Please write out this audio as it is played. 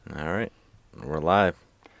All right. We're live.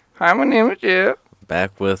 Hi, my name is Jeff.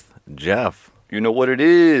 Back with Jeff. You know what it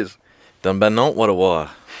is. Done been know what it was.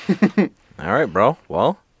 All right, bro.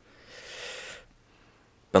 Well,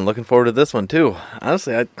 been looking forward to this one, too.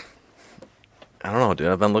 Honestly, I don't know, dude.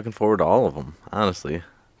 I've been looking forward to all of them, honestly.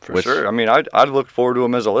 For sure. I mean, I'd look forward to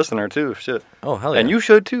him as a listener, too. Shit. Oh, hell yeah. And you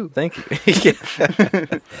should, too. Thank you.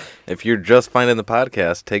 If you're just finding the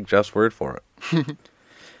podcast, take Jeff's word for it.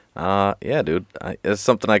 Yeah, dude. It's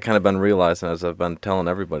something I kind of been realizing as I've been telling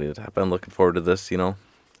everybody that I've been looking forward to this,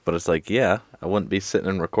 But it's like, yeah, I wouldn't be sitting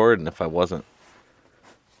and recording if I wasn't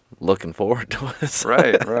looking forward to it. So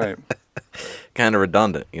Right. kind of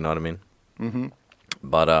redundant, you know what I mean? Mm-hmm.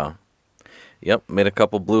 But, yep, made a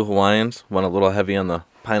couple blue Hawaiians. Went a little heavy on the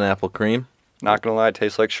pineapple cream. Not gonna lie, it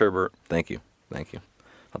tastes like sherbet. Thank you.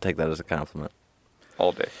 I'll take that as a compliment.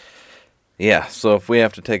 All day. Yeah, so if we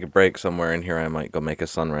have to take a break somewhere in here, I might go make a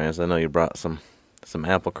sunrise. I know you brought some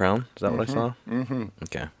apple crown. Is that what I saw? Mm-hmm.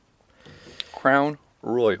 Okay. Crown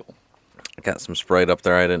Royal. I got some Sprite up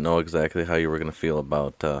there. I didn't know exactly how you were going to feel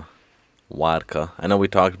about vodka. I know we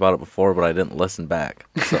talked about it before, but I didn't listen back.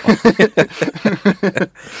 So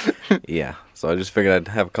yeah, so I just figured I'd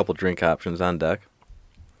have a couple drink options on deck.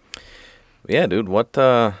 But yeah, dude,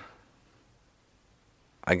 I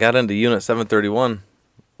got into Unit 731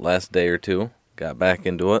 last day or two. Got back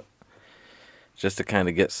into it just to kind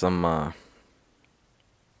of get some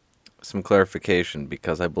clarification,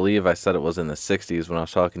 because I believe I said it was in the 60s when I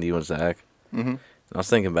was talking to you and Zach. Mm-hmm. And I was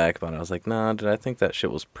thinking back about it. I was like, nah, dude, I think that shit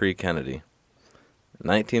was pre-Kennedy.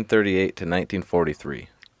 1938 to 1943.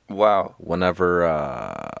 Wow.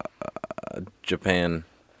 Whenever Japan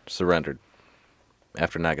surrendered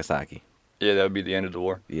after Nagasaki. Yeah, that would be the end of the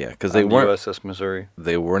war. Yeah, because they weren't. USS Missouri.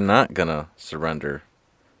 They were not gonna surrender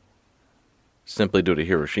simply due to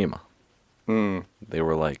Hiroshima. They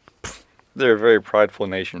were like, pfft. They're a very prideful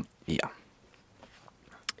nation. Yeah.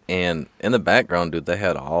 And in the background, dude, they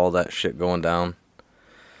had all that shit going down.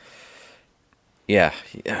 Yeah,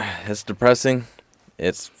 it's depressing.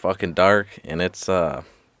 It's fucking dark, and it's a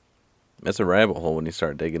rabbit hole when you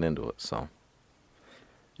start digging into it. So.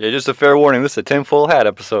 Yeah, just a fair warning. This is a tinfoil hat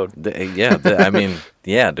episode. I mean,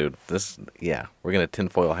 yeah, dude. We're gonna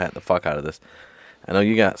tinfoil hat the fuck out of this. I know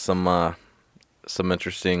you got some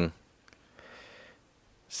interesting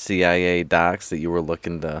CIA docs that you were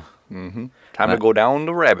looking to. Mm-hmm. Time to go down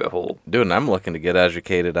the rabbit hole, dude. And I'm looking to get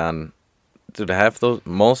educated on. Dude, half those,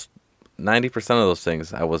 90% of those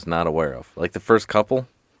things I was not aware of. Like the first couple,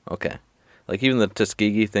 okay. Like even the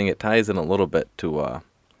Tuskegee thing, it ties in a little bit to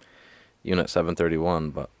Unit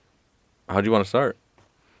 731. But how do you want to start?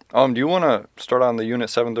 Do you want to start on the Unit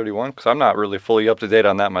 731? Because I'm not really fully up to date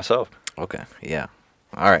on that myself. Okay, yeah.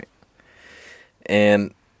 All right.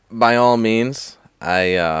 And by all means,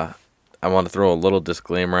 I want to throw a little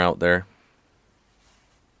disclaimer out there.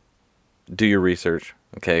 Do your research,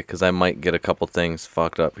 okay? Because I might get a couple things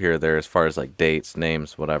fucked up here or there as far as like dates,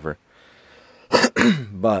 names, whatever.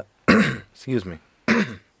 But, excuse me.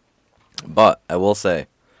 But I will say,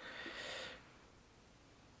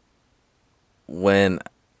 when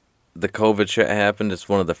the COVID shit happened, it's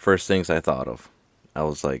one of the first things I thought of. I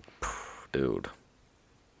was like, dude,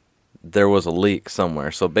 there was a leak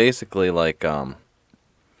somewhere. So basically, like,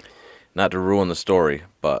 not to ruin the story,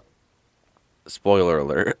 but spoiler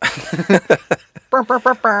alert.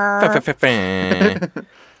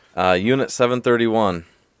 Unit 731.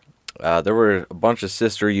 There were a bunch of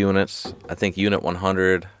sister units. I think Unit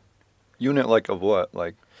 100. Unit like of what?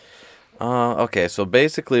 Like. Okay, so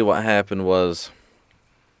basically what happened was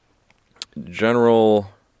General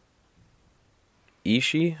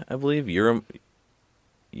Ishii, I believe, Yurimo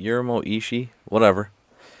Ishii, whatever.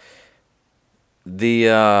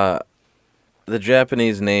 The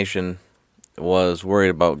Japanese nation was worried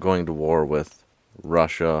about going to war with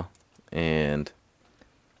Russia, and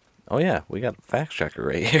oh yeah, we got a fact checker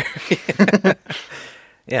right here.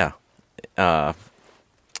 Yeah.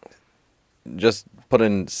 Just put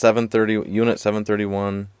in Unit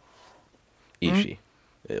 731 Ishii.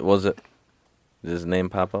 Was it? Did his name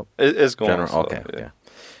pop up? It's going General. slow, Okay.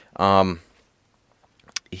 yeah.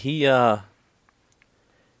 He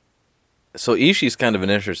So Ishii's kind of an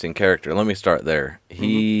interesting character. Let me start there.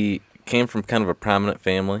 He came from kind of a prominent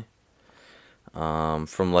family.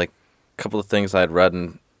 From like a couple of things I'd read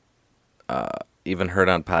and even heard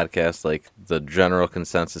on podcasts, like the general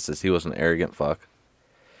consensus is he was an arrogant fuck.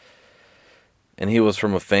 And he was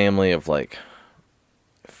from a family of like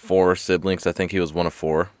 4 siblings. I think he was one of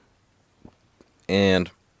 4. And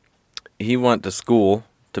he went to school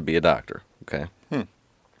to be a doctor, okay?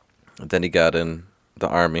 Then he got in the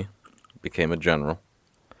army, became a general.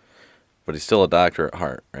 but he's still a doctor at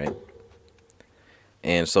heart, right?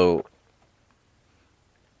 And so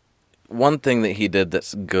one thing that he did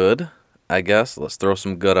that's good, I guess, let's throw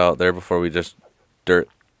some good out there before we just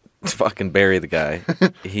fucking bury the guy.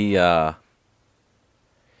 He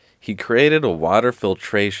created a water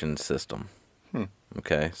filtration system.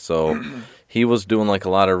 Okay, so he was doing like a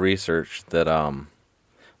lot of research that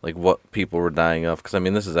like what people were dying of, because I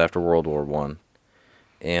mean this is after World War One,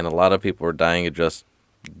 and a lot of people were dying of just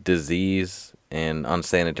disease and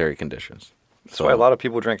unsanitary conditions. That's why a lot of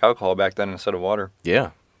people drank alcohol back then instead of water.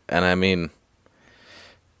 Yeah, and I mean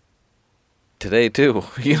today too.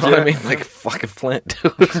 You know what I mean? Like fucking Flint,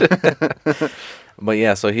 dude. But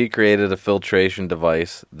yeah, so he created a filtration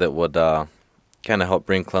device that would kind of help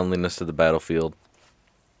bring cleanliness to the battlefield.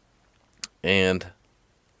 And,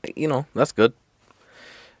 you know, that's good.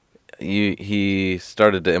 He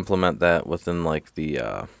started to implement that within, like,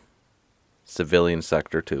 the civilian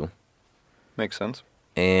sector, too. Makes sense.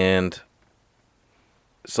 And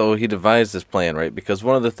so he devised this plan, right? Because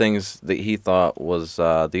one of the things that he thought was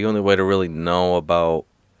the only way to really know about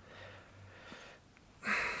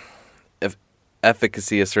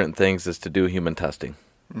efficacy of certain things is to do human testing,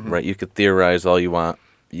 right? You could theorize all you want.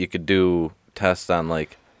 You could do tests on,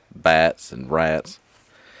 like, bats and rats.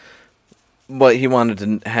 But he wanted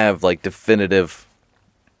to have, like, definitive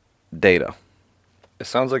data. It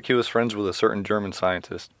sounds like he was friends with a certain German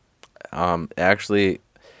scientist. Actually,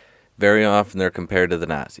 very often they're compared to the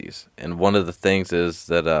Nazis. And one of the things is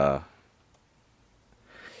that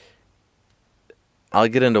I'll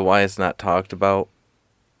get into why it's not talked about,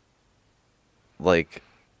 like,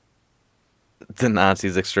 the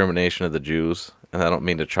Nazis' extermination of the Jews. And I don't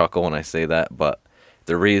mean to chuckle when I say that, but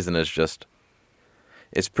the reason is just,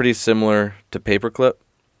 it's pretty similar to Paperclip,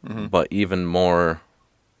 but even more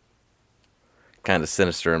kind of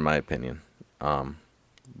sinister in my opinion. But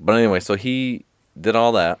anyway, so he did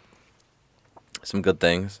all that, some good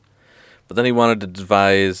things, but then he wanted to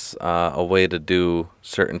devise a way to do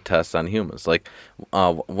certain tests on humans. Like,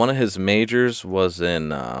 one of his majors was in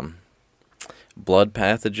blood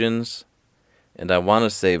pathogens, and I want to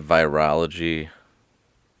say virology.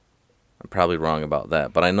 I'm probably wrong about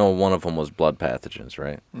that, but I know one of them was blood pathogens,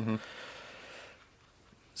 right?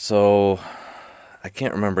 So, I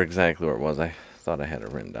can't remember exactly where it was. I thought I had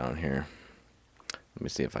it written down here. Let me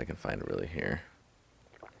see if I can find it really here.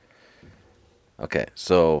 Okay,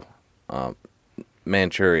 so,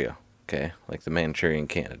 Manchuria, okay, like the Manchurian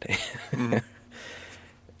Candidate.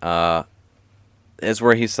 Is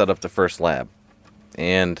where he set up the first lab.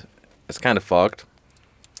 And it's kind of fucked,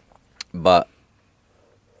 but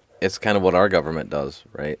it's kind of what our government does,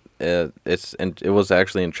 right? It was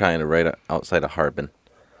actually in China, right outside of Harbin.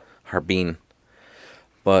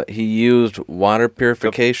 But he used water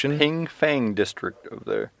purification. The Pingfang district over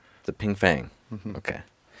there. The Pingfang. Okay.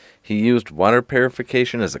 He used water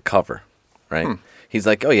purification as a cover, right? He's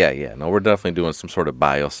like, oh yeah, no, we're definitely doing some sort of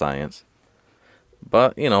bioscience.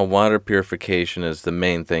 But, you know, water purification is the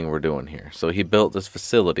main thing we're doing here. So he built this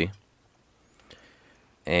facility,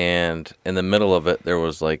 and in the middle of it, there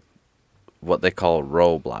was, like, what they call a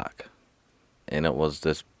row block. And it was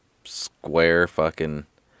this square fucking...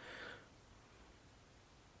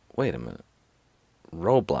 Wait a minute.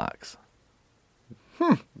 Roblox.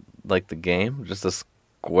 Like the game? Just a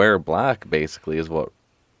square block, basically, is what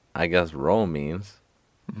I guess row means.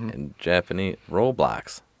 In Japanese.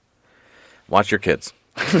 Roblox. Watch your kids.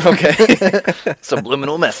 Okay?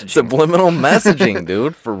 Subliminal messaging. Subliminal messaging,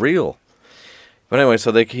 dude. For real. But anyway,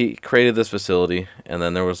 so he created this facility, and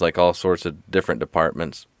then there was like all sorts of different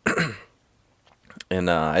departments. And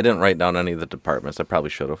I didn't write down any of the departments. I probably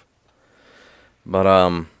should have.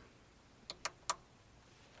 But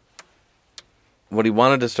what he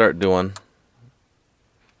wanted to start doing...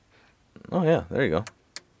 Oh, yeah, there you go.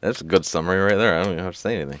 That's a good summary right there. I don't even have to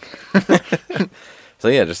say anything. So,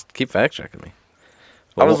 yeah, just keep fact-checking me.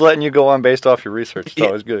 Well, I was letting you go on based off your research, so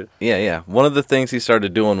it was good. Yeah. One of the things he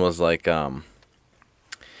started doing was, like,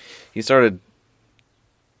 he started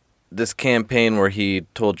this campaign where he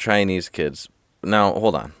told Chinese kids... Now,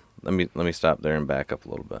 hold on. Let me stop there and back up a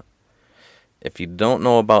little bit. If you don't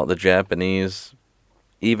know about the Japanese,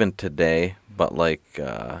 even today, but like,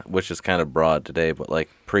 which is kind of broad today, but like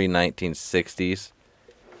pre-1960s,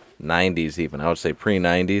 90s even, I would say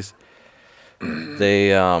pre-90s, they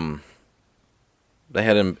had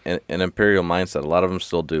an imperial mindset. A lot of them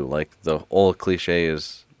still do. Like, the old cliche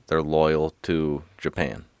is they're loyal to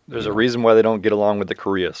Japan. There's a reason why they don't get along with the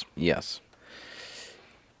Koreas. Yes.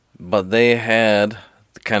 But they had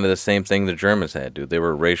kind of the same thing the Germans had, dude. They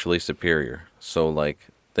were racially superior. So, like,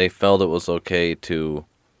 they felt it was okay to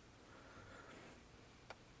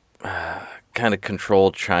kind of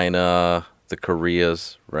control China, the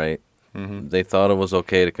Koreas, right? Mm-hmm. They thought it was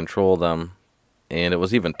okay to control them, and it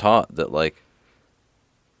was even taught that like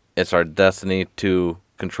it's our destiny to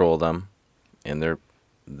control them, and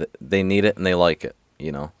they need it and they like it,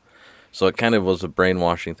 you know. So it kind of was a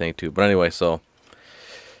brainwashing thing too. But anyway, so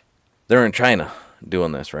they're in China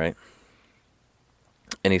doing this, right?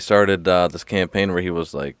 And he started this campaign where he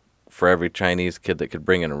was like, for every Chinese kid that could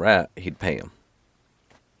bring in a rat, he'd pay him.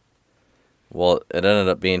 Well, it ended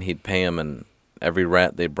up being he'd pay him, and every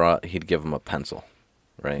rat they brought, he'd give him a pencil,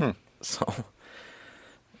 right? So,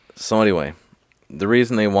 so anyway, the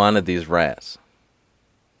reason they wanted these rats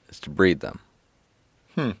is to breed them.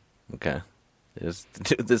 Okay,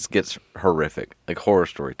 this gets horrific, like horror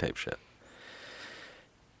story type shit.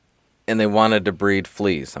 And they wanted to breed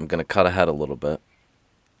fleas. I'm gonna cut ahead a little bit.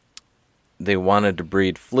 They wanted to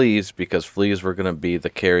breed fleas because fleas were gonna be the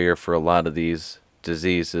carrier for a lot of these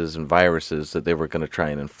diseases and viruses that they were gonna try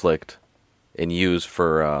and inflict and use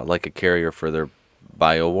for like a carrier for their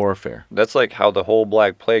biowarfare. That's like how the whole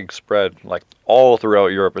Black Plague spread, like all throughout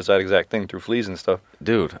Europe, is that exact thing through fleas and stuff.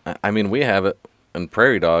 Dude, I mean, we have it in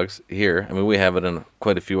prairie dogs here. I mean, we have it in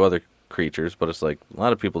quite a few other creatures, but it's like a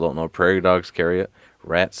lot of people don't know. Prairie dogs carry it.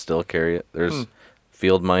 Rats still carry it. There's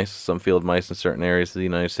field mice. Some field mice in certain areas of the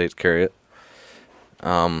United States carry it.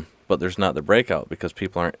 But there's not the breakout because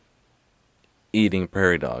people aren't eating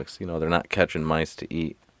prairie dogs. You know, they're not catching mice to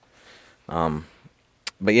eat.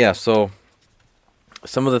 But yeah, so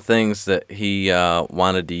some of the things that he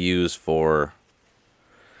wanted to use for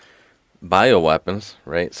bioweapons,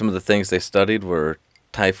 right? Some of the things they studied were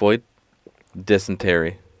typhoid,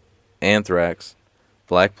 dysentery, anthrax,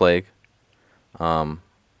 black plague,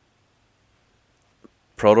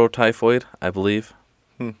 prototyphoid, I believe,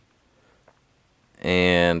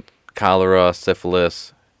 and cholera,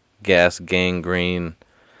 syphilis, gas gangrene.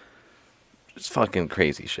 It's fucking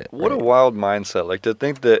crazy shit. What a wild mindset. Like, to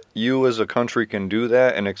think that you as a country can do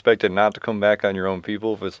that and expect it not to come back on your own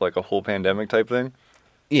people if it's like a whole pandemic type thing.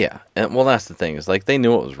 Yeah, and well, that's the thing. Is like they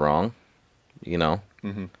knew it was wrong, you know?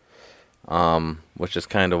 Which is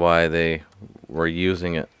kind of why they were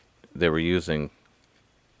using it. They were using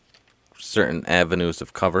certain avenues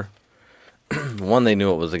of cover. One, they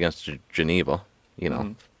knew it was against Geneva, you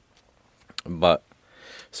know. But,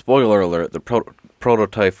 spoiler alert, the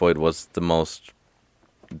prototyphoid was the most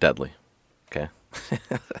deadly. Okay?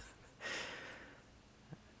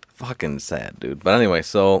 Fucking sad, dude. But anyway,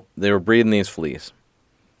 so they were breeding these fleas.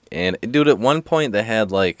 And, dude, at one point they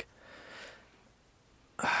had, like,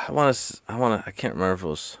 I can't remember if it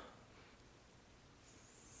was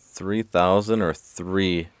 3,000 or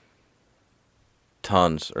 3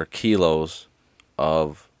 tons or kilos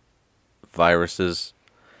of viruses,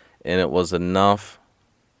 and it was enough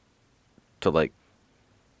to, like,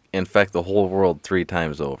 infect the whole world 3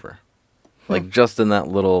 times over. Like, just in that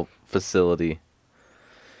little facility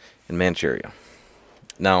in Manchuria.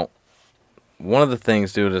 Now, one of the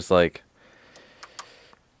things, dude, is, like,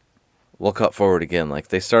 we'll cut forward again. Like,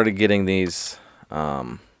 they started getting these,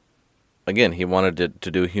 again, he wanted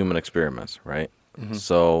to do human experiments, right?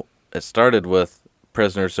 So, it started with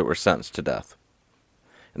prisoners that were sentenced to death.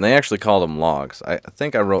 And they actually called them logs. I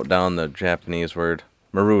think I wrote down the Japanese word,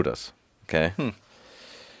 marutas, okay?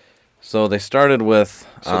 So, they started with...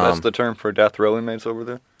 So that's the term for death row inmates over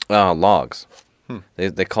there? Logs.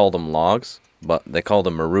 They called them logs, but they called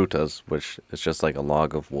them marutas, which is just like a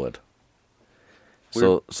log of wood.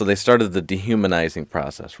 So they started the dehumanizing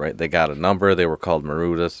process, right? They got a number. They were called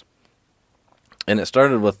marutas. And it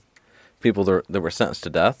started with people that were sentenced to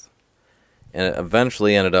death. And it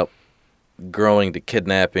eventually ended up growing to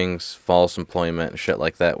kidnappings, false employment, and shit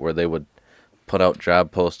like that, where they would put out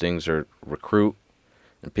job postings or recruit,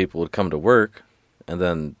 and people would come to work, and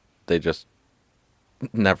then they just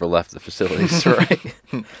never left the facilities, right?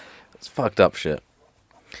 It's fucked up shit.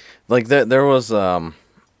 Like, there was a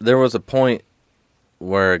point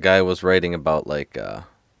where a guy was writing about, like,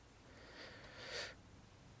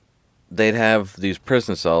 they'd have these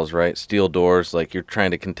prison cells, right? Steel doors, like you're trying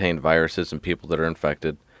to contain viruses and people that are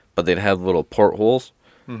infected, but they'd have little portholes,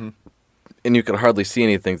 and you could hardly see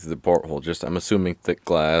anything through the porthole. Just, I'm assuming, thick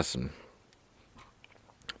glass and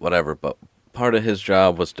whatever. But part of his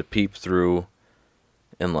job was to peep through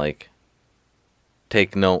and, like,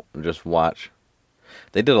 take note and just watch.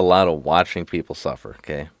 They did a lot of watching people suffer,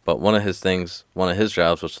 okay? But one of his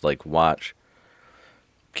jobs was to, like, watch,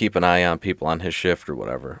 keep an eye on people on his shift or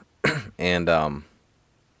whatever. And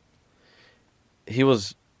he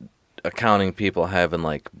was accounting people having,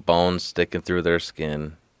 like, bones sticking through their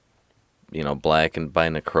skin, you know, blackened by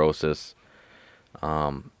necrosis.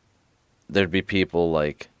 There'd be people,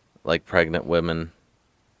 like, like pregnant women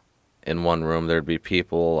in one room. There'd be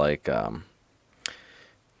people like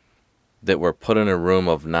that were put in a room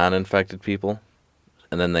of non-infected people,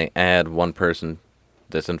 and then they add one person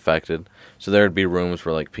that's infected. So there'd be rooms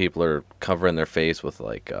where like people are covering their face with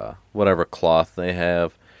like whatever cloth they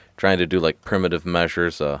have, trying to do like primitive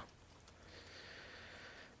measures of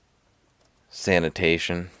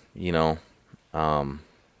sanitation, you know.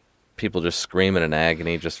 People just screaming in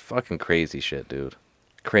agony, just fucking crazy shit, dude.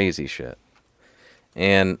 Crazy shit.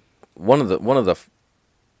 And one of the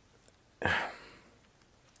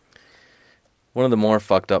more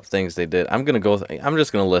fucked up things they did. I'm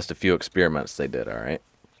just gonna list a few experiments they did. All right.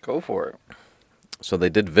 Go for it. So they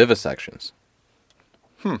did vivisections.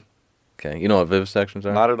 Okay, you know what vivisections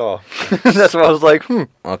are? Not at all. That's why I was like,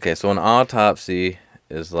 Okay, so an autopsy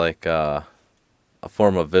is like a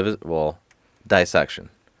form of dissection.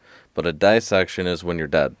 But a dissection is when you're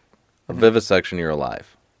dead. A vivisection, you're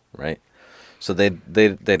alive, right? So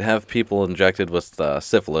they'd have people injected with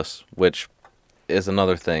syphilis, which is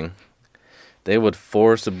another thing. They would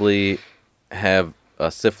forcibly have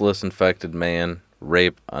a syphilis-infected man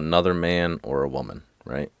rape another man or a woman,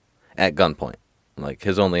 right? At gunpoint. Like,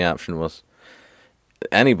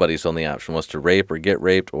 anybody's only option was to rape or get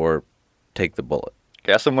raped or take the bullet.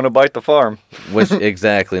 guess I'm going to bite the farm. Which,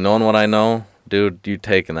 exactly. Knowing what I know, dude, you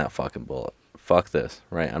taking that fucking bullet. Fuck this,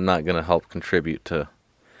 right? I'm not going to help contribute to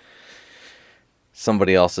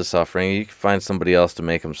somebody else's suffering. You can find somebody else to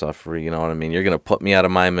make them suffer, you know what I mean? You're going to put me out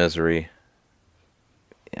of my misery.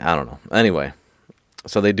 I don't know. Anyway,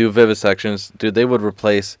 so they do vivisections. Dude, they would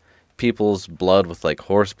replace people's blood with like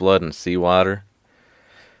horse blood and seawater.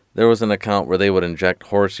 There was an account where they would inject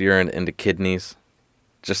horse urine into kidneys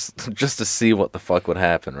just to see what the fuck would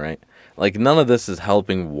happen, right? Like, none of this is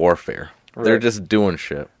helping warfare. Right. They're just doing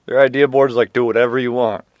shit. Their idea board is like, do whatever you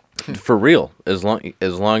want. For real. As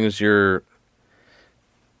long as you're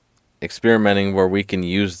experimenting where we can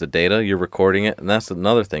use the data, you're recording it. And that's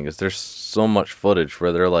another thing, is there's so much footage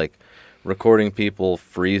where they're like recording people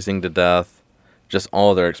freezing to death. Just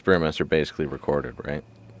all their experiments are basically recorded, right?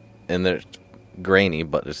 And they're grainy,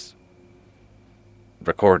 but it's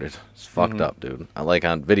recorded. It's fucked up, dude. I like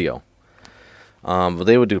on video. But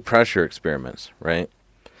they would do pressure experiments, right?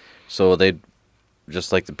 So they'd,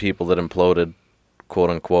 just like the people that imploded, quote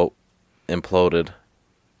unquote, imploded,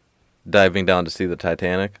 diving down to see the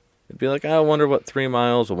Titanic. It'd be like, I wonder what 3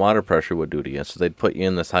 miles of water pressure would do to you. So they'd put you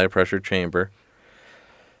in this high pressure chamber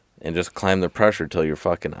and just climb the pressure till your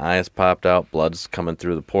fucking eyes popped out, blood's coming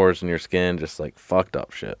through the pores in your skin, just like fucked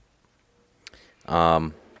up shit.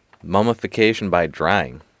 Mummification by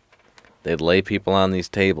drying. They'd lay people on these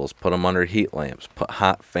tables, put them under heat lamps, put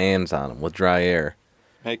hot fans on them with dry air.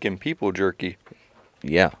 Making people jerky.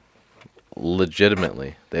 Yeah.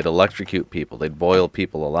 Legitimately. They'd electrocute people. They'd boil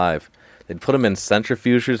people alive. They'd put them in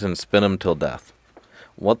centrifuges and spin them till death.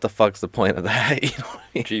 What the fuck's the point of that? You know what I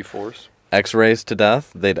mean? G-force. X-rays to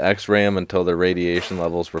death. They'd X-ray them until their radiation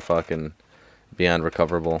levels were fucking beyond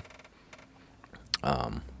recoverable.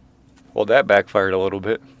 Well, that backfired a little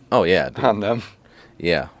bit. Oh, yeah. Dude. On them.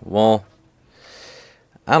 Yeah. Well,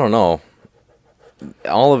 I don't know.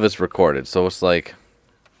 All of it's recorded, so it's like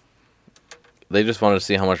they just wanted to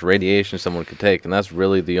see how much radiation someone could take, and that's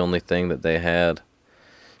really the only thing that they had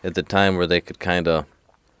at the time where they could kind of...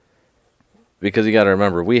 Because you got to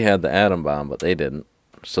remember, we had the atom bomb, but they didn't.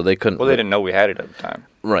 So they couldn't... Well, they didn't know we had it at the time.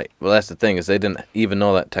 Right. Well, that's the thing, is they didn't even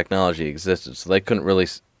know that technology existed, so they couldn't really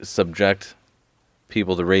subject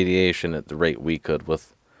people to radiation at the rate we could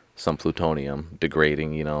with some plutonium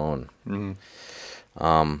degrading, you know. And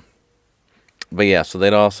but yeah, so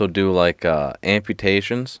they'd also do like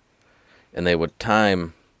amputations, and they would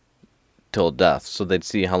time till death, so they'd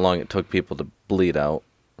see how long it took people to bleed out,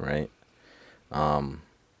 right?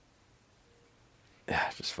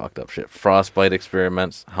 Just fucked up shit. Frostbite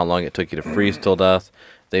experiments, how long it took you to freeze till death.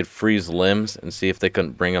 They'd freeze limbs and see if they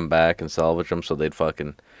couldn't bring them back and salvage them, so they'd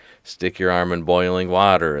fucking stick your arm in boiling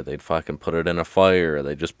water, they'd fucking put it in a fire,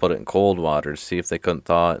 they'd just put it in cold water to see if they couldn't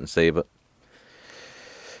thaw it and save it.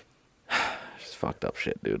 Just fucked up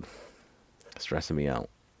shit, dude. Stressing me out.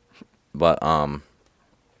 But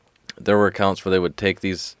there were accounts where they would take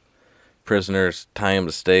these prisoners, tie them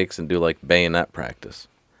to stakes, and do like bayonet practice.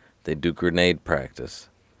 They'd do grenade practice.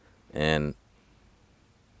 And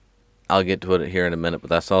I'll get to it here in a minute, but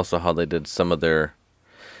that's also how they did some of their...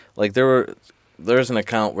 Like, there's an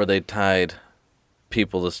account where they tied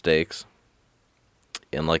people to stakes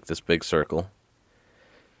in like this big circle,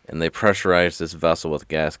 and they pressurized this vessel with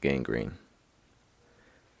gas gangrene.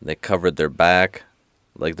 They covered their back,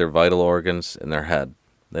 like their vital organs, and their head.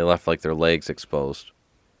 They left like their legs exposed.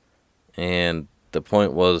 And the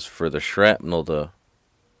point was for the shrapnel to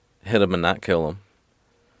hit him and not kill him,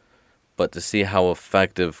 but to see how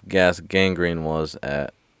effective gas gangrene was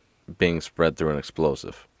at being spread through an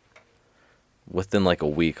explosive. Within like a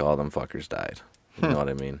week, all them fuckers died. You know what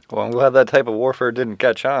I mean? Well, I'm glad that type of warfare didn't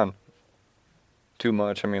catch on too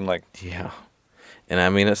much. I mean, like... Yeah. And I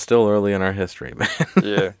mean, it's still early in our history, man.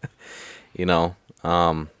 Yeah. You know?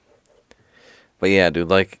 But yeah, dude,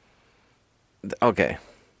 like... Okay.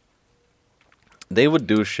 They would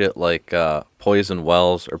do shit like poison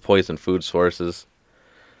wells or poison food sources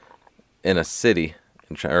in a city,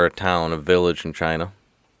 or a town, a village in China.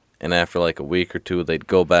 And after like a week or two, they'd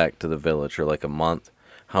go back to the village, or like a month.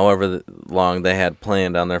 However long they had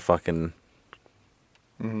planned on their fucking...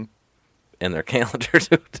 Mm-hmm. In their calendar,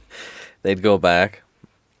 dude. They'd go back,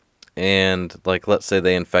 and like, let's say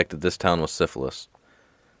they infected this town with syphilis.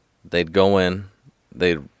 They'd go in,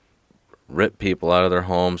 they'd rip people out of their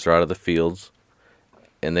homes or out of the fields,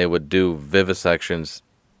 and they would do vivisections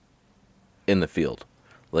in the field.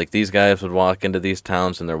 Like, these guys would walk into these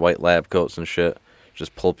towns in their white lab coats and shit,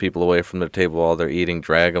 just pull people away from their table while they're eating,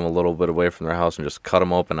 drag them a little bit away from their house, and just cut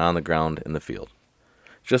them open on the ground in the field.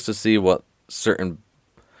 Just to see what certain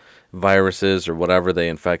viruses or whatever they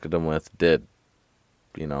infected them with did.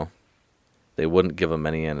 You know? They wouldn't give them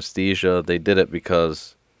any anesthesia. They did it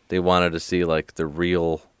because they wanted to see, like, the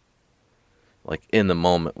real, like, in the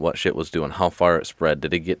moment, what shit was doing. How far it spread.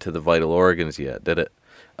 Did it get to the vital organs yet? Did it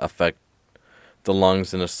affect the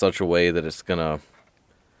lungs in such a way that it's gonna,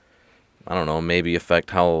 I don't know, maybe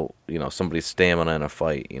affect how, you know, somebody's stamina in a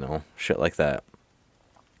fight, you know? Shit like that.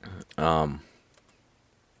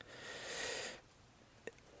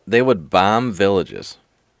 They would bomb villages,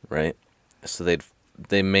 right? So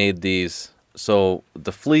they made these. So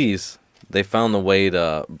the fleas, they found the way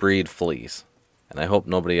to breed fleas, and I hope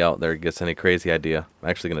nobody out there gets any crazy idea. I'm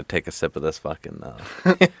actually gonna take a sip of this fucking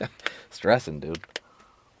stressing, dude.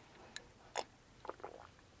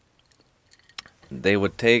 They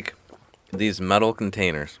would take these metal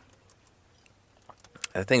containers.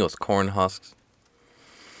 I think it was corn husks,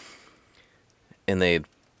 and they'd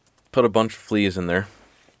put a bunch of fleas in there.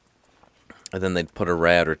 And then they'd put a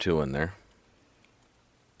rat or two in there.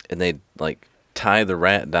 And they'd, like, tie the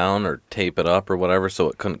rat down or tape it up or whatever so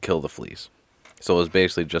it couldn't kill the fleas. So it was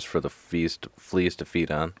basically just for the fleas to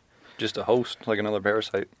feed on. Just a host, like another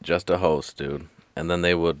parasite. Just a host, dude. And then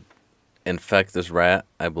they would infect this rat.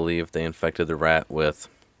 I believe they infected the rat with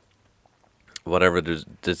whatever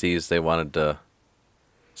disease they wanted to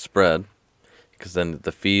spread. Because then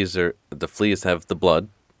the fleas have the blood,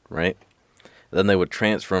 right? Then they would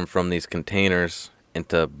transfer them from these containers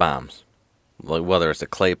into bombs, like whether it's a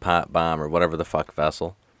clay pot bomb or whatever the fuck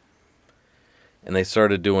vessel. And they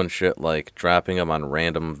started doing shit like dropping them on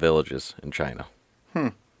random villages in China.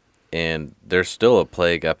 And there's still a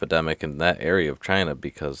plague epidemic in that area of China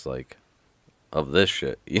because, like, of this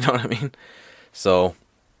shit. You know what I mean? So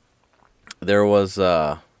there was,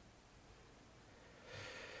 I'm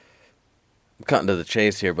cutting to the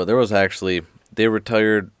chase here, but there was actually, they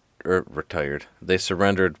They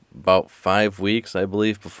surrendered about 5 weeks, I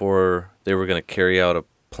believe, before they were going to carry out a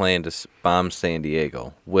plan to bomb San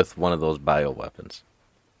Diego with one of those bioweapons.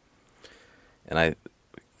 And I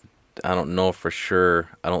don't know for sure.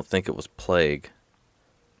 I don't think it was plague.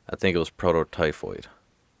 I think it was prototyphoid.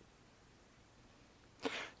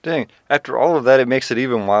 Dang. After all of that, it makes it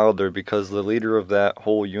even wilder because the leader of that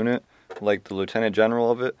whole unit, like the lieutenant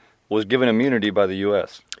general of it, was given immunity by the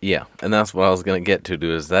U.S. Yeah, and that's what I was going to get to,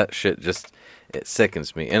 dude, is that shit just, it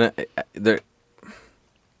sickens me. And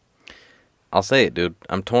I'll say it, dude,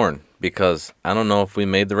 I'm torn, because I don't know if we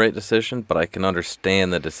made the right decision, but I can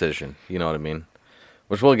understand the decision, you know what I mean?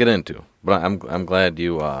 Which we'll get into, but I'm glad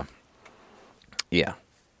you, yeah.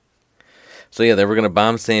 So yeah, they were going to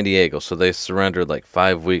bomb San Diego, so they surrendered like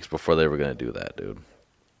 5 weeks before they were going to do that, dude.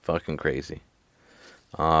 Fucking crazy.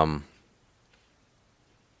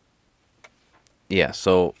 Yeah,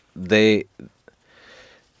 so they,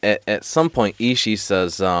 at some point, Ishii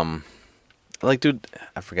says, like, dude,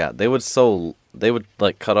 I forgot, they would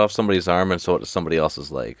like cut off somebody's arm and sew it to somebody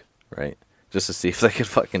else's leg, right? Just to see if they could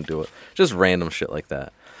fucking do it. Just random shit like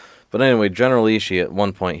that. But anyway, General Ishii, at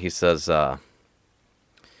one point, he says, you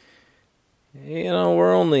know,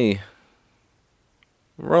 we're only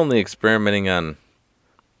experimenting on,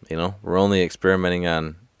 we're only experimenting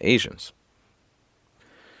on Asians.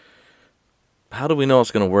 How do we know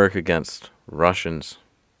it's going to work against Russians,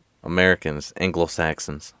 Americans,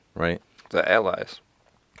 Anglo-Saxons, right? The Allies.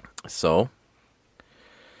 So,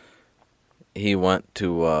 he went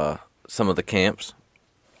to some of the camps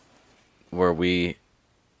where we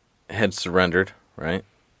had surrendered, right?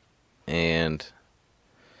 And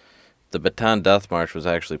the Bataan Death March was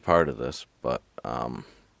actually part of this, but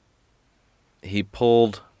he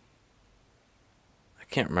pulled. I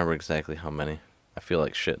can't remember exactly how many. I feel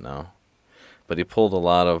like shit now, but he pulled a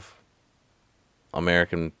lot of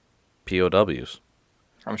American POWs.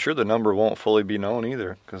 I'm sure the number won't fully be known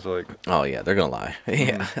either, because like. Oh yeah, they're gonna lie.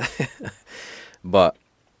 Yeah, but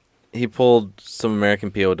he pulled some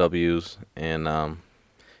American POWs, and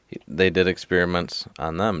they did experiments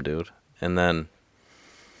on them, dude. And then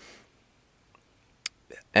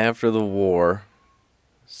after the war,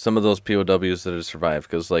 some of those POWs that had survived,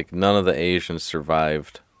 because like none of the Asians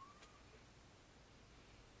survived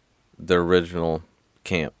the original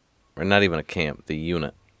camp, or not even a camp, the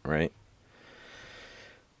unit, right?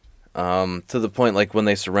 To the point, like, when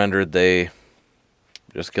they surrendered, they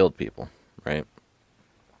just killed people, right?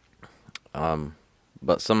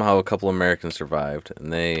 But somehow a couple Americans survived,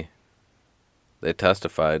 and they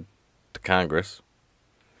testified to Congress.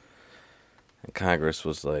 And Congress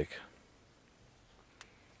was like,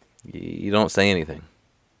 you don't say anything.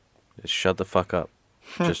 Just shut the fuck up.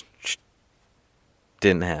 Just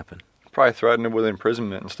didn't happen. Probably threatened him with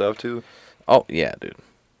imprisonment and stuff, too. Oh, yeah, dude.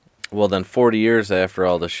 Well, then 40 years after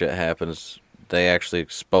all this shit happens, they actually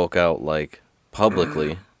spoke out, like,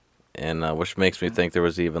 publicly, and which makes me think there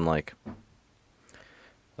was even, like,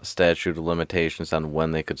 a statute of limitations on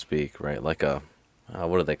when they could speak, right? Like a,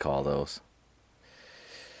 what do they call those?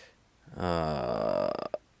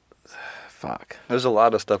 Fuck. There's a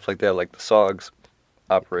lot of stuff like that, like the SOGs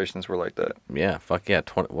operations were like that. Yeah, fuck yeah.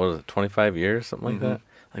 What was it, 25 years? Something like that?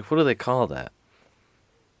 Like, what do they call that?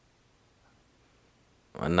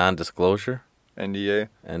 A non-disclosure? NDA.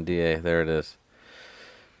 NDA, there it is.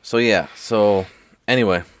 So, yeah. So,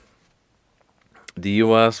 anyway. The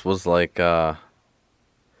U.S. was like, you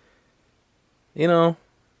know,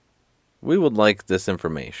 we would like this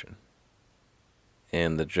information.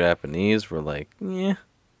 And the Japanese were like, yeah,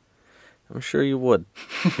 I'm sure you would.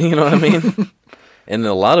 You know what I mean? And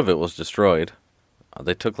a lot of it was destroyed.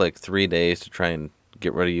 They took like 3 days to try and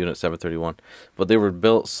get rid of Unit 731. But they were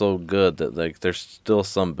built so good that like there's still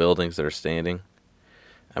some buildings that are standing.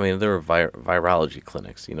 I mean, there were virology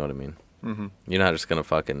clinics, you know what I mean? Mm-hmm. You're not just going to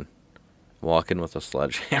fucking walk in with a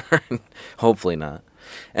sledgehammer. Hopefully not.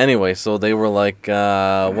 Anyway, so they were like,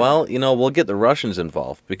 well, you know, we'll get the Russians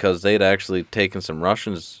involved because they'd actually taken some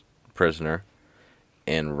Russians prisoner,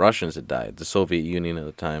 and Russians had died. The Soviet Union at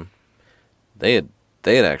the time, they had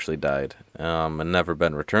actually died and never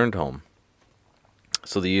been returned home.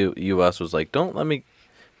 So the U.S. was like, don't make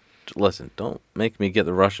me get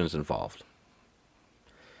the Russians involved.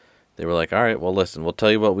 They were like, all right, well, listen, we'll tell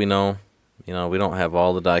you what we know. You know, we don't have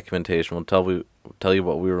all the documentation. We'll tell you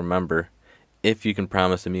what we remember if you can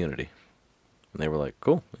promise immunity. And they were like,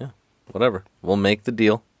 cool, yeah, whatever. We'll make the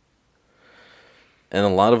deal. And a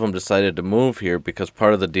lot of them decided to move here because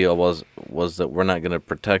part of the deal was that we're not going to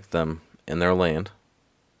protect them in their land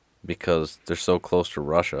because they're so close to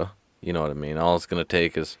Russia. You know what I mean? All it's going to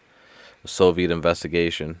take is a Soviet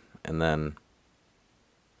investigation and then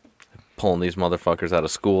pulling these motherfuckers out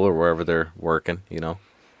of school or wherever they're working, you know?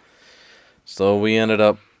 So we ended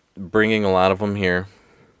up bringing a lot of them here.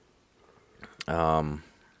 A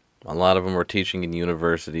lot of them were teaching in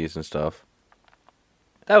universities and stuff.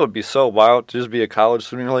 That would be so wild to just be a college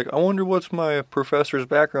student. You're like, I wonder what's my professor's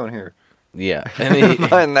background here. Yeah. And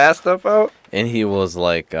find that stuff out? And he was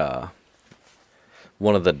like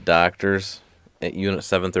one of the doctors at Unit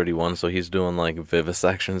 731, so he's doing like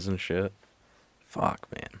vivisections and shit. Fuck,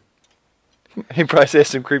 man. He probably says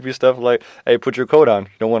some creepy stuff like, hey, put your coat on. You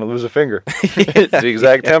don't want to lose a finger. It's the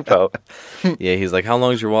exact tempo. Yeah, he's like, how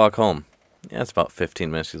long's your walk home? Yeah, it's about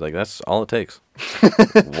 15 minutes. He's like, that's all it takes.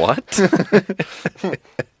 What?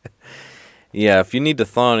 Yeah, if you need to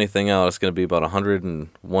thaw anything out, it's going to be about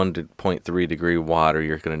 101.3 degree water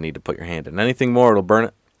you're going to need to put your hand in. Anything more, it'll burn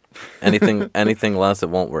it. Anything less, it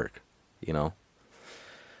won't work. You know?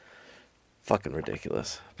 Fucking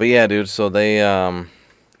ridiculous. But yeah, dude, so they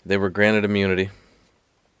were granted immunity.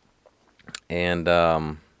 And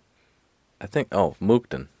I think,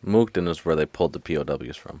 Mukden. Mukden is where they pulled the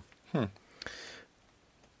POWs from.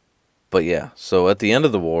 But yeah, so at the end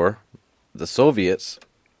of the war, the Soviets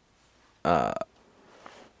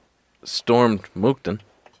stormed Mukden.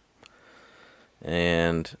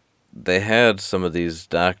 And they had some of these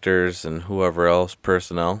doctors and whoever else,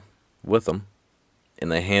 personnel, with them.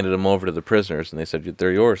 And they handed them over to the prisoners, and they said,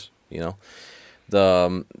 they're yours, you know.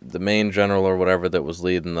 The main general or whatever that was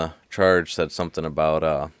leading the charge said something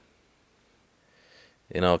about,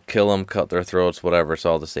 kill them, cut their throats, whatever. It's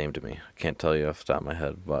all the same to me. I can't tell you off the top of my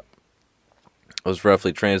head, but it was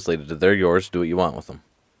roughly translated to, they're yours, do what you want with them.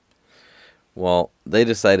 Well, they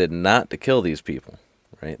decided not to kill these people,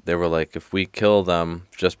 right? They were like, if we kill them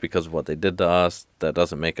just because of what they did to us, that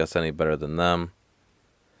doesn't make us any better than them.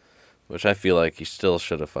 Which I feel like you still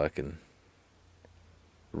should have fucking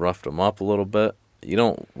roughed them up a little bit. You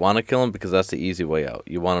don't want to kill them because that's the easy way out.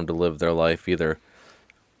 You want them to live their life either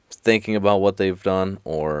thinking about what they've done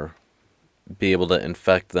or be able to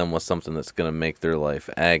infect them with something that's going to make their life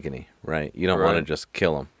agony, right? You don't want to just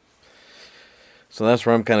kill them. So that's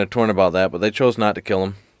where I'm kind of torn about that, but they chose not to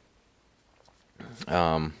kill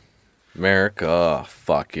him. America,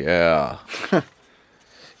 fuck yeah.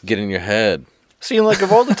 Get in your head. See, like,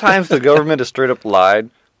 of all the times the government has straight up lied,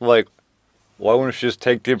 like, why wouldn't you just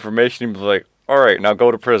take the information and be like, all right, now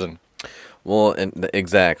go to prison? Well, and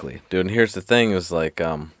exactly, dude. And here's the thing: is like,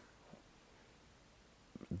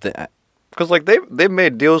 because like they've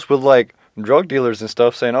made deals with like drug dealers and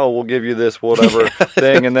stuff, saying, "Oh, we'll give you this whatever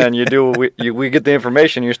thing," and then we get the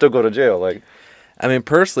information, you still go to jail. Like, I mean,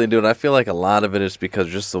 personally, dude, I feel like a lot of it is because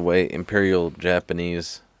just the way Imperial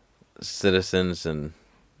Japanese citizens and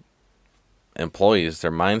employees,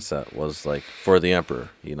 their mindset was like for the emperor,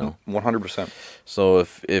 100%. So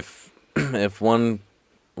if one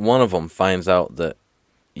of them finds out that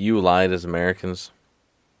you lied as Americans,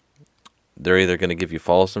 they're either going to give you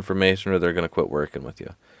false information or they're going to quit working with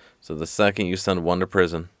you. So the second you send one to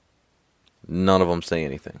prison, none of them say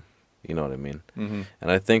anything. You know what I mean? Mm-hmm.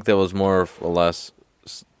 And I think that was more or less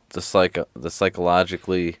the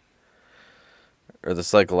psychological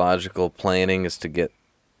planning is to get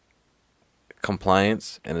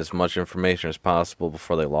compliance and as much information as possible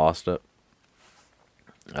before they lost it.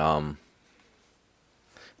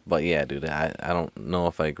 But yeah, dude, I don't know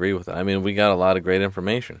if I agree with it. I mean, we got a lot of great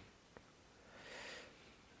information.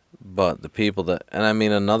 But the people that, and I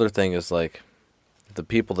mean, another thing is like, the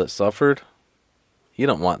people that suffered, you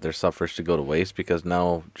don't want their suffrage to go to waste because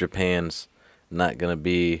now Japan's not going to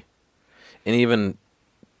be, and even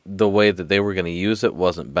the way that they were going to use it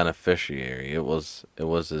wasn't beneficiary. It was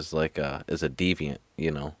as like as a deviant,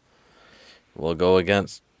 We'll go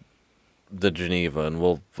against the Geneva and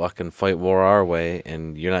we'll fucking fight war our way,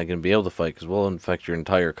 and you're not going to be able to fight because we'll infect your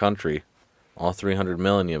entire country, all 300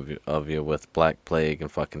 million of you with Black Plague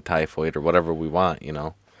and fucking typhoid or whatever we want,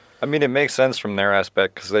 I mean, it makes sense from their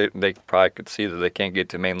aspect because they probably could see that they can't get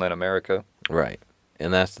to mainland America. Right.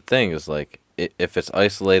 And that's the thing is like, if it's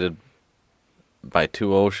isolated by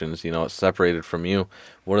two oceans, it's separated from you,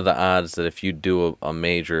 what are the odds that if you do a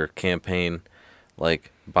major campaign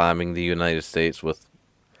like bombing the United States with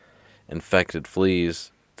infected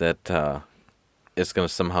fleas that it's going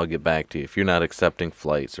to somehow get back to you if you're not accepting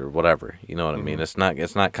flights or whatever, you know what I mean? It's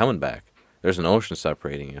not coming back. There's an ocean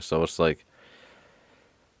separating you. So it's like,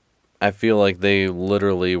 I feel like they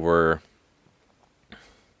literally were,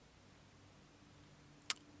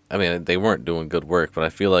 I mean, they weren't doing good work, but I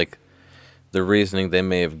feel like the reasoning they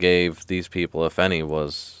may have gave these people, if any,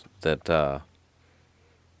 was that, we're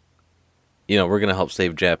going to help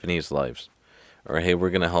save Japanese lives. Or, hey, we're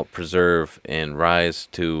going to help preserve and rise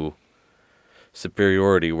to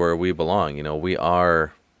superiority where we belong. We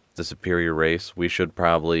are the superior race. We should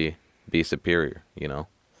probably be superior,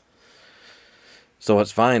 So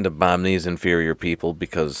it's fine to bomb these inferior people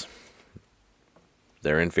because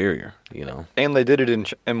they're inferior, And they did it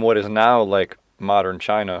in what is now like modern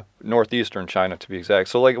China, northeastern China to be exact.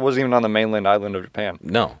 So like it wasn't even on the mainland island of Japan.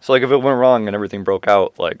 No. So like if it went wrong and everything broke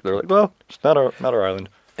out, like they're like, well, it's not our island.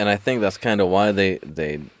 And I think that's kind of why they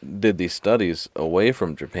did these studies away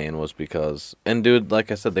from Japan was because, and dude,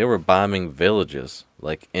 like I said, they were bombing villages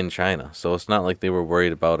like in China. So it's not like they were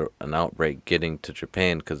worried about an outbreak getting to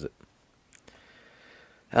Japan because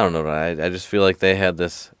I don't know. I just feel like they had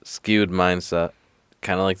this skewed mindset,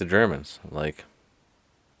 kind of like the Germans. Like,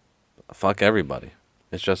 fuck everybody.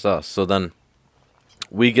 It's just us. So then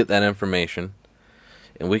we get that information,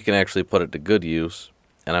 and we can actually put it to good use.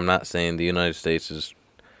 And I'm not saying the United States is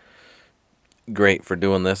great for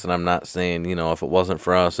doing this, and I'm not saying, if it wasn't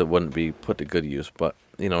for us, it wouldn't be put to good use. But,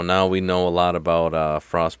 now we know a lot about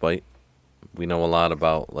frostbite. We know a lot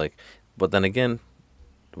about, but then again,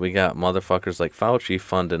 we got motherfuckers like Fauci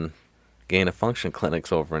funding gain-of-function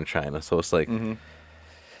clinics over in China. So it's like,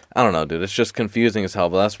 I don't know, dude. It's just confusing as hell.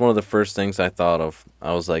 But that's one of the first things I thought of.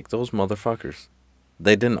 I was like, those motherfuckers,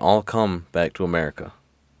 they didn't all come back to America.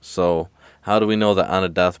 So how do we know that on a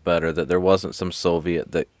deathbed or that there wasn't some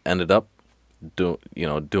Soviet that ended up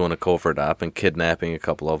doing a covert op and kidnapping a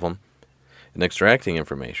couple of them and extracting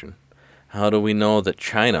information? How do we know that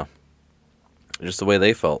China, just the way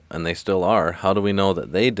they felt, and they still are, how do we know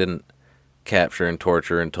that they didn't capture and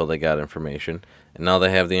torture until they got information, and now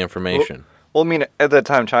they have the information? Well, I mean, at that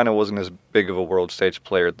time, China wasn't as big of a world stage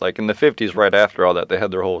player. Like in the 50s, right after all that, they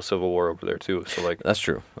had their whole civil war over there too. So like, That's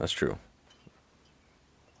true. That's true.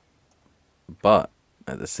 But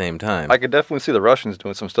at the same time, I could definitely see the Russians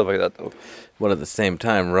doing some stuff like that though. but at the same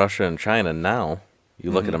time, Russia and China now,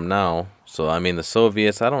 you look at them now. So I mean, the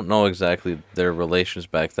Soviets. I don't know exactly their relations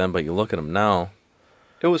back then, but you look at them now.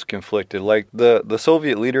 It was conflicted. Like the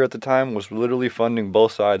Soviet leader at the time was literally funding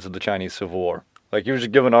both sides of the Chinese Civil War. Like he was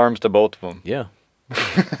just giving arms to both of them. Yeah.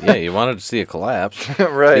 Yeah, you wanted to see a collapse.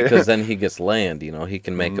 Right. Because then he gets land, you know, he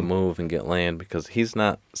can make a move and get land because he's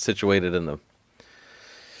not situated in the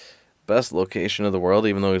best location of the world,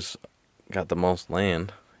 even though he's got the most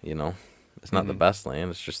land, you know. It's not the best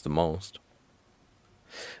land, it's just the most.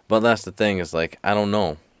 But that's the thing, is like, I don't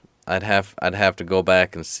know. I'd have to go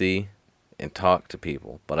back and see and talk to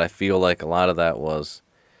people. But I feel like a lot of that was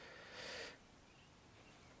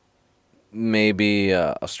maybe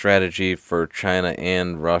a strategy for China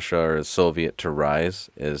and Russia or the Soviet to rise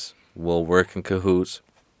is we'll work in cahoots.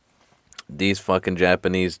 These fucking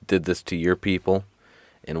Japanese did this to your people,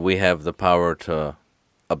 and we have the power to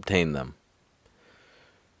obtain them.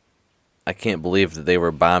 I can't believe that they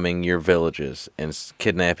were bombing your villages and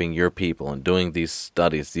kidnapping your people and doing these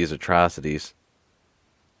studies, these atrocities.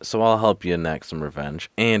 So I'll help you enact some revenge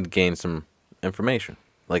and gain some information.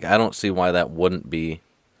 Like, I don't see why that wouldn't be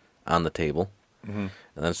on the table. And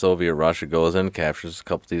then Soviet Russia goes in, captures a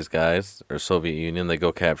couple of these guys, or Soviet Union, they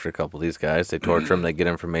go capture a couple of these guys, they torture them, they get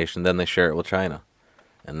information, then they share it with China.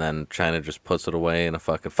 And then China just puts it away in a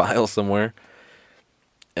fucking file somewhere.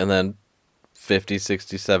 And then 50,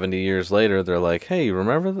 60, 70 years later, they're like, hey,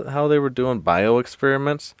 remember how they were doing bio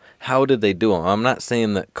experiments? How did they do them? I'm not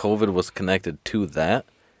saying that COVID was connected to that,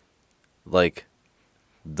 like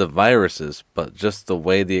the viruses, but just the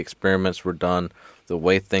way the experiments were done, the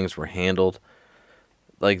way things were handled.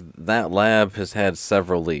 Like, that lab has had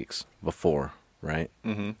several leaks before, right?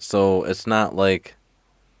 So it's not like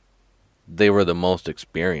they were the most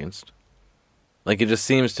experienced. Like, it just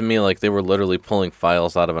seems to me like they were literally pulling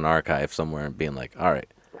files out of an archive somewhere and being like, all right,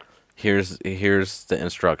 here's the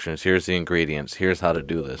instructions, here's the ingredients, here's how to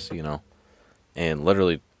do this, you know? And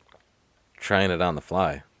literally trying it on the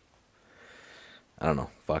fly. I don't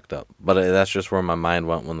know, fucked up. But that's just where my mind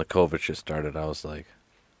went when the COVID shit started. I was like,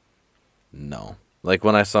 no. Like,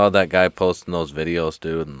 when I saw that guy posting those videos,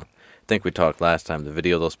 dude, and I think we talked last time, the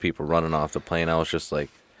video of those people running off the plane, I was just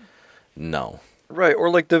like, no. Right,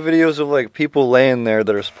 or like the videos of like people laying there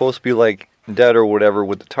that are supposed to be like dead or whatever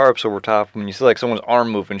with the tarps over top of them. You see like someone's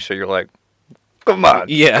arm moving shit. You're like, come on.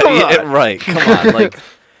 Yeah, come yeah, on. right. Come on. Like,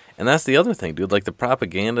 and that's the other thing, dude. Like, the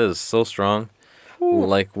propaganda is so strong. Ooh.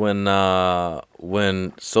 Like when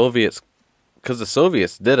Soviets, because the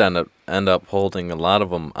Soviets did end up holding a lot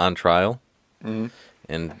of them on trial.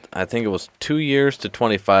 And I think it was 2 years to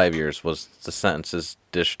 25 years was the sentences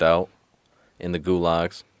dished out in the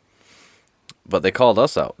gulags. But they called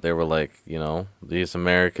us out. They were like, you know, these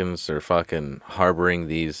Americans are fucking harboring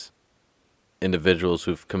these individuals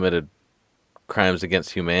who've committed crimes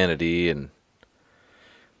against humanity. And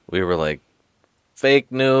we were like,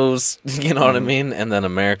 fake news, you know what I mean? And then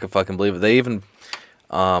America fucking believed it. They even,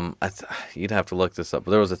 you'd have to look this up,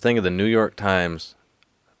 but there was a thing in the New York Times.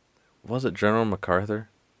 Was it General MacArthur?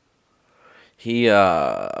 He,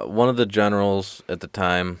 one of the generals at the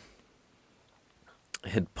time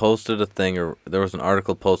had posted a thing, or there was an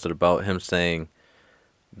article posted about him saying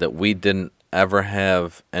that we didn't ever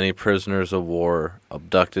have any prisoners of war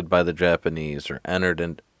abducted by the Japanese, or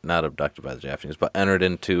not abducted by the Japanese, but entered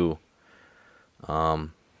into the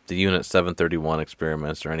Unit 731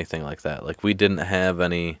 experiments or anything like that. Like, we didn't have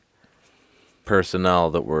any personnel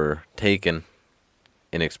that were taken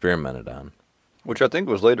and experimented on. Which I think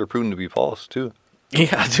was later proven to be false, too.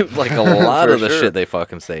 Yeah, dude, like a lot of the sure. shit they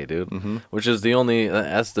fucking say, dude. Which is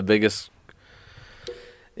that's the biggest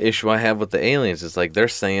issue I have with the aliens. It's like, they're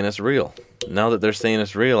saying it's real. Now that they're saying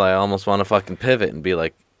it's real, I almost want to fucking pivot and be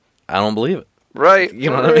like, I don't believe it. Right. You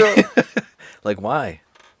know what I mean? Like, why?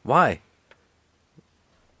 Why?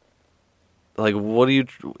 Like, what are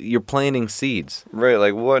you're planting seeds. Right,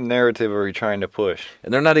 like what narrative are you trying to push?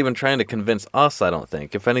 And they're not even trying to convince us, I don't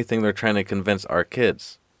think. If anything, they're trying to convince our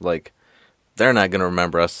kids. Like, they're not going to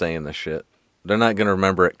remember us saying this shit. They're not going to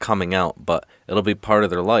remember it coming out, but it'll be part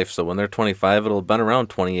of their life. So when they're 25, it'll have been around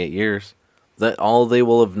 28 years. That all they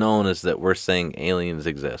will have known is that we're saying aliens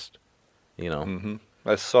exist. You know?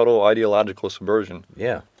 A subtle ideological subversion.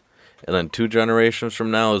 Yeah. And then 2 generations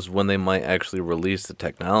from now is when they might actually release the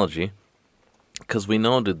technology. Because we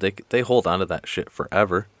know, dude, they hold on to that shit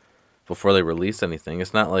forever before they release anything.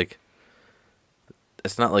 It's not like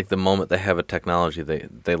it's not like the moment they have a technology,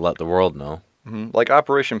 they let the world know. Like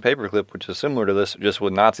Operation Paperclip, which is similar to this, just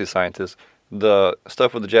with Nazi scientists. The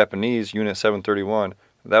stuff with the Japanese, Unit 731,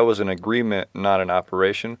 that was an agreement, not an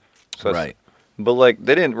operation. So Right. But, like,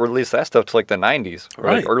 they didn't release that stuff till, like, the 90s, or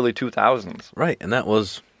Right. like early 2000s. Right, and that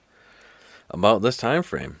was about this time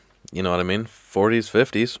frame. You know what I mean? 40s,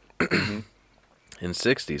 50s, and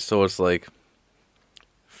 60s. So it's like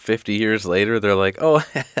 50 years later, they're like, oh,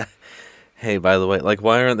 hey, by the way, like,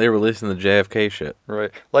 why aren't they releasing the JFK shit? Right.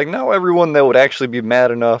 Like, now everyone that would actually be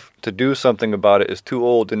mad enough to do something about it is too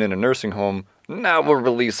old and in a nursing home. Now we'll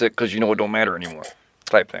release it because, it don't matter anymore.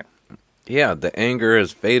 Type thing. Yeah, the anger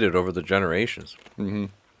has faded over the generations. Mm-hmm.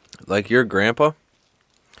 Like your grandpa,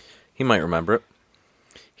 he might remember it.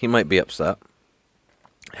 He might be upset.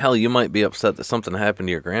 Hell, you might be upset that something happened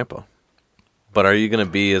to your grandpa. But are you going to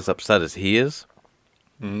be as upset as he is?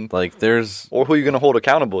 Mm-hmm. Like, there's... Or who are you going to hold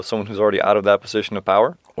accountable? Someone who's already out of that position of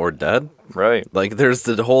power? Or dead? Right. Like, there's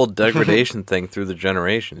the whole degradation thing through the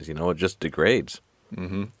generations, it just degrades.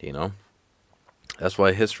 Mm-hmm. That's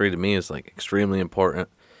why history to me is, like, extremely important.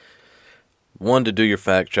 One, to do your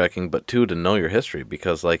fact-checking, but two, to know your history.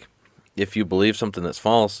 Because, like, if you believe something that's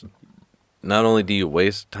false, not only do you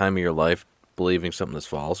waste time of your life believing something that's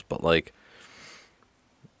false, but, like,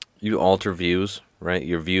 you alter views, right?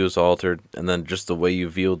 Your view is altered, and then just the way you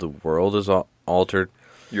view the world is altered.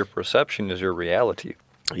 Your perception is your reality.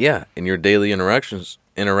 Yeah, and your daily interactions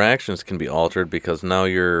can be altered because now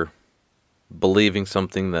you're believing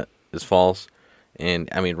something that is false. And,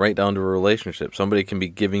 I mean, right down to a relationship. Somebody can be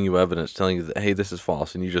giving you evidence telling you that, hey, this is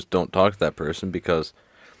false, and you just don't talk to that person because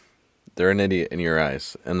they're an idiot in your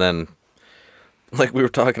eyes. And then, like we were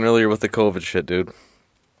talking earlier with the COVID shit, dude,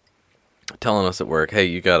 telling us at work,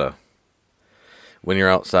 hey, when you're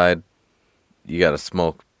outside, you gotta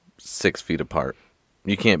smoke 6 feet apart.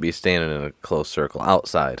 You can't be standing in a close circle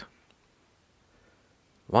outside.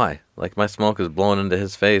 Why? Like, my smoke is blowing into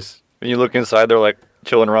his face. When you look inside, they're like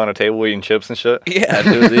chilling around a table eating chips and shit. Yeah,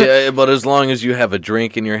 dude. Yeah, but as long as you have a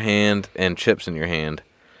drink in your hand and chips in your hand,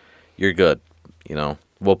 you're good.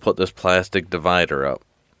 We'll put this plastic divider up.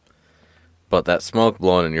 But that smoke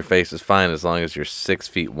blowing in your face is fine as long as you're 6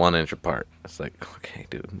 feet 1 inch apart. It's like, okay,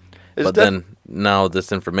 dude. But then now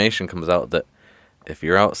this information comes out that if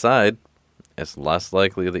you're outside, it's less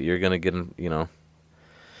likely that you're going to get,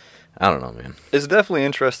 I don't know, man. It's definitely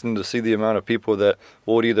interesting to see the amount of people that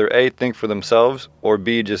would either A, think for themselves, or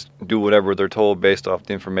B, just do whatever they're told based off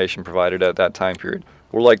the information provided at that time period.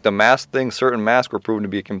 Where, like, the mask thing, certain masks were proven to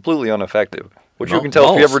be completely ineffective. Which you can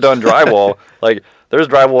tell if you ever done drywall. Like, there's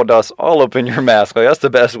drywall dust all up in your mask. Like, that's the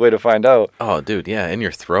best way to find out. Oh, dude, yeah, in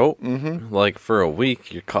your throat. Mm-hmm. Like, for a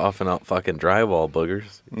week, you're coughing out fucking drywall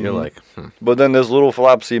boogers. You're like, But then this little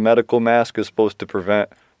flopsy medical mask is supposed to prevent,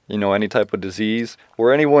 any type of disease.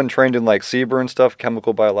 Where anyone trained in, like, CBER and stuff,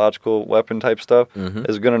 chemical, biological, weapon type stuff,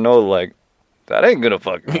 is going to know, like, that ain't going to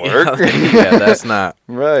fucking work. Yeah, that's not.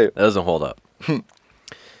 Right. That doesn't hold up.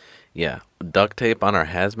 Yeah. Duct tape on our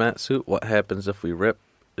hazmat suit. What happens if we rip?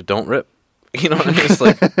 Don't rip. You know what I mean? It's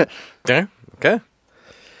like, okay.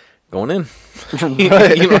 Going in.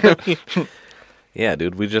 Right. You know what I mean? Yeah,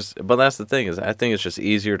 dude. But that's the thing is, I think it's just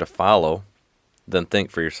easier to follow than think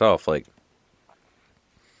for yourself. Like,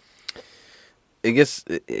 it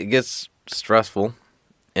gets stressful,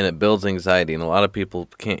 and it builds anxiety, and a lot of people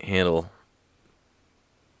can't handle.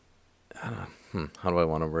 I don't know. How do I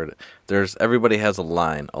want to word it? Everybody has a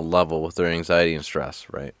level with their anxiety and stress,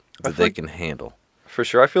 right? That they can handle. For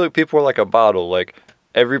sure. I feel like people are like a bottle. Like,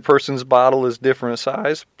 every person's bottle is different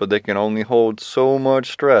size, but they can only hold so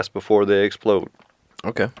much stress before they explode.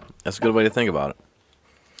 Okay. That's a good way to think about it.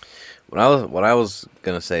 What I was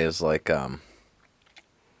going to say is, like,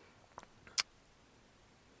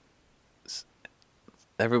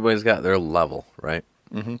 everybody's got their level, right?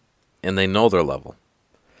 Mm-hmm. And they know their level.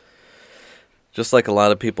 Just like a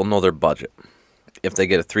lot of people know their budget. If they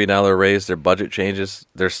get a $3 raise, their budget changes,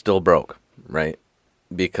 they're still broke, right?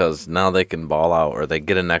 Because now they can ball out, or they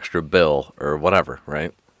get an extra bill, or whatever,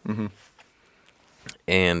 right? Mm-hmm.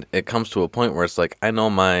 And it comes to a point where it's like, I know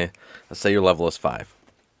let's say your level is 5.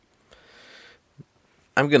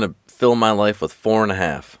 I'm going to fill my life with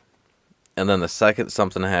 4.5. And then the second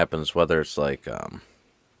something happens, whether it's like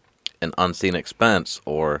an unseen expense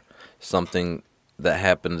or something that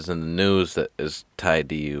happens in the news that is tied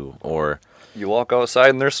to you, or you walk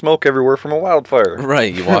outside and there's smoke everywhere from a wildfire.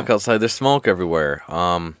 Right, you walk outside, there's smoke everywhere.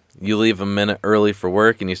 You leave a minute early for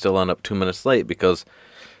work and you still end up 2 minutes late because,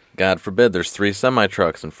 God forbid, there's 3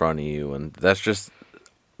 semi-trucks in front of you, and that's just,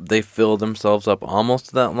 they fill themselves up almost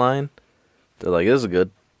to that line. They're like, this is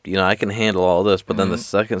good. I can handle all this, but then the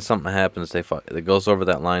second something happens, it goes over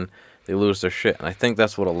that line, they lose their shit. And I think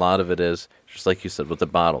that's what a lot of it is, just like you said with the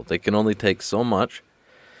bottle. They can only take so much,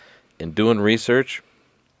 and doing research,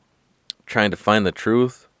 trying to find the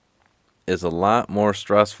truth, is a lot more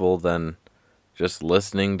stressful than just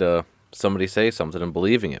listening to somebody say something and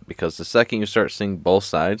believing it. Because the second you start seeing both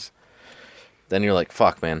sides, then you're like,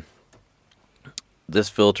 fuck, man. This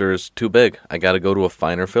filter is too big. I got to go to a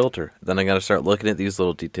finer filter. Then I got to start looking at these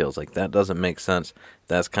little details. Like, that doesn't make sense.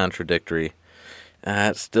 That's contradictory.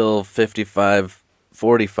 It's still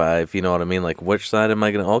 55-45. You know what I mean? Like, which side am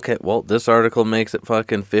I going to... Okay, well, this article makes it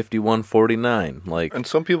fucking 51-49. Like, and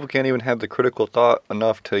some people can't even have the critical thought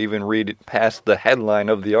enough to even read it past the headline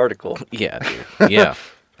of the article. Yeah, dude. Yeah.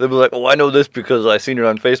 They'll be like, oh, I know this because I seen it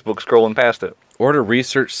on Facebook scrolling past it. Or to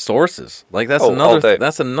research sources. Like, that's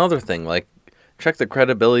another thing. Like, check the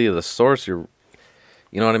credibility of the source. You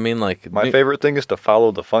know what I mean? Like, my favorite thing is to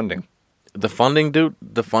follow the funding. The funding, dude.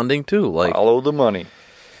 The funding too. Like, follow the money,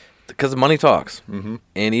 because the money talks. Mm-hmm.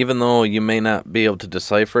 And even though you may not be able to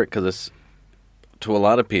decipher it, because it's, to a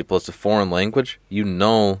lot of people, it's a foreign language. You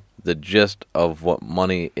know the gist of what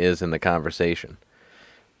money is in the conversation.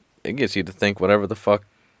 It gets you to think whatever the fuck.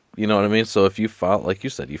 You know what I mean? So if you follow, like you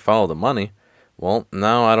said, you follow the money. Well,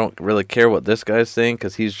 now I don't really care what this guy's saying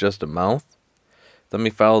because he's just a mouth. Let me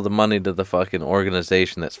follow the money to the fucking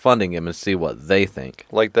organization that's funding him and see what they think.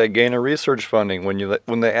 Like that Gainer research funding,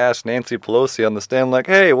 when they asked Nancy Pelosi on the stand, like,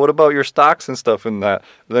 "Hey, what about your stocks and stuff in that?"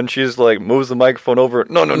 Then she's like, moves the microphone over.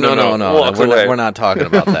 No. We're not talking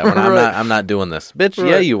about that. Right. I'm not doing this, bitch.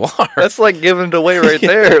 Right. Yeah, you are. That's like giving it away right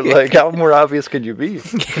there. Like, how more obvious could you be?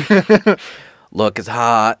 Look, it's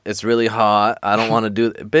hot. It's really hot. I don't want to do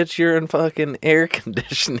it. Bitch, you're in fucking air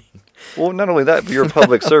conditioning. Well, not only that, but you're a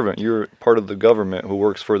public servant. You're part of the government who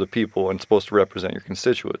works for the people and supposed to represent your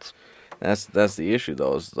constituents. That's the issue,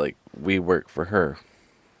 though. Is like, we work for her.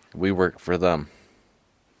 We work for them.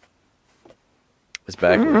 It's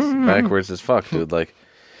backwards. Backwards as fuck, dude. Like,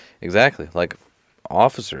 exactly. Like,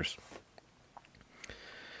 officers.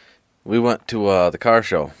 We went to the car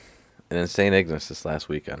show in St. Ignace this last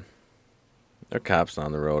weekend. There are cops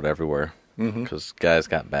on the road everywhere. Because guys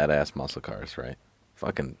got badass muscle cars, right?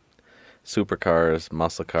 Fucking supercars,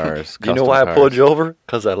 muscle cars, You know why I pulled you over?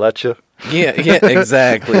 Because I let you. Yeah,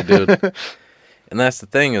 exactly, dude. And that's the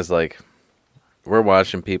thing is, like, we're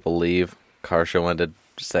watching people leave. Car show ended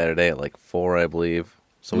Saturday at like 4, I believe.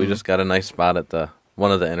 So we just got a nice spot at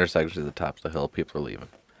one of the intersections at the top of the hill. People are leaving.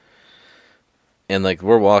 And, like,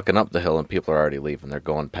 we're walking up the hill and people are already leaving. They're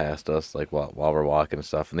going past us, like, while we're walking and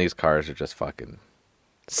stuff. And these cars are just fucking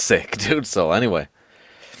sick, dude. So, anyway,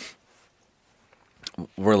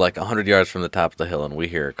 we're like 100 yards from the top of the hill and we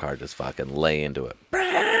hear a car just fucking lay into it.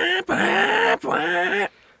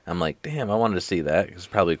 I'm like, damn, I wanted to see that. It's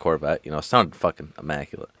probably a Corvette. You know, it sounded fucking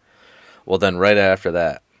immaculate. Well, then right after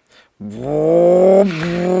that, I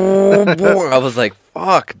was like,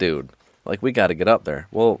 fuck, dude. Like, we got to get up there.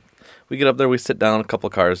 Well, we get up there, we sit down, a couple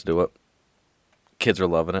of cars do it. Kids are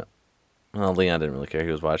loving it. Well, Leon didn't really care.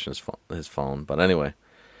 He was watching his phone. But anyway,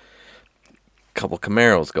 a couple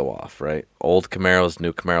Camaros go off, right? Old Camaros,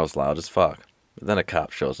 new Camaros, loud as fuck. But then a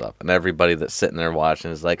cop shows up, and everybody that's sitting there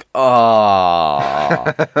watching is like,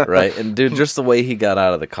 oh, right? And, dude, just the way he got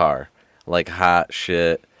out of the car, like hot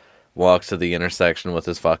shit, walks to the intersection with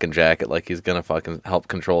his fucking jacket like he's going to fucking help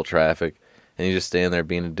control traffic, and he's just standing there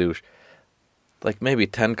being a douche. Like, maybe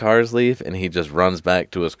 10 cars leave, and he just runs back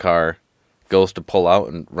to his car, goes to pull out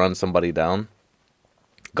and run somebody down.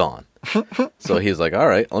 Gone. So he's like, all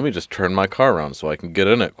right, let me just turn my car around so I can get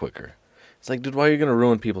in it quicker. It's like, dude, why are you going to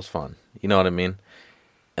ruin people's fun? You know what I mean?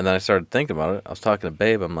 And then I started thinking about it. I was talking to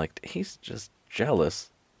Babe. I'm like, he's just jealous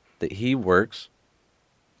that he works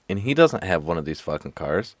and he doesn't have one of these fucking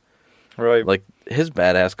cars. Right. Like, his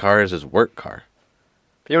badass car is his work car.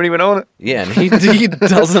 You don't even own it? Yeah, and he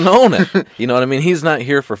doesn't own it. You know what I mean? He's not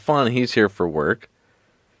here for fun. He's here for work.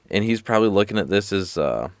 And he's probably looking at this as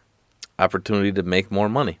opportunity to make more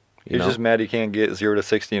money. He's just mad he can't get 0 to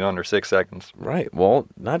 60 in under 6 seconds. Right. Well,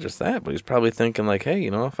 not just that, but he's probably thinking like, hey,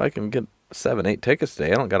 you know, if I can get 7, 8 tickets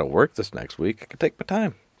today, I don't got to work this next week. I can take my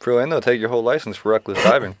time. For all I know, take your whole license for reckless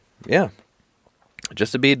driving. Yeah.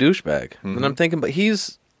 Just to be a douchebag. Mm-hmm. And I'm thinking, but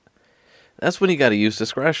that's when you got to use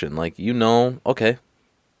discretion. Like, you know, okay,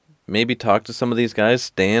 maybe talk to some of these guys,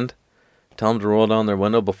 stand, tell them to roll down their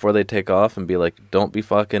window before they take off and be like, don't be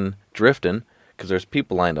fucking drifting because there's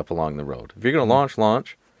people lined up along the road. If you're going to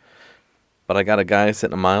launch. But I got a guy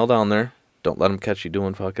sitting a mile down there. Don't let him catch you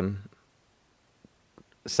doing fucking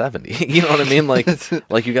 70. You know what I mean?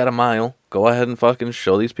 Like you got a mile. Go ahead and fucking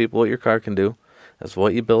show these people what your car can do. That's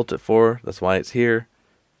what you built it for. That's why it's here.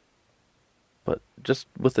 but just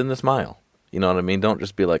within this mile. You know what I mean? Don't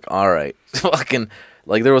just be like, all right, fucking,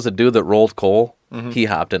 like there was a dude that rolled coal. He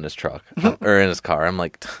hopped in his truck or in his car. I'm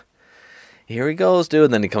like, here he goes, dude.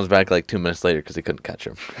 And then he comes back like 2 minutes later because he couldn't catch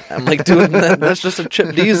him. I'm like, dude, that's just a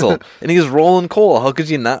chip diesel. And he's rolling coal. How could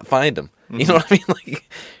you not find him? You know what I mean? Like, you're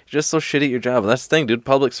just so shit at your job. That's the thing, dude.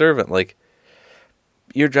 Public servant. Like,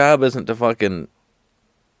 your job isn't to fucking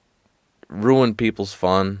ruin people's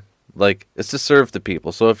fun. Like, it's to serve the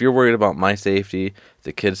people. So if you're worried about my safety,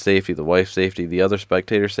 the kid's safety, the wife's safety, the other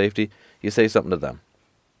spectator's safety, you say something to them.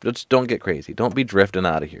 Just don't get crazy. Don't be drifting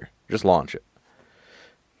out of here. Just launch it.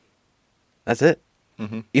 That's it.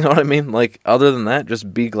 You know what I mean? Like, other than that,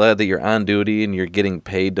 just be glad that you're on duty and you're getting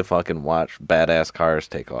paid to fucking watch badass cars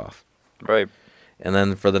take off. Right. And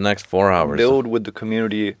then for the next 4 hours... build with the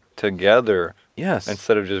community together. Yes.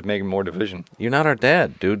 Instead of just making more division. You're not our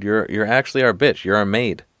dad, dude. You're actually our bitch. You're our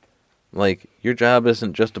maid. Like, your job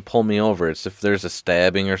isn't just to pull me over. It's if there's a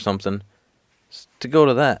stabbing or something, it's to go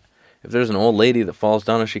to that. If there's an old lady that falls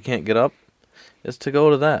down and she can't get up, it's to go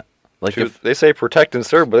to that. Like, if they say protect and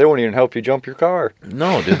serve, but they won't even help you jump your car.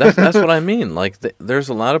 No, dude, that's what I mean. Like, there's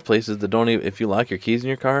a lot of places that don't even, if you lock your keys in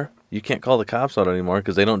your car, you can't call the cops out anymore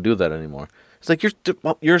because they don't do that anymore. It's like,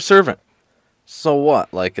 you're a servant. So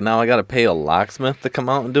what? Like, now I got to pay a locksmith to come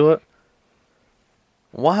out and do it?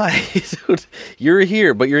 Why? Dude, you're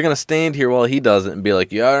here, but you're going to stand here while he does it and be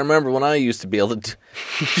like, yeah, I remember when I used to be able to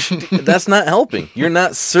do... That's not helping. You're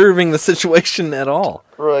not serving the situation at all.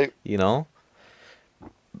 Right. You know?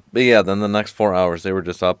 But yeah, then the next 4 hours, they were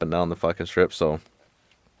just up and down the fucking strip, so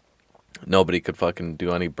nobody could fucking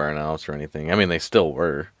do any burnouts or anything. I mean, they still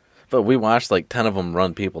were. But we watched like 10 of them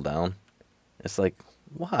run people down. It's like,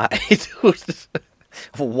 why, dude?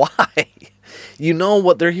 Why? You know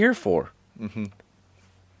what they're here for.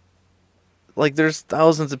 Like, there's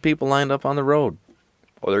thousands of people lined up on the road.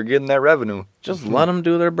 Well, they're getting that revenue. Just let them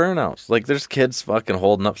do their burnouts. Like, there's kids fucking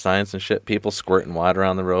holding up signs and shit, people squirting water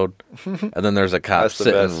on the road, and then there's a cop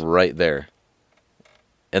sitting right there.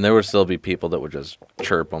 And there would still be people that would just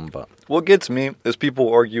chirp them, but... What gets me is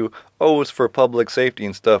people argue, oh, it's for public safety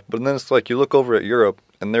and stuff, but then it's like you look over at Europe,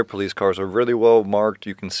 and their police cars are really well marked.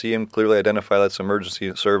 You can see them clearly identify that's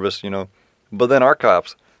emergency service, you know. But then our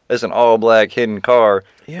cops, it's an all-black hidden car,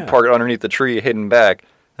 parked underneath the tree, hidden back,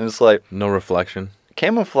 and it's like... No reflection.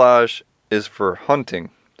 Camouflage is for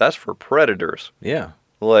hunting. That's for predators. Yeah.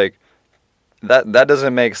 Like, that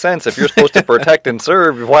doesn't make sense. If you're supposed to protect and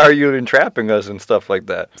serve, why are you entrapping us and stuff like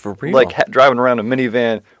that? For real. Like, driving around a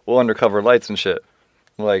minivan with undercover lights and shit.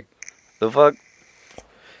 Like, the fuck?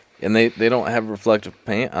 And they don't have reflective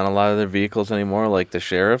paint on a lot of their vehicles anymore, like the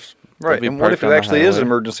sheriffs. Right, and what if it actually is an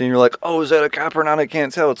emergency and you're like, oh, is that a cop or not? I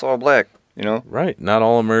can't tell. It's all black, you know? Right. Not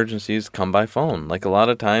all emergencies come by phone. Like, a lot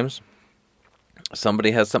of times...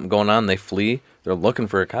 somebody has something going on, they flee, they're looking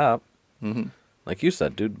for a cop. Like you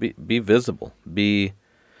said, dude, be visible. Be,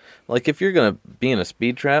 like, if you're going to be in a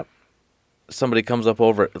speed trap, somebody comes up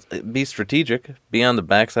over it, be strategic, be on the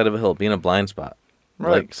backside of a hill, be in a blind spot.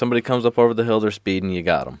 Right. Like, somebody comes up over the hill, they're speeding, you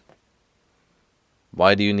got them.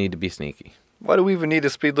 Why do you need to be sneaky? Why do we even need a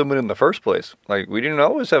speed limit in the first place? Like, we didn't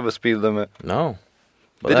always have a speed limit. No.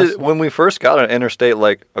 When we first got an interstate,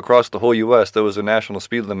 like, across the whole U.S., there was a national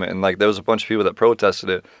speed limit, and, like, there was a bunch of people that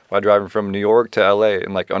protested it by driving from New York to L.A.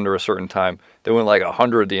 in, like, under a certain time. They went, like,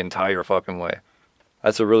 100 the entire fucking way.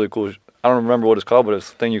 That's a really cool... I don't remember what it's called, but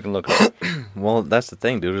it's a thing you can look up. Well, that's the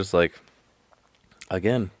thing, dude. It's like,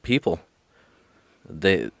 again, people.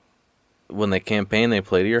 When they campaign, they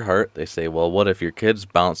play to your heart. They say, well, what if your kid's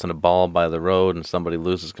bouncing a ball by the road and somebody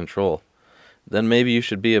loses control? Then maybe you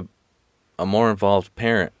should be a more involved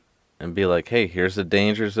parent and be like, hey, here's the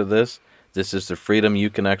dangers of this. This is the freedom you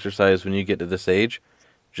can exercise when you get to this age.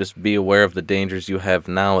 Just be aware of the dangers you have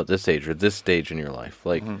now at this age or this stage in your life.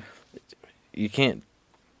 Like, you can't,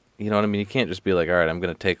 you know what I mean? You can't just be like, all right, I'm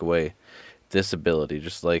going to take away this ability.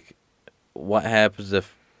 Just like, what happens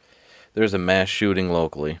if there's a mass shooting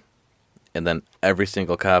locally and then every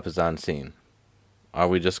single cop is on scene? Are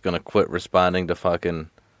we just going to quit responding to fucking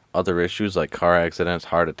other issues like car accidents,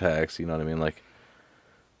 heart attacks, you know what I mean? Like,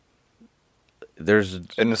 there's... And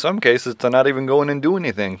in some cases, to not even go in and do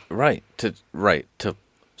anything. Right, to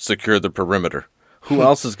secure the perimeter. Who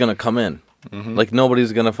else is going to come in? Like,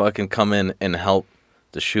 nobody's going to fucking come in and help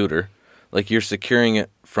the shooter. Like, you're securing it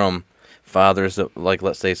from fathers that, like,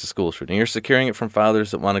 let's say it's a school shooting. You're securing it from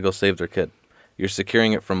fathers that want to go save their kid. You're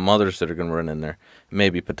securing it from mothers that are going to run in there,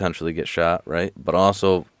 maybe potentially get shot, right? But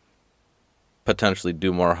also... potentially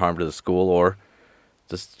do more harm to the school or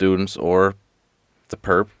the students or the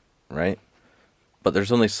perp, right? but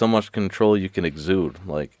there's only so much control you can exude.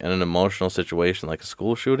 Like, in an emotional situation like a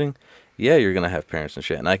school shooting, yeah, you're going to have parents and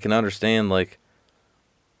shit. And I can understand, like,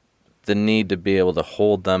 the need to be able to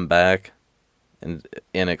hold them back and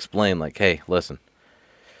explain, like, hey, listen,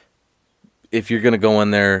 if you're going to go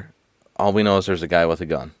in there, all we know is there's a guy with a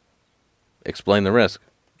gun. Explain the risk.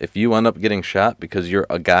 If you end up getting shot because you're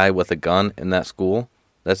a guy with a gun in that school,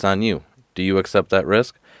 that's on you. Do you accept that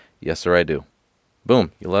risk? Yes, sir, I do.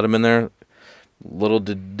 Boom. You let him in there. Little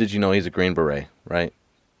did you know he's a Green Beret, right?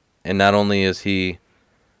 And not only is he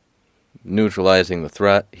neutralizing the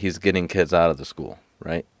threat, he's getting kids out of the school,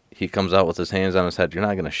 right? He comes out with his hands on his head. You're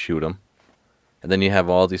not going to shoot him. And then you have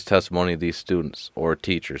all these testimony of these students or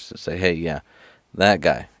teachers that say, hey, yeah, that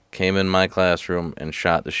guy came in my classroom and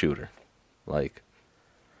shot the shooter. Like,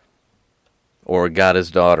 or got his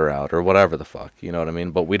daughter out, or whatever the fuck, you know what I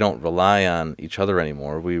mean? But we don't rely on each other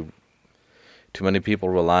anymore. Too many people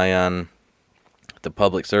rely on the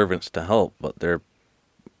public servants to help, but they're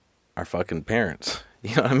our fucking parents.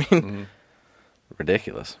 You know what I mean? Mm-hmm.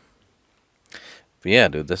 Ridiculous. But yeah,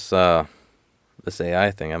 dude, this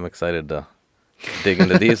AI thing, I'm excited to dig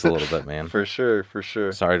into these a little bit, man. For sure.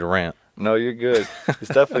 Sorry to rant. No, you're good. It's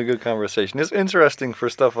definitely a good conversation. It's interesting for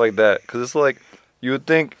stuff like that, because it's like, you would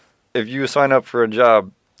think if you sign up for a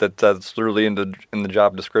job that's literally in the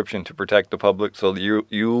job description to protect the public, so that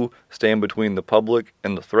you stand between the public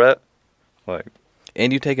and the threat, like,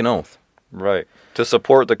 and you take an oath, right, to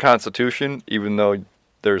support the Constitution, even though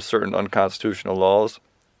there's certain unconstitutional laws,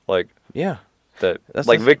 like, yeah, that's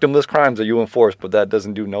like victimless crimes that you enforce, but that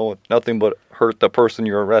doesn't do nothing but hurt the person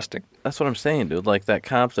you're arresting. That's what I'm saying, dude. Like that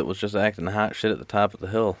cop that was just acting hot shit at the top of the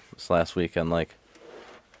hill this last weekend. Like,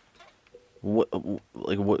 what?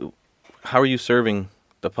 How are you serving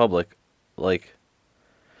the public? Like,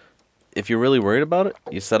 if you're really worried about it,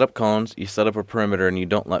 you set up cones, you set up a perimeter, and you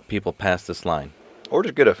don't let people pass this line. Or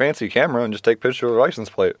just get a fancy camera and just take pictures of the license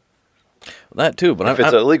plate. That too, but if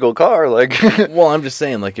it's a legal car, like. Well, I'm just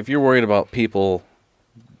saying, like, if you're worried about people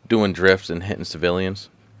doing drifts and hitting civilians,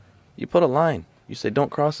 you put a line. You say,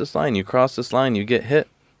 don't cross this line. You cross this line, you get hit.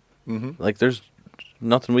 Mm-hmm. Like, there's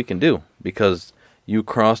nothing we can do because you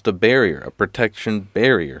crossed a barrier, a protection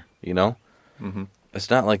barrier, you know? Mm-hmm. It's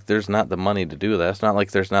not like there's not the money to do that. It's not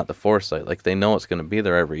like there's not the foresight. Like, they know it's going to be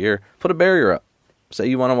there every year. Put a barrier up. Say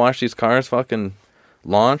you want to watch these cars fucking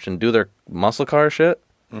launch and do their muscle car shit.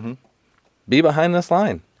 Mm-hmm. Be behind this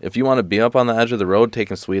line. If you want to be up on the edge of the road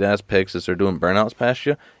taking sweet-ass pics as they're doing burnouts past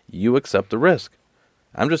you, you accept the risk.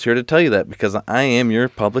 I'm just here to tell you that because I am your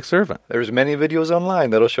public servant. There's many videos online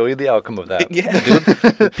that'll show you the outcome of that. Yeah,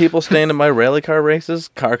 dude. People standing by rally car races,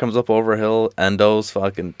 car comes up over a hill, endos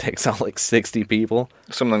fucking takes out like 60 people.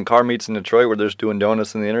 Some of them car meets in Detroit where they're just doing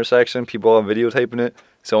donuts in the intersection, people are videotaping it.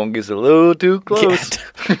 Someone gets a little too close.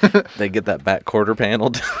 Yeah. They get that back quarter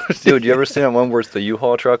panel. Dude, you ever seen that one where it's the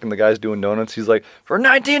U-Haul truck and the guy's doing donuts? He's like, for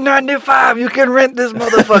 $19.95, you can rent this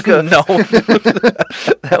motherfucker. No.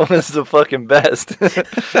 That was the fucking best.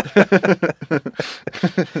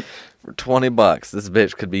 For $20, this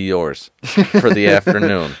bitch could be yours for the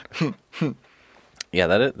afternoon. Yeah,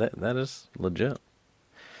 that is legit.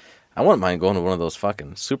 I wouldn't mind going to one of those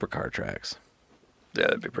fucking supercar tracks. Yeah,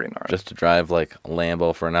 that'd be pretty gnarly. Just to drive like a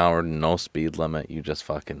Lambo for an hour, no speed limit. You just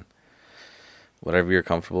fucking whatever you're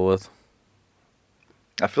comfortable with.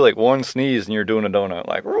 I feel like one sneeze and you're doing a donut.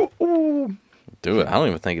 Like, ooh. Do it. I don't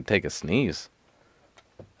even think it'd take a sneeze.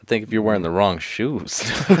 I think if you're wearing the wrong shoes.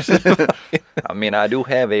 I mean, I do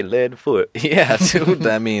have a lead foot. Yeah, dude.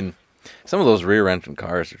 I mean, some of those rear-engine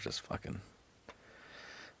cars are just fucking.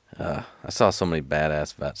 I saw so many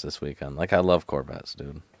badass vets this weekend. Like, I love Corvettes,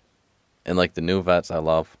 dude. And, like, the new vets I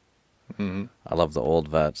love. Mm-hmm. I love the old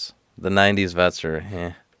vets. The 90s vets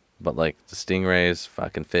are, But, like, the Stingrays,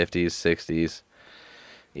 fucking 50s, 60s.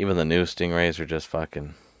 Even the new Stingrays are just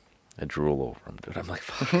fucking... I drool over them, dude. I'm like,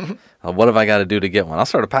 fuck. What have I got to do to get one? I'll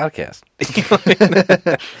start a podcast.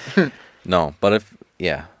 No, but if...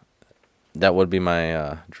 Yeah. That would be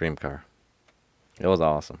my dream car. It was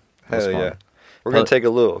awesome. It was Hell fun. yeah. We're going to take a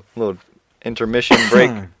little intermission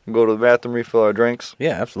break and go to the bathroom, refill our drinks.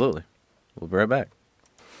 Yeah, absolutely. We'll be right back.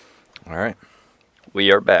 All right.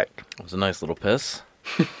 We are back. It was a nice little piss.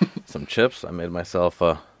 Some chips. I made myself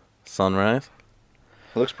a sunrise.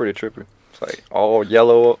 It looks pretty trippy. It's like all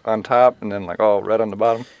yellow on top and then like all red on the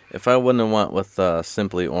bottom. If I wouldn't have went with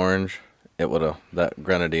Simply Orange, that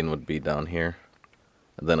grenadine would be down here.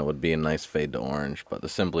 And then it would be a nice fade to orange. But the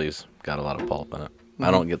Simply's got a lot of pulp in it. Mm-hmm.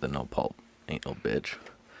 I don't get the no pulp. Ain't no bitch.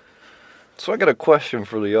 So I got a question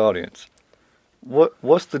for the audience.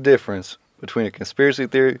 What's the difference between a conspiracy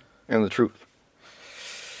theory and the truth?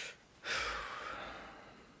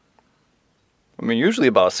 I mean, usually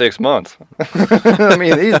about 6 months. I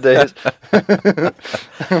mean, these days.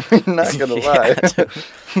 I'm not going to lie.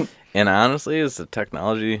 And honestly, as the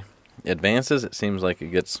technology advances, it seems like it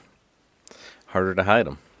gets harder to hide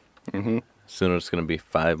them. Mm-hmm. Soon it's going to be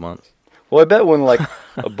 5 months. Well, I bet when, like,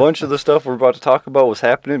 a bunch of the stuff we're about to talk about was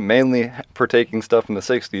happening, mainly partaking stuff in the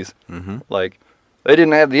 60s, like, they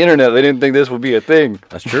didn't have the internet. They didn't think this would be a thing.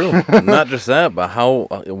 That's true. Not just that, but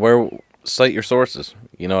cite your sources.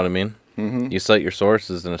 You know what I mean? You cite your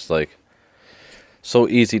sources, and it's like so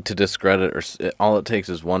easy to discredit, or all it takes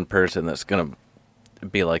is one person that's going to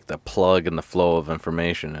be like the plug in the flow of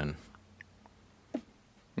information,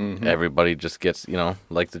 and everybody just gets,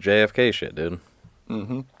 like the JFK shit, dude.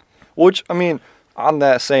 Which, I mean, on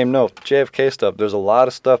that same note, JFK stuff, there's a lot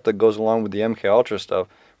of stuff that goes along with the MK Ultra stuff,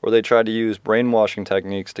 where they try to use brainwashing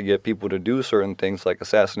techniques to get people to do certain things, like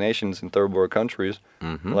assassinations in third world countries,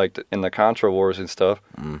 like in the Contra Wars and stuff.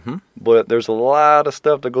 But there's a lot of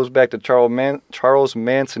stuff that goes back to Charles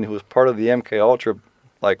Manson, who was part of the MK Ultra,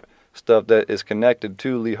 like, stuff that is connected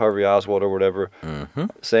to Lee Harvey Oswald or whatever,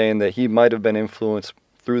 saying that he might have been influenced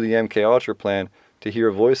through the MK Ultra plan to hear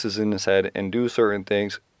voices in his head and do certain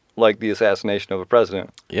things, like the assassination of a president.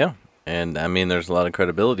 Yeah. And, I mean, there's a lot of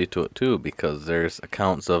credibility to it, too, because there's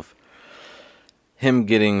accounts of him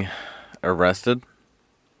getting arrested,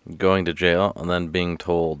 going to jail, and then being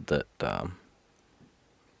told that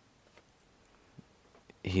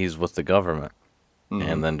he's with the government,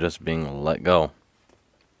 and then just being let go.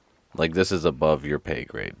 Like, this is above your pay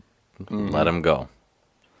grade. Let him go.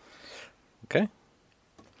 Okay?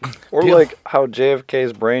 Or, like, how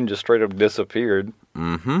JFK's brain just straight up disappeared.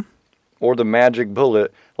 Or the magic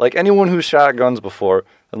bullet. Like, anyone who's shot guns before,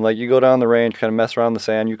 and, like, you go down the range, kind of mess around in the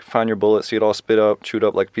sand, you can find your bullet, see it all spit up, chewed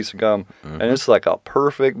up like a piece of gum, and it's like a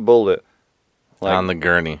perfect bullet. Like, on the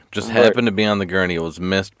gurney. Just happened to be on the gurney. It was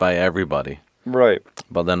missed by everybody. Right.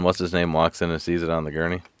 But then what's his name walks in and sees it on the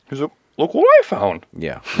gurney? He's like, look what I found.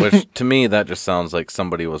 Yeah. Which, to me, that just sounds like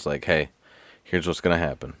somebody was like, hey, here's what's going to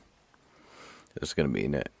happen. It's going to be,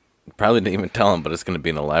 probably didn't even tell him, but it's going to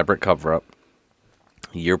be an elaborate cover-up.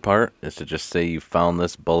 Your part is to just say you found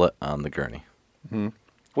this bullet on the gurney.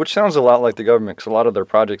 Which sounds a lot like the government, because a lot of their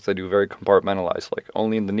projects they do very compartmentalized, like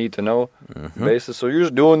only in the need-to-know basis. So you're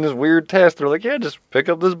just doing this weird test. They're like, yeah, just pick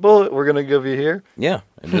up this bullet we're going to give you here. Yeah,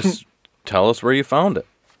 and just tell us where you found it.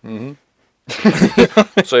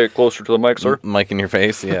 Say it closer to the mic, sir. Mic in your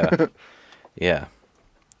face, yeah. Yeah.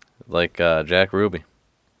 Like Jack Ruby.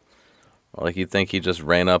 Like, you think he just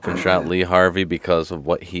ran up and shot Lee Harvey because of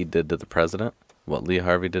what he did to the president? What Lee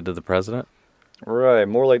Harvey did to the president? Right,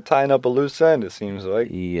 more like tying up a loose end, it seems like.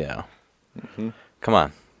 Yeah. Come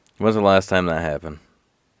on. When's the last time that happened?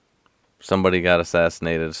 Somebody got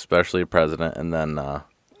assassinated, especially a president, and then...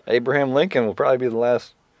 Abraham Lincoln will probably be the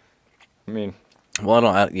last. I mean... Well,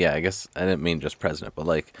 I guess I didn't mean just president, but,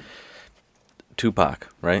 like, Tupac,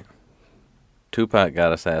 right? Tupac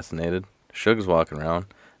got assassinated. Suge's walking around.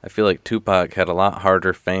 I feel like Tupac had a lot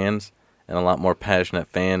harder fans and a lot more passionate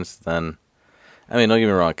fans than... I mean, don't get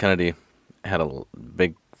me wrong, Kennedy had a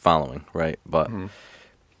big following, right? But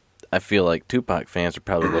I feel like Tupac fans are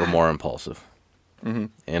probably a little more impulsive.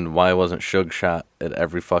 And why wasn't Suge shot at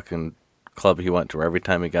every fucking club he went to? Every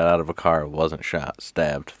time he got out of a car, wasn't shot,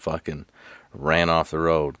 stabbed, fucking ran off the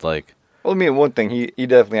road. Like, well, I mean, one thing, he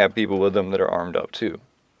definitely had people with him that are armed up, too.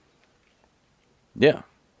 Yeah.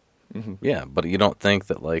 Yeah, but you don't think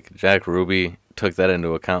that, like, Jack Ruby took that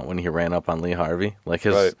into account when he ran up on Lee Harvey? Like,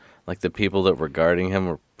 like, the people that were guarding him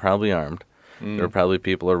were probably armed. There were probably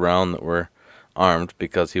people around that were armed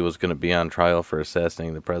because he was going to be on trial for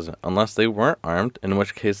assassinating the president. Unless they weren't armed, in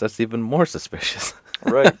which case that's even more suspicious.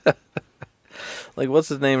 Right. Like, what's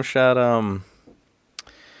his name shot, oh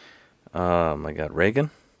my God,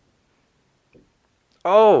 Reagan?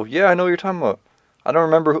 Oh, yeah, I know what you're talking about. I don't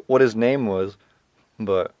remember what his name was,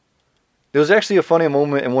 but... There was actually a funny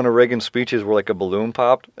moment in one of Reagan's speeches where, like, a balloon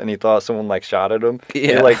popped, and he thought someone, like, shot at him. Yeah.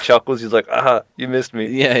 He, like, chuckles. He's like, you missed me.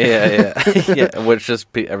 Yeah. Yeah, which just,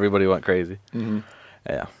 everybody went crazy.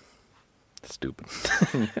 Yeah. Stupid.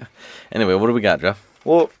 Anyway, what do we got, Jeff?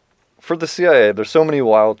 Well, for the CIA, there's so many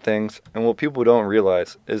wild things, and what people don't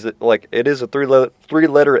realize is that, like, it is a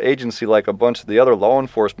three-letter agency like a bunch of the other law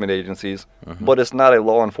enforcement agencies, but it's not a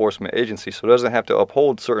law enforcement agency, so it doesn't have to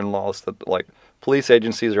uphold certain laws that, like, police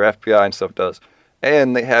agencies or FBI and stuff does.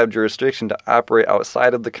 And they have jurisdiction to operate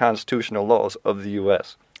outside of the constitutional laws of the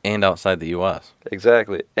U.S. And outside the U.S.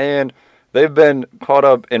 Exactly. And they've been caught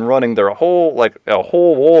up in running their whole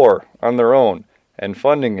war on their own and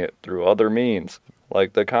funding it through other means,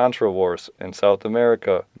 like the Contra Wars in South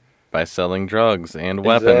America. By selling drugs and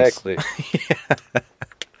weapons. Exactly. Yeah.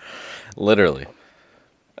 Literally.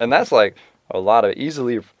 And that's like a lot of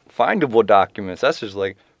easily findable documents. That's just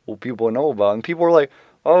like what people know about. And people are like,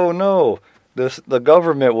 oh no, the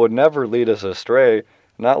government would never lead us astray.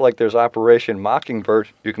 Not like there's Operation Mockingbird.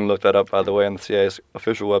 You can look that up, by the way, on the CIA's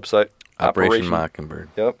official website. Operation Mockingbird.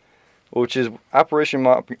 Yep. Which is Operation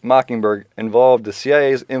Mockingbird involved the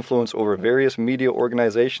CIA's influence over various media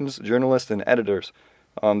organizations, journalists, and editors.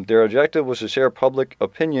 Their objective was to shape public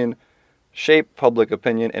opinion,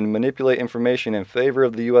 and manipulate information in favor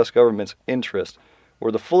of the U.S. government's interest.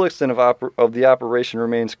 Where the full extent of the operation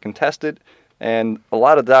remains contested, and a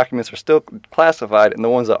lot of documents are still classified, and the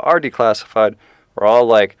ones that are declassified are all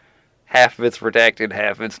like half of it's redacted,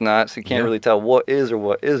 half of it's not, so you can't really tell what is or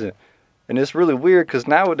what isn't. And it's really weird because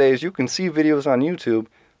nowadays you can see videos on YouTube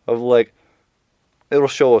of like, it'll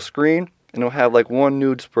show a screen and it'll have like one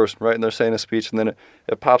news person, right, and they're saying a speech, and then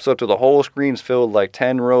it pops up to the whole screen's filled like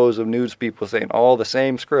 10 rows of news people saying all the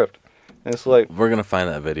same script. And it's like, we're going to find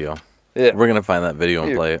that video. Yeah. We're going to find that video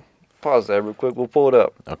and play it. Pause that real quick. We'll pull it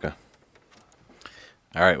up. Okay.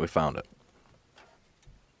 All right, we found it.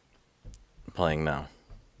 Playing now.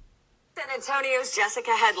 San Antonio's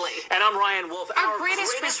Jessica Headley. And I'm Ryan Wolf. Our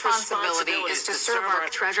greatest responsibility is to serve our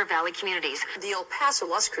Treasure Valley communities, the El Paso,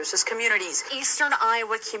 Las Cruces communities, Eastern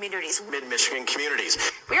Iowa communities, Mid-Michigan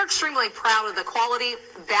communities. We are extremely proud of the quality,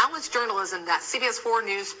 balanced journalism that CBS 4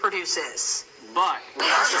 News produces. But We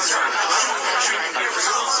are concerned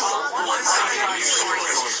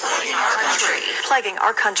plaguing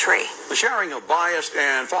our country. The sharing of biased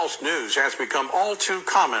and false news has become all too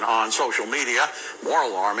common on social media. More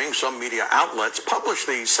alarming, some media outlets publish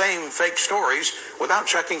these same fake stories without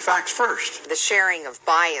checking facts first. The sharing of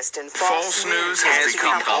biased and false news has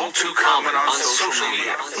become all too common on social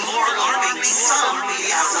media. More alarming, some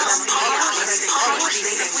media outlets publish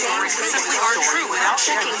these stories simply aren't true without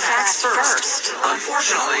checking facts first.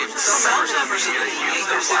 Unfortunately, some members of the media use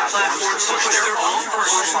their platforms to push their own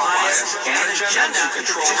personal bias and agenda to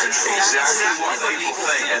control exactly what people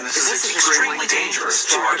think. And this is extremely dangerous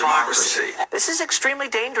to our democracy. this is extremely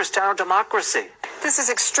dangerous to our democracy. This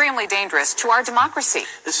is extremely dangerous to our democracy.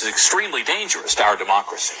 This is extremely dangerous to our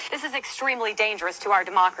democracy. This is extremely dangerous to our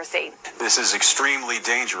democracy. This is extremely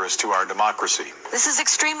dangerous to our democracy. This is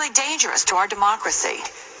extremely dangerous to our democracy.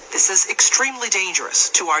 This is extremely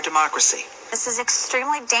dangerous to our democracy. This is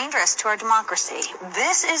extremely dangerous to our democracy.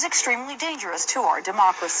 This is extremely dangerous to our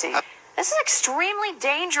democracy. This is extremely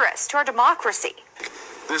dangerous to our democracy.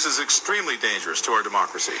 This is extremely dangerous to our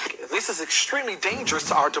democracy. This is extremely dangerous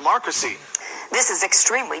to our democracy. This is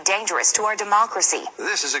extremely dangerous to our democracy.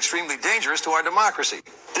 This is extremely dangerous to our democracy.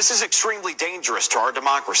 This is extremely dangerous to our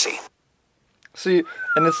democracy. See,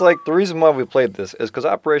 and it's like the reason why we played this is because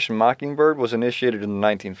Operation Mockingbird was initiated in the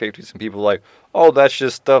 1950s, and people are like, oh, that's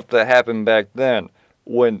just stuff that happened back then.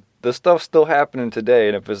 When the stuff's still happening today,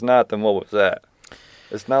 and if it's not, then what was that?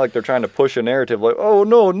 It's not like they're trying to push a narrative like, oh,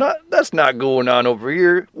 no, that's not going on over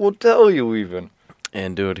here. We'll tell you even.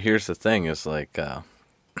 And, dude, here's the thing is like,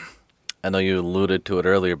 I know you alluded to it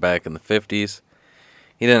earlier back in the 50s.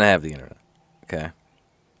 He didn't have the internet, okay?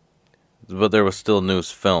 But there was still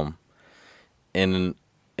news film. And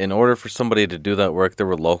in order for somebody to do that work, there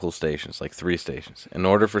were local stations, like 3 stations. In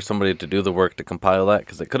order for somebody to do the work to compile that,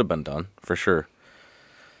 because it could have been done, for sure,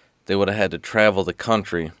 they would have had to travel the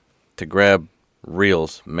country to grab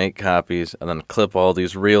reels, make copies, and then clip all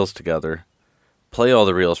these reels together, play all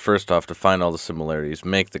the reels first off to find all the similarities,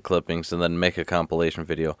 make the clippings, and then make a compilation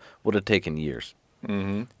video. Would have taken years.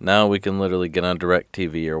 Mm-hmm. Now we can literally get on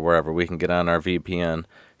DirecTV or wherever. We can get on our VPN,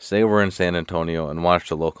 say we're in San Antonio, and watch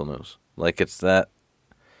the local news. Like, it's that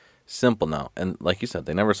simple now. And like you said,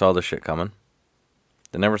 they never saw this shit coming.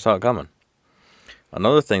 They never saw it coming.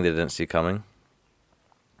 Another thing they didn't see coming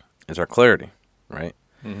is our clarity, right?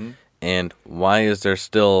 Mm-hmm. And why is there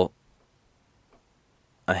still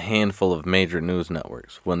a handful of major news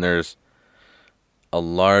networks when there's a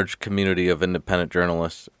large community of independent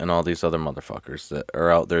journalists and all these other motherfuckers that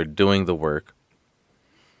are out there doing the work?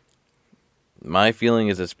 My feeling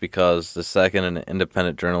is it's because the second an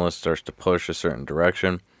independent journalist starts to push a certain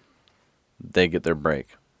direction, they get their break.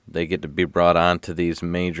 They get to be brought on to these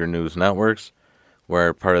major news networks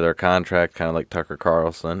where part of their contract, kind of like Tucker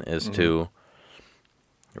Carlson, is to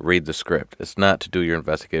read the script. It's not to do your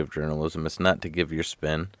investigative journalism. It's not to give your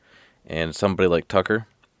spin. And somebody like Tucker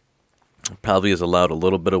probably is allowed a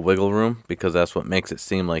little bit of wiggle room because that's what makes it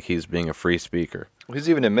seem like he's being a free speaker. He's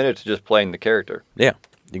even admitted to just playing the character. Yeah,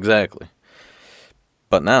 exactly.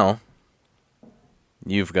 But now,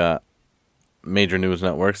 you've got major news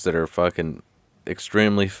networks that are fucking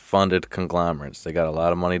extremely funded conglomerates. They got a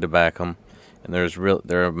lot of money to back them, And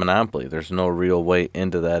they're a monopoly. There's no real way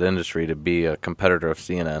into that industry to be a competitor of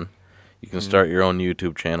CNN. You can start your own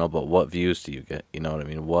YouTube channel, but what views do you get? You know what I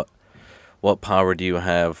mean? What power do you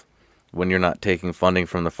have when you're not taking funding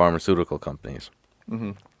from the pharmaceutical companies?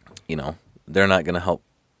 Mm-hmm. You know, they're not going to help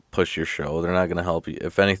push your show. They're not going to help you.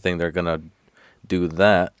 If anything, they're going to do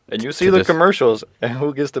that. And you see the commercials, and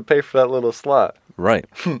who gets to pay for that little slot? Right.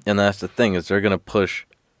 And that's the thing, is they're going to push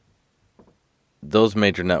those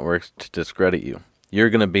major networks to discredit you. You're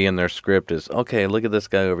going to be in their script is, okay, look at this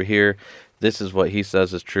guy over here. This is what he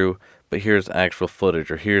says is true, but here's actual footage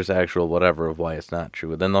or here's actual whatever of why it's not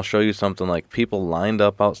true. Then they'll show you something like people lined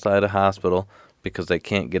up outside a hospital because they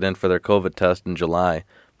can't get in for their COVID test in July,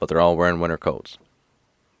 but they're all wearing winter coats.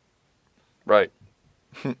 Right.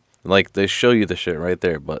 Like, they show you the shit right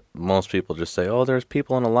there, but most people just say, oh, there's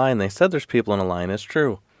people in a line. They said there's people in a line. It's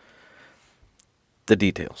true. The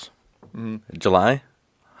details. Mm-hmm. July?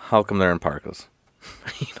 How come they're in parkas?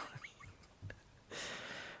 You know what I mean?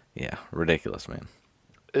 Yeah, ridiculous, man.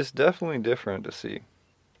 It's definitely different to see.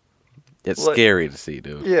 It's scary to see,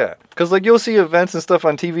 dude. Yeah, because like you'll see events and stuff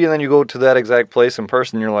on TV, and then you go to that exact place in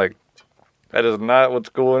person, and you're like, that is not what's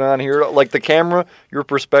going on here. Like the camera, your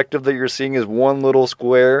perspective that you're seeing is one little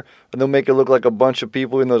square, and they'll make it look like a bunch of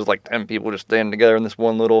people, and there's like 10 people just standing together in this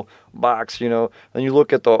one little box, you know. And you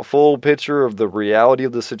look at the full picture of the reality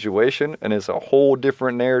of the situation, and it's a whole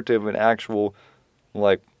different narrative and actual,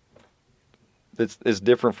 like, it's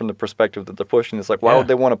different from the perspective that they're pushing. It's like, why would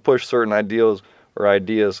they want to push certain ideals or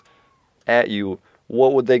ideas at you?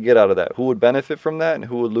 What would they get out of that? Who would benefit from that, and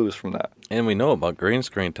who would lose from that? And we know about green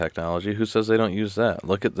screen technology. Who says they don't use that?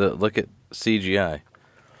 Look at CGI.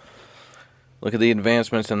 Look at the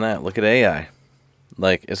advancements in that. Look at AI.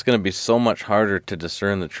 Like, it's going to be so much harder to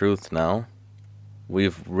discern the truth now.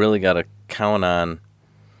 We've really got to count on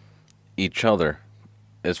each other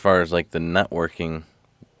as far as like the networking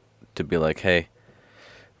to be like, hey,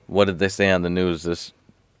 what did they say on the news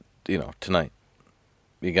tonight?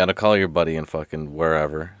 You got to call your buddy in fucking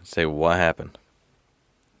wherever. Say, what happened?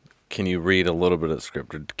 Can you read a little bit of the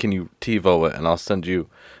script? Or can you TiVo it? And I'll send you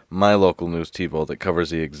my local news TiVo that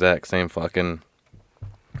covers the exact same fucking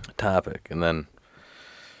topic. And then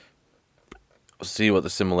see what the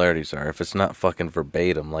similarities are. If it's not fucking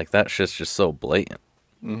verbatim, like that shit's just so blatant.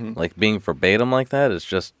 Mm-hmm. Like being verbatim like that is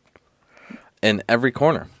just in every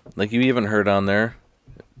corner. Like you even heard on there,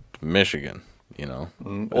 Michigan. You know,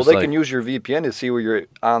 well, they can use your VPN to see where you're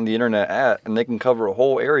on the internet at, and they can cover a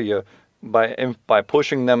whole area by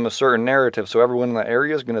pushing them a certain narrative. So everyone in that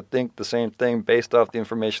area is going to think the same thing based off the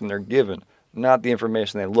information they're given, not the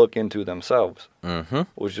information they look into themselves. Mm-hmm.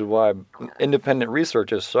 Which is why independent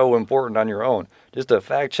research is so important on your own. Just to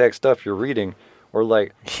fact check stuff you're reading, or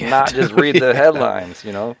like not just read the headlines.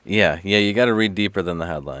 You know? Yeah. You got to read deeper than the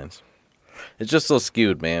headlines. It's just so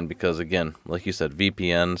skewed, man. Because again, like you said,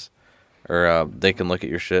 VPNs. Or they can look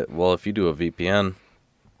at your shit. Well, if you do a VPN,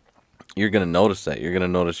 you're going to notice that. You're going to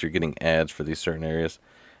notice you're getting ads for these certain areas.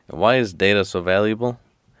 And why is data so valuable?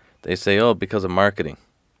 They say, oh, because of marketing.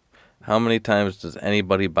 How many times does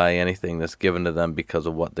anybody buy anything that's given to them because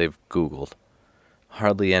of what they've Googled?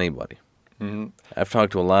 Hardly anybody. Mm-hmm. I've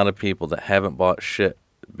talked to a lot of people that haven't bought shit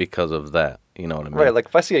because of that. You know what I mean? Right, like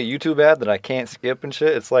if I see a YouTube ad that I can't skip and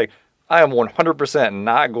shit, it's like, I am 100%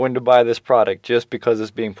 not going to buy this product just because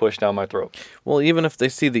it's being pushed down my throat. Well, even if they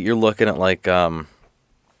see that you're looking at like a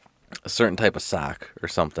certain type of sock or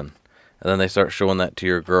something, and then they start showing that to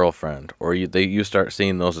your girlfriend, or you start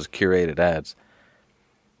seeing those as curated ads,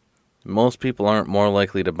 most people aren't more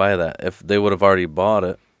likely to buy that. If they would have already bought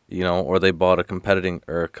it, you know, or they bought a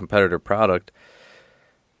competitor product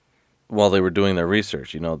while they were doing their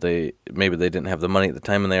research, you know, maybe they didn't have the money at the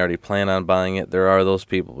time and they already plan on buying it. There are those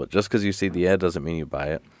people, but just because you see the ad doesn't mean you buy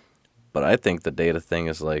it. But I think the data thing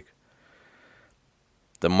is like,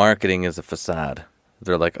 the marketing is a facade.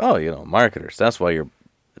 They're like, oh, you know, marketers, that's why your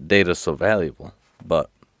data's so valuable. But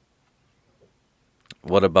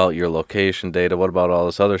what about your location data? What about all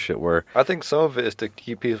this other shit where... I think some of it is to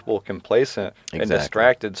keep people complacent and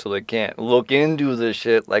distracted so they can't look into this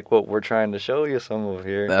shit like what we're trying to show you some of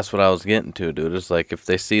here. That's what I was getting to, dude. It's like if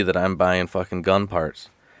they see that I'm buying fucking gun parts,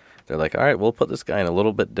 they're like, all right, we'll put this guy in a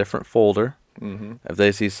little bit different folder. Mm-hmm. If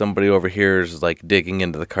they see somebody over here is like digging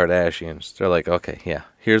into the Kardashians, they're like, okay, yeah,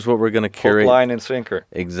 here's what we're going to curate. Hook, line, and sinker.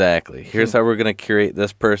 Exactly. Here's how we're going to curate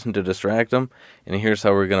this person to distract them, and here's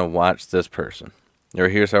how we're going to watch this person. Or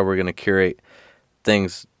here's how we're going to curate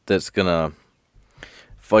things that's going to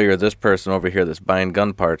fire this person over here that's buying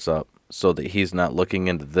gun parts up so that he's not looking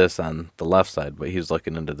into this on the left side, but he's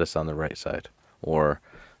looking into this on the right side. Or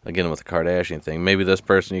again with the Kardashian thing, maybe this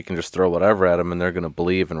person, you can just throw whatever at them and they're going to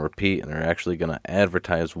believe and repeat, and they're actually going to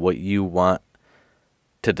advertise what you want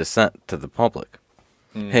to dissent to the public.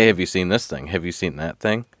 Hey, have you seen this thing? Have you seen that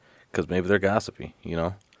thing? Because maybe they're gossipy, you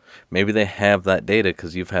know? Maybe they have that data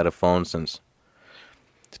because you've had a phone since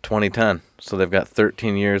 2010. So they've got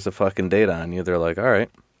 13 years of fucking data on you. They're like, all right.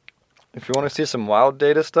 If you want to see some wild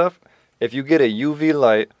data stuff, if you get a UV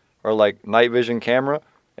light or like night vision camera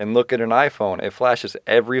and look at an iPhone, it flashes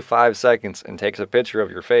every 5 seconds and takes a picture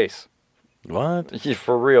of your face. What? Yeah,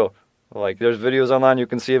 for real. Like, there's videos online you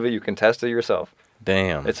can see of it. You can test it yourself.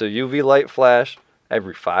 Damn. It's a UV light flash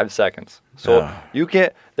every 5 seconds. So Ah. you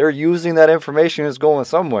can't, they're using that information, it's going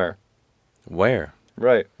somewhere. Where?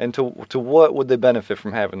 Right. And to what would they benefit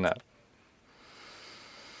from having that?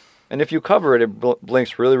 And if you cover it, it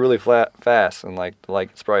blinks really, really fast, and like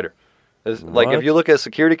it's brighter. Like if What? you look at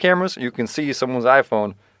security cameras, you can see someone's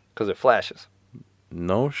iPhone because it flashes.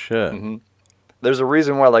 No shit. Mm-hmm. There's a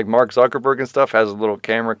reason why like Mark Zuckerberg and stuff has a little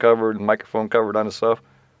camera covered and microphone covered on his stuff.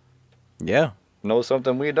 Yeah. Know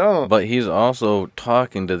something we don't. But he's also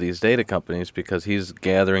talking to these data companies because he's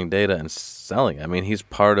gathering data and selling. I mean, he's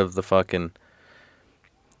part of the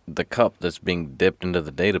cup that's being dipped into the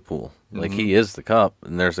data pool. Like, he is the cup,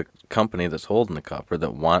 and there's a company that's holding the cup or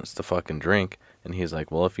that wants the fucking drink, and he's like,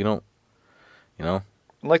 well, if you don't, you know.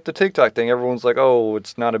 Like the TikTok thing, everyone's like, oh,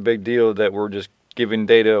 it's not a big deal that we're just giving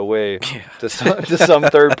data away to some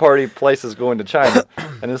third-party places going to China.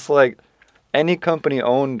 And it's like, any company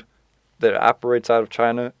owned that operates out of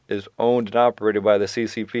China is owned and operated by the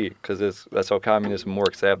CCP, because that's how communism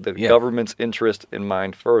works. They have the government's interest in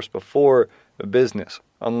mind first before the business.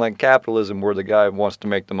 Unlike capitalism, where the guy wants to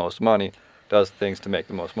make the most money, does things to make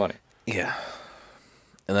the most money. Yeah.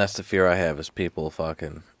 And that's the fear I have is people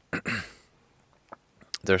fucking...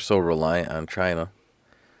 they're so reliant on China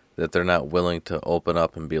that they're not willing to open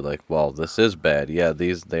up and be like, well, this is bad. Yeah,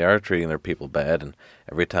 they are treating their people bad, and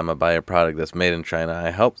every time I buy a product that's made in China,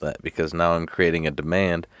 I help that because now I'm creating a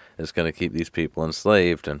demand that's going to keep these people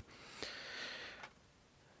enslaved. And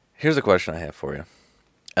here's a question I have for you.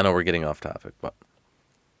 I know we're getting off topic, but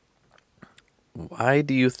why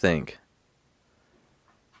do you think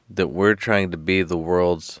that we're trying to be the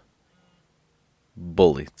world's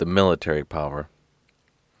bully, the military power,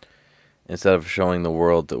 instead of showing the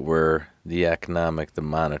world that we're the economic, the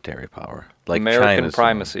monetary power? Like American China's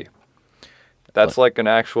primacy. That's like an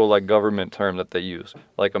actual like government term that they use.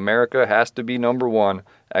 Like America has to be number one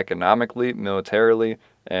economically, militarily,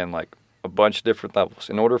 and like a bunch of different levels.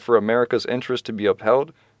 In order for America's interest to be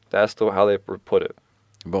upheld, that's how they put it.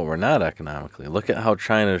 But we're not economically. Look at how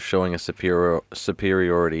China is showing a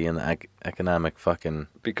superiority in the economic fucking...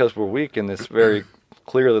 Because we're weak, and it's very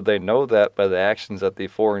clear that they know that by the actions that the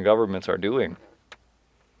foreign governments are doing.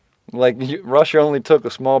 Like, Russia only took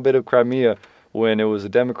a small bit of Crimea when it was a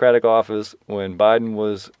Democratic office, when Biden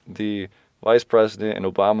was the vice president and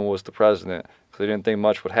Obama was the president. So they didn't think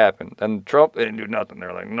much would happen. And Trump, they didn't do nothing.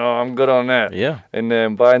 They're like, no, I'm good on that. Yeah. And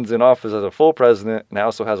then Biden's in office as a full president and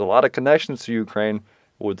also has a lot of connections to Ukraine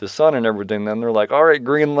with the son and everything. Then they're like, all right,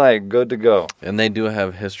 green light, good to go. And they do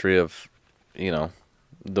have history of, you know,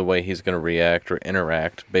 the way he's going to react or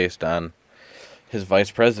interact based on his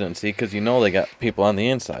vice presidency, because you know they got people on the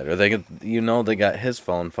inside, or they got his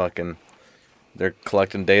phone fucking... They're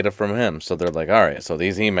collecting data from him, so they're like, all right, so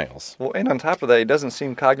these emails. Well, and on top of that, he doesn't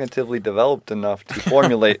seem cognitively developed enough to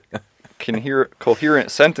formulate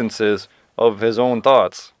coherent sentences of his own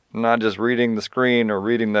thoughts, not just reading the screen or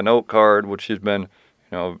reading the note card, which he's been,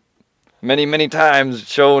 many, many times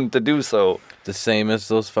shown to do so. The same as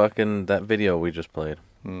that video we just played.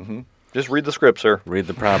 Mm-hmm. Just read the script, sir. Read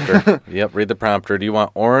the prompter. Yep, read the prompter. Do you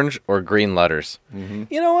want orange or green letters? Mm-hmm.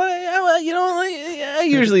 You know what? I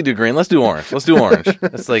usually do green. Let's do orange.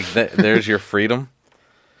 It's like there's your freedom,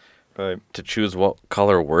 right, to choose what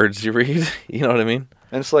color words you read. You know what I mean?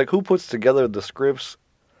 And it's like, who puts together the scripts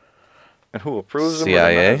and who approves them?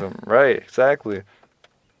 CIA. Them? Right, exactly.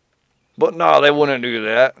 But no, they wouldn't do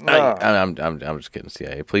that. No. I'm just kidding.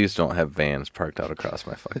 CIA. Please don't have vans parked out across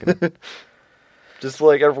my fucking. Just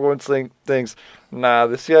like everyone thinks, nah,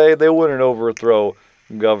 the CIA, they wouldn't overthrow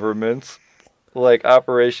governments. Like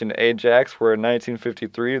Operation Ajax, where in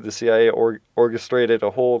 1953, the CIA orchestrated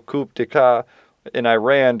a whole coup d'etat in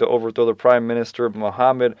Iran to overthrow the Prime Minister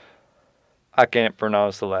Mohammed. I can't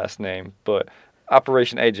pronounce the last name, but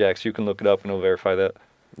Operation Ajax, you can look it up and it'll verify that.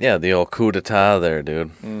 Yeah, the old coup d'etat there,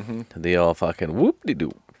 dude. Mm-hmm. The old fucking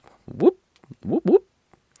whoop-de-doo. Whoop, whoop, whoop.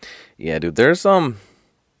 Yeah, dude, there's some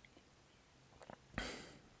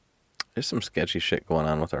sketchy shit going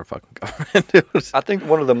on with our fucking government, dude. I think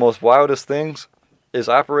one of the most wildest things is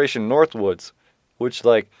Operation Northwoods, which,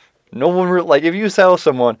 like, no one like, if you tell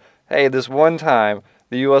someone, hey, this one time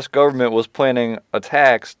the U.S. government was planning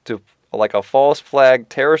attacks to, like, a false flag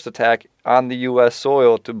terrorist attack on the U.S.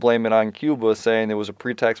 soil to blame it on Cuba, saying there was a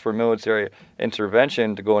pretext for military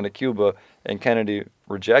intervention to go into Cuba, and Kennedy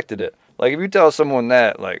rejected it. Like, if you tell someone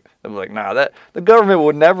that, like, they're like, nah, that the government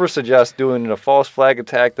would never suggest doing a false flag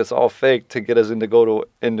attack that's all fake to get us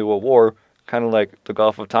into a war, kind of like the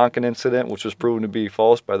Gulf of Tonkin incident, which was proven to be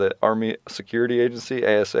false by the Army Security Agency,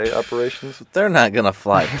 ASA operations. They're not going to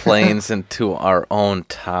fly planes into our own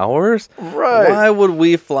towers. Right. Why would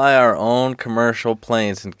we fly our own commercial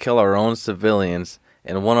planes and kill our own civilians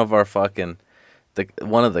in one of our fucking,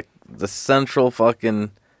 one of the central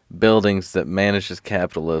fucking buildings that manages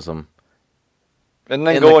capitalism? And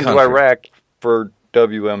then in go the into country. Iraq for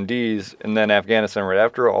WMDs, and then Afghanistan right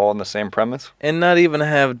after, all on the same premise. And not even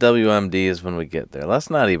have WMDs when we get there. Let's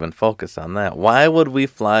not even focus on that. Why would we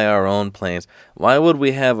fly our own planes? Why would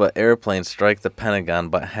we have an airplane strike the Pentagon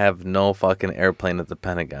but have no fucking airplane at the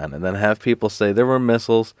Pentagon? And then have people say there were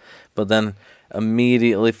missiles, but then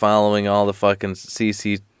immediately following all the fucking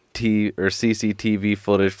CCTV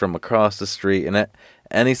footage from across the street and at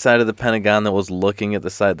any side of the Pentagon that was looking at the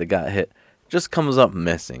side that got hit just comes up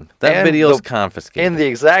missing. That video's confiscated. And the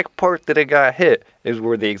exact part that it got hit is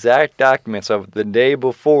where the exact documents of the day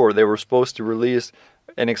before they were supposed to release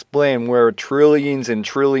and explain where trillions and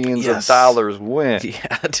trillions of dollars went.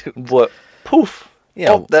 Yeah, dude. But poof.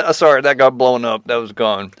 Yeah. Oh, that got blown up. That was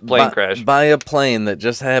gone. Plane crash. By a plane that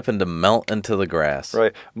just happened to melt into the grass.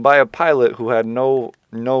 Right. By a pilot who had no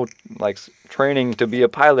like training to be a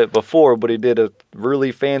pilot before, but he did a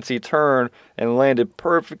really fancy turn and landed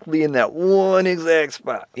perfectly in that one exact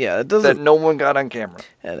spot. Yeah, it doesn't. That no one got on camera.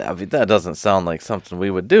 I mean, that doesn't sound like something we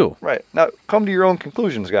would do. Right. Now, come to your own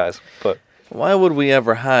conclusions, guys. But why would we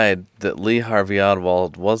ever hide that Lee Harvey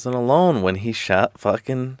Oswald wasn't alone when he shot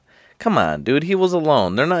fucking... Come on, dude, he was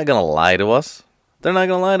alone. They're not gonna lie to us.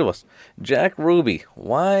 Jack Ruby,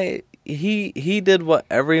 why... He did what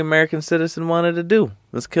every American citizen wanted to do.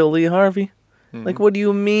 Let's kill Lee Harvey. Mm-hmm. Like, what do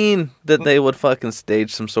you mean that they would fucking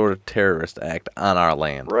stage some sort of terrorist act on our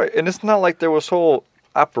land? Right, and it's not like there was whole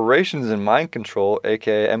operations in mind control,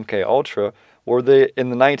 aka MK Ultra, where they in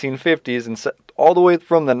the 1950s and all the way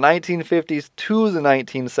from the 1950s to the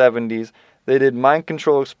 1970s, they did mind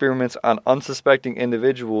control experiments on unsuspecting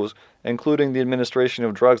individuals, including the administration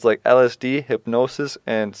of drugs like LSD, hypnosis,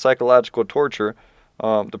 and psychological torture.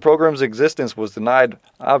 The program's existence was denied,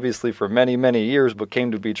 obviously, for many, many years, but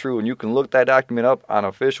came to be true. And you can look that document up on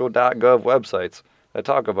official.gov websites that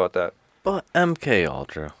talk about that. But MK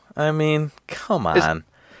Ultra, I mean, come on.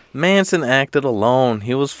 Manson acted alone.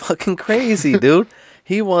 He was fucking crazy, dude.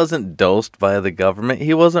 He wasn't dosed by the government.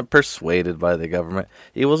 He wasn't persuaded by the government.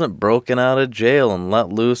 He wasn't broken out of jail and let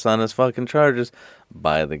loose on his fucking charges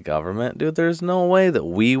by the government. Dude, there's no way that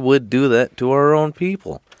we would do that to our own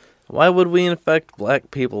people. Why would we infect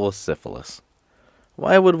black people with syphilis?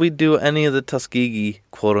 Why would we do any of the Tuskegee,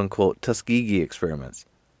 quote-unquote, Tuskegee experiments?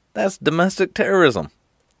 That's domestic terrorism.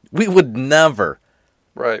 We would never.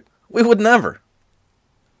 Right. We would never.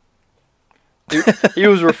 He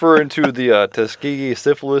was referring to the Tuskegee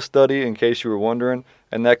syphilis study, in case you were wondering,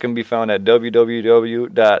 and that can be found at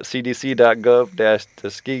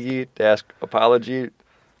www.cdc.gov-tuskegee-apology.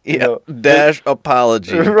 Dash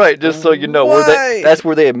apology. Right, just so you know. That's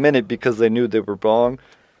where they admitted because they knew they were wrong.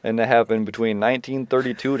 And that happened between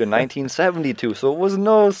 1932 to 1972. So it was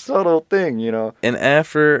no subtle thing, you know. And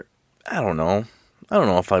after, I don't know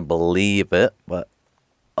if I believe it, but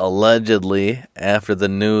allegedly, after the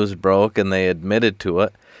news broke and they admitted to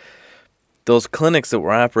it, those clinics that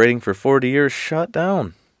were operating for 40 years shut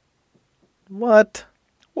down. What?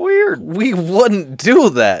 Weird. We wouldn't do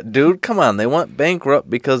that, dude. Come on. They went bankrupt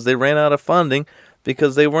because they ran out of funding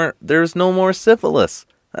because there's no more syphilis.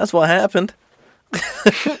 That's what happened.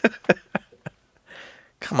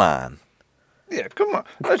 Come on. Yeah, come on.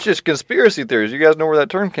 That's just conspiracy theories. You guys know where that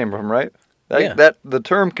term came from, right? The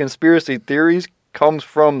term conspiracy theories comes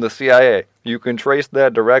from the CIA. You can trace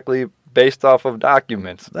that directly based off of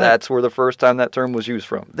documents. That's where the first time that term was used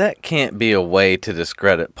from. That can't be a way to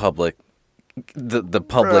discredit the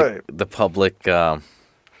public.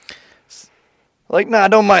 Like, nah,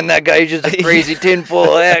 don't mind that guy. He's just a crazy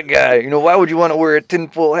tinfoil hat guy. You know, why would you want to wear a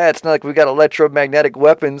tinfoil hat? It's not like we got electromagnetic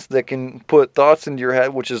weapons that can put thoughts into your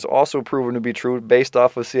head, which is also proven to be true based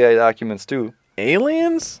off of CIA documents, too.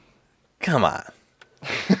 Aliens? Come on.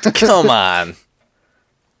 Come on.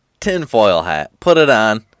 Tinfoil hat. Put it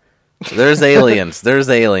on. There's aliens.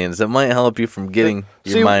 It might help you from getting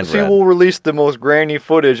your mind read. We'll release the most grainy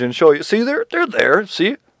footage and show you. See, they're there.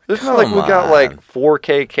 See? It's not like we got like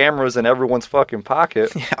 4K cameras in everyone's fucking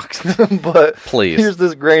pocket. But please, here's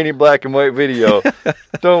this grainy black and white video.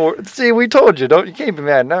 Don't worry. See, we told you. You can't be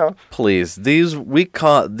mad now. Please, we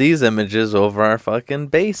caught these images over our fucking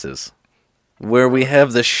bases, where we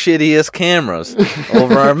have the shittiest cameras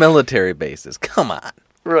over our military bases. Come on.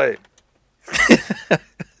 Right.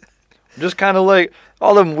 Just kind of like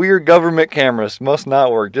all them weird government cameras must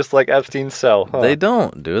not work, just like Epstein's cell. Huh? They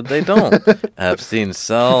don't, dude. They don't. Epstein's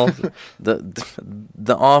cell,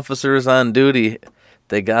 the officers on duty,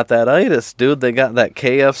 they got that itis, dude. They got that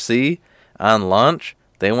KFC on lunch.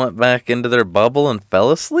 They went back into their bubble and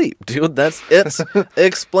fell asleep, dude. It's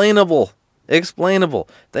explainable. Explainable.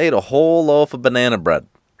 They ate a whole loaf of banana bread.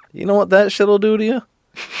 You know what that shit'll do to you?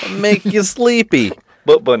 It'll make you sleepy.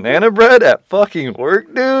 But banana bread at fucking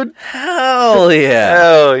work, dude? Hell yeah.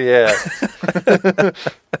 Hell yeah.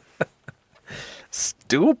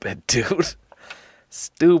 Stupid, dude.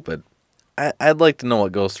 Stupid. I'd like to know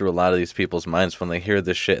what goes through a lot of these people's minds when they hear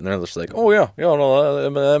this shit and they're just like, oh yeah, no,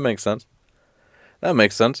 that makes sense. That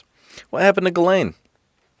makes sense. What happened to Ghislaine?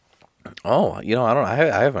 Oh, I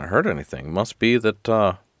haven't heard anything. Must be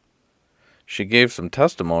that she gave some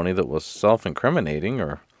testimony that was self-incriminating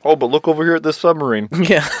or... Oh, but look over here at this submarine.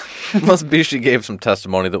 Yeah. Must be she gave some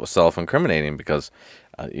testimony that was self-incriminating because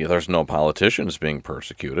there's no politicians being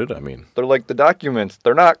persecuted. I mean... They're like the documents.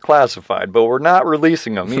 They're not classified, but we're not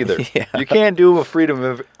releasing them either. Yeah. You can't do a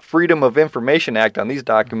Freedom of Information Act on these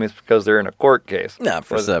documents because they're in a court case. Not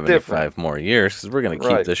for 75 more years because we're going to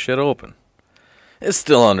keep this shit open. It's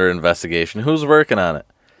still under investigation. Who's working on it?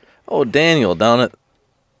 Oh, Daniel down at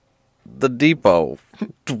the depot.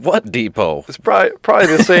 What depot? It's probably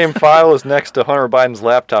the same file as next to Hunter Biden's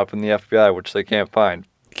laptop in the FBI, which they can't find.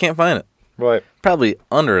 Can't find it. Right. Probably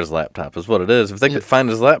under his laptop is what it is. If they could find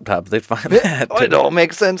his laptop, they'd find that. It all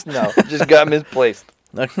makes sense now. It just got misplaced.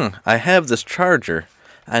 Like, I have this charger.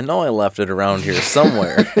 I know I left it around here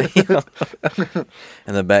somewhere.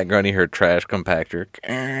 In the background, you hear trash compactor.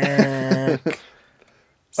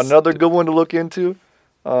 Another good one to look into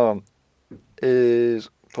is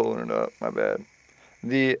pulling it up. My bad.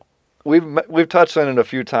 We've touched on it a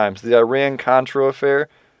few times. The Iran-Contra affair,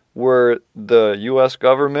 where the U.S.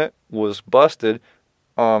 government was busted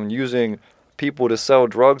using people to sell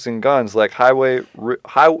drugs and guns, like Freeway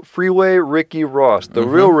Ricky Ross, the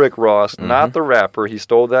real Rick Ross, not the rapper. He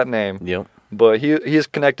stole that name. Yep. But he's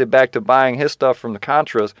connected back to buying his stuff from the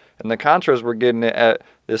Contras, and the Contras were getting it at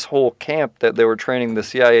this whole camp that they were training the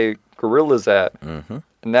CIA guerrillas at, and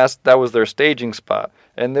that was their staging spot.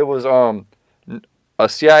 And there was a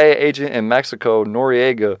CIA agent in Mexico,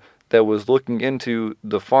 Noriega, that was looking into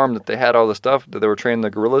the farm that they had all the stuff that they were training the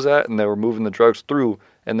guerrillas at, and they were moving the drugs through.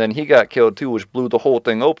 And then he got killed too, which blew the whole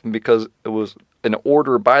thing open because it was an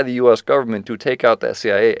order by the U.S. government to take out that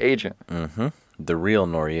CIA agent. The real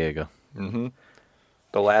Noriega.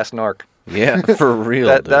 The last narc. Yeah, for real.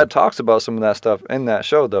 That talks about some of that stuff in that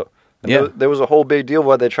show, though. And there was a whole big deal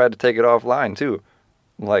why they tried to take it offline, too.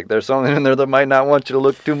 Like, there's something in there that might not want you to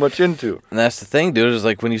look too much into. And that's the thing, dude, is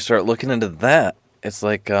like when you start looking into that, it's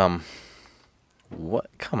like, what?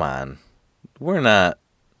 Come on. We're not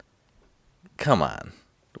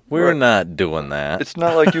doing that. It's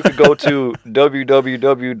not like you could go to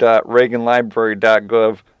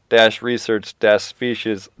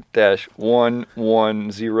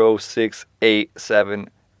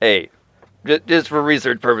www.reaganlibrary.gov-research-species-11068-7A. Just for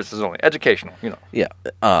research purposes only. Educational, Yeah.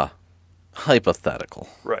 Hypothetical.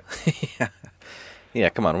 Right. Yeah,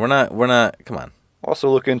 come on. Come on. Also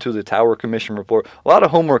look into the Tower Commission report. A lot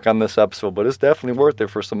of homework on this episode, but it's definitely worth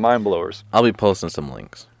it for some mind blowers. I'll be posting some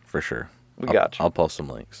links, for sure. We got you. I'll post some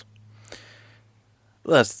links.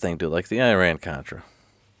 But that's the thing, dude. Like the Iran-Contra.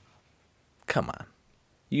 Come on.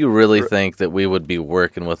 You really think that we would be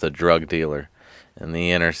working with a drug dealer in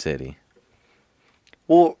the inner city?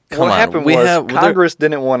 Well, what happened was Congress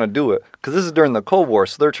didn't want to do it because this is during the Cold War,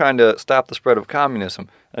 so they're trying to stop the spread of communism.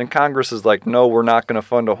 And Congress is like, no, we're not going to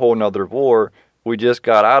fund a whole nother war. We just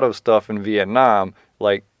got out of stuff in Vietnam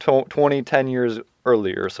like 10 years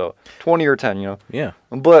earlier or so. 20 or 10, Yeah.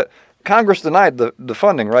 But Congress denied the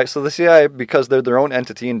funding, right? So the CIA, because they're their own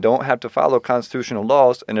entity and don't have to follow constitutional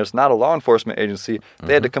laws, and it's not a law enforcement agency,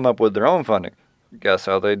 they had to come up with their own funding. Guess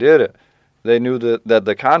how they did it? They knew that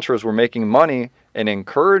the Contras were making money and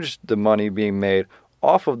encouraged the money being made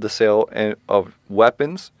off of the sale of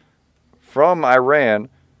weapons from Iran,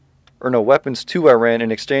 weapons to Iran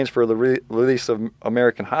in exchange for the release of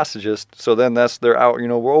American hostages. So then that's their out,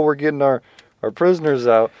 we're getting our prisoners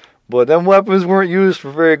out, But them weapons weren't used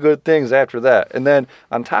for very good things after that. And then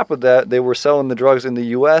on top of that, they were selling the drugs in the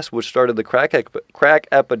U.S., which started the crack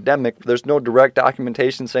epidemic. There's no direct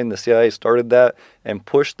documentation saying the CIA started that and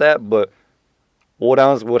pushed that, but what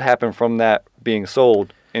else would happen from that being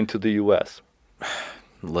sold into the U.S.?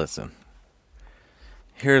 Listen,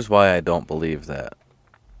 here's why I don't believe that.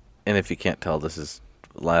 And if you can't tell, this is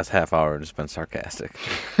last half hour just been sarcastic.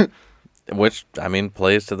 Which, I mean,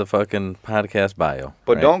 plays to the fucking podcast bio.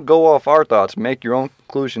 But right? don't go off our thoughts. Make your own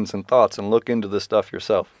conclusions and thoughts and look into this stuff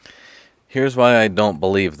yourself. Here's why I don't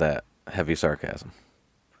believe that heavy sarcasm.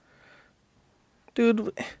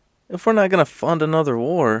 Dude, if we're not going to fund another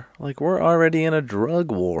war, like, we're already in a drug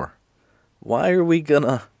war. Why are we going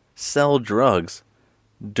to sell drugs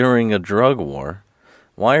during a drug war?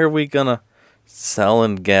 Why are we going to sell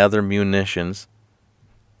and gather munitions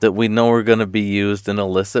that we know are going to be used in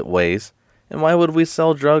illicit ways? And why would we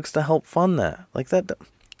sell drugs to help fund that? Like, that,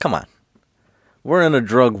 come on. We're in a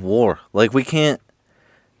drug war. Like, we can't,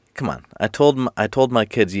 come on. I told my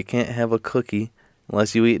kids, you can't have a cookie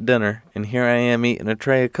unless you eat dinner. And here I am eating a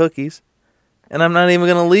tray of cookies. And I'm not even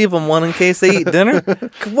going to leave them one in case they eat dinner.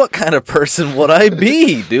 What kind of person would I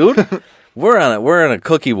be, dude? We're in a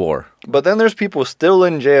cookie war. But then there's people still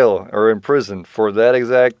in jail or in prison for that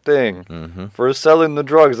exact thing, for selling the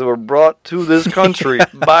drugs that were brought to this country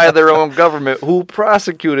by their own government, who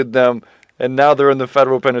prosecuted them, and now they're in the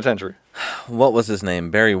federal penitentiary. What was his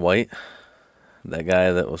name? Barry White? That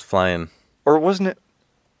guy that was flying. Or wasn't it?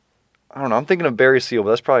 I don't know. I'm thinking of Barry Seal, but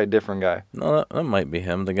that's probably a different guy. No, that might be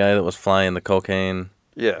him. The guy that was flying the cocaine.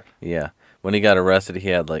 Yeah. Yeah. When he got arrested, he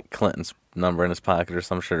had, like, Clinton's number in his pocket or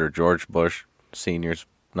some shit, or George Bush Sr.'s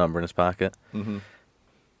number in his pocket. Mm-hmm.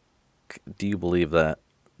 Do you believe that?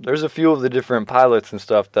 There's a few of the different pilots and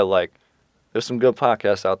stuff that, like, there's some good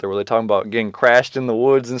podcasts out there where they talk about getting crashed in the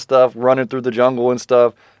woods and stuff, running through the jungle and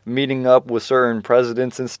stuff, meeting up with certain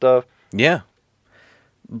presidents and stuff. Yeah.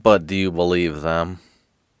 But do you believe them?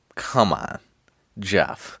 Come on,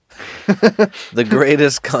 Jeff. The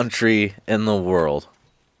greatest country in the world.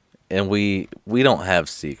 And we don't have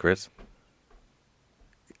secrets.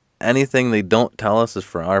 Anything they don't tell us is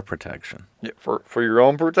for our protection. Yeah, for your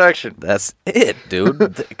own protection. That's it,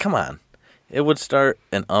 dude. Come on. It would start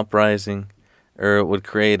an uprising, or it would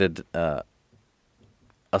create a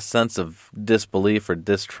sense of disbelief or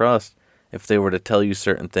distrust if they were to tell you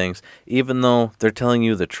certain things. Even though they're telling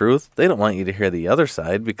you the truth, they don't want you to hear the other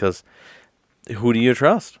side, because who do you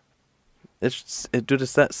trust? Dude,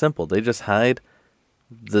 it's that simple. They just hide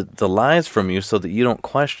the lies from you so that you don't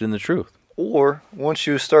question the truth. Or once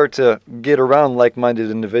you start to get around like-minded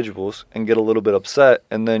individuals and get a little bit upset,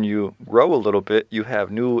 and then you grow a little bit, you have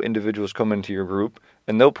new individuals come into your group,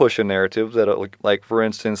 and they'll push a narrative that, like for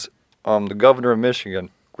instance, the governor of Michigan,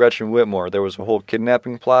 Gretchen Whitmer, there was a whole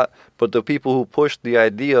kidnapping plot, but the people who pushed the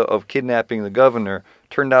idea of kidnapping the governor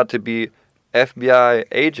turned out to be FBI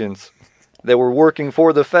agents that were working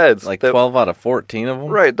for the feds. Like 12 out of 14 of them?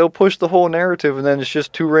 Right. They'll push the whole narrative, and then it's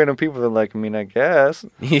just two random people that are like, I mean, I guess.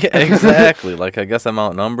 Yeah, exactly. Like, I guess I'm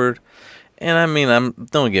outnumbered. And I mean,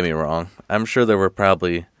 don't get me wrong. I'm sure there were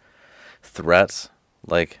probably threats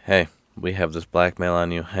like, hey, we have this blackmail on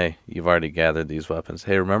you. Hey, you've already gathered these weapons.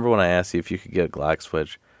 Hey, remember when I asked you if you could get a Glock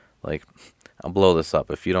switch? Like, I'll blow this up.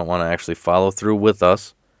 If you don't want to actually follow through with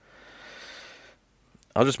us,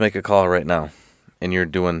 I'll just make a call right now. And you're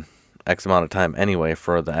doing X amount of time anyway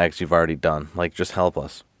for the acts you've already done. Like, just help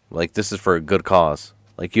us. Like, this is for a good cause.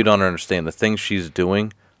 Like, you don't understand. The things she's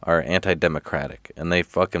doing are anti-democratic. And they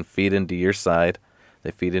fucking feed into your side.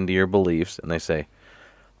 They feed into your beliefs. And they say,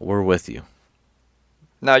 we're with you.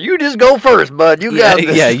 Now, you just go first, bud. You got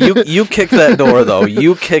this. Yeah, you kick that door, though.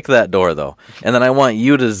 You kick that door, though. And then I want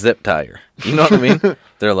you to zip tie her. You know what I mean?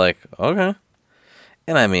 They're like, okay.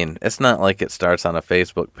 And I mean, it's not like it starts on a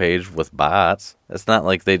Facebook page with bots. It's not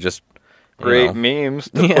like they just create memes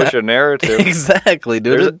to push a narrative. Exactly,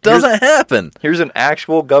 dude. It doesn't happen. Here's an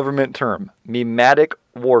actual government term. Memetic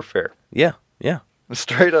warfare. Yeah.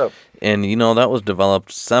 Straight up. And, that was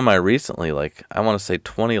developed semi-recently. Like, I want to say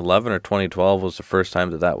 2011 or 2012 was the first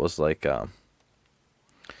time that was, like,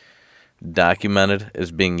 documented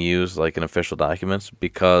as being used, like, in official documents,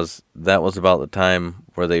 because that was about the time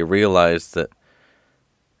where they realized that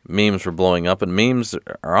memes were blowing up. And memes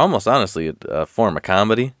are almost, honestly, a form of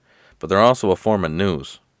comedy, but they're also a form of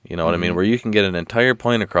news. You know what I mean? Where you can get an entire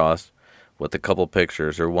point across with a couple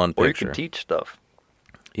pictures or one picture. Or you can teach stuff.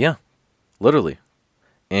 Yeah, literally.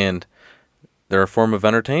 And they're a form of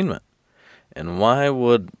entertainment. And why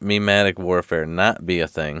would memetic warfare not be a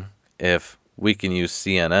thing if we can use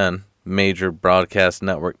CNN, major broadcast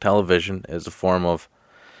network television, as a form of,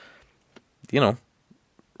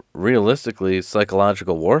 realistically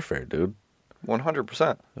psychological warfare, dude.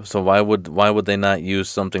 100%. So why would they not use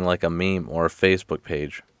something like a meme or a Facebook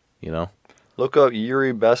page, you know? Look up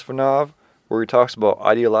Yuri Bezmenov, where he talks about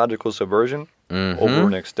ideological subversion over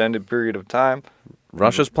an extended period of time.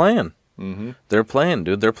 Russia's playing. Mm-hmm. They're playing,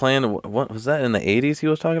 dude. They're playing. What was that in the 80s? He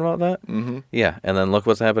was talking about that. Mm-hmm. Yeah, and then look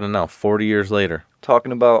what's happening now. 40 years later,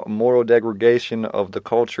 talking about moral degradation of the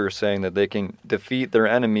culture, saying that they can defeat their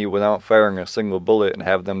enemy without firing a single bullet and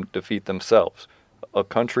have them defeat themselves. A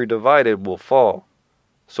country divided will fall.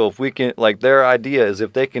 So if we can, like, their idea is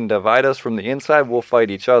if they can divide us from the inside, we'll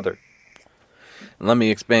fight each other. Let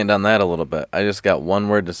me expand on that a little bit. I just got one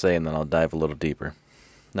word to say, and then I'll dive a little deeper.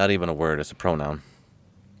 Not even a word; it's a pronoun.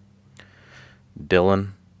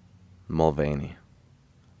 Dylan Mulvaney.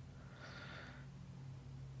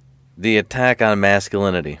 The attack on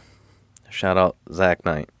masculinity. Shout out Zach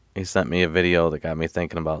Knight. He sent me a video that got me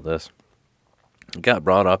thinking about this. It got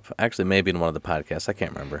brought up, actually maybe in one of the podcasts, I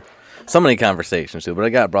can't remember. So many conversations too, but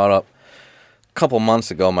it got brought up a couple months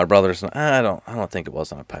ago. My brothers and I don't think it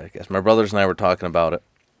was on a podcast. My brothers and I were talking about it,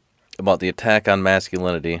 about the attack on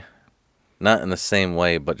masculinity, not in the same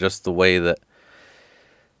way, but just the way that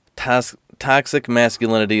toxic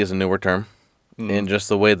masculinity is a newer term, and just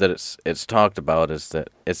the way that it's talked about is that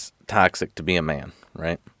it's toxic to be a man,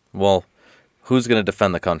 right? Well, who's going to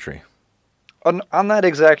defend the country? On that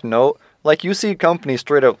exact note, like, you see companies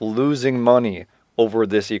straight up losing money over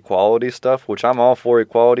this equality stuff, which I'm all for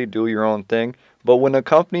equality, do your own thing. But when a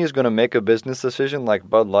company is going to make a business decision like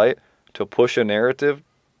Bud Light to push a narrative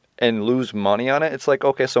and lose money on it, it's like,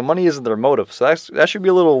 okay, so money isn't their motive. So that should be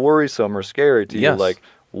a little worrisome or scary to you. Like,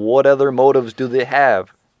 what other motives do they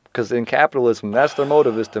have? Because in capitalism, that's their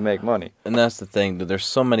motive, is to make money. And that's the thing, dude. There's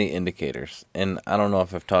so many indicators. And I don't know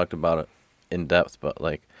if I've talked about it in depth, but,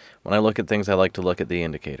 like, when I look at things, I like to look at the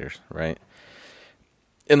indicators, right?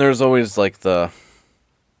 And there's always, like, the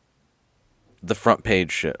front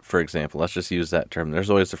page shit, for example. Let's just use that term. There's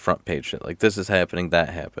always the front page shit. Like, this is happening, that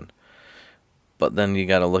happened. But then you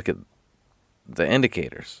got to look at the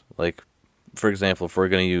indicators. Like, for example, if we're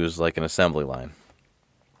going to use, like, an assembly line.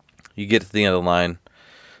 You get to the end of the line,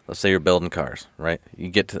 let's say you're building cars, right? You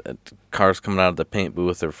get to cars coming out of the paint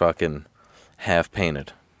booth, they're fucking half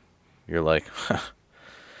painted. You're like,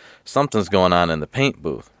 something's going on in the paint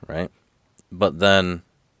booth, right? But then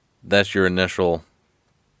that's your initial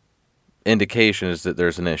indication, is that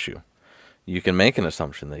there's an issue. You can make an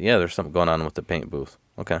assumption that, yeah, there's something going on with the paint booth.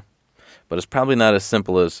 Okay. But it's probably not as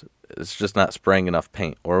simple as it's just not spraying enough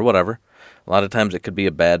paint or whatever. A lot of times it could be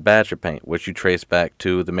a bad batch of paint, which you trace back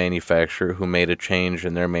to the manufacturer who made a change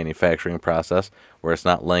in their manufacturing process where it's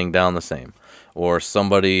not laying down the same. Or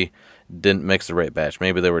somebody didn't mix the right batch.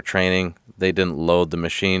 Maybe they were training, they didn't load the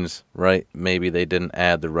machines right. Maybe they didn't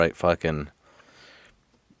add the right fucking,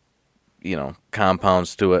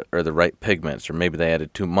 compounds to it, or the right pigments, or maybe they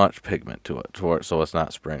added too much pigment to it, so it's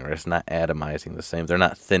not spraying, or it's not atomizing the same. They're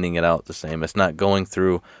not thinning it out the same. It's not going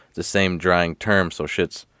through the same drying term, so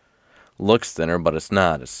shit's looks thinner, but it's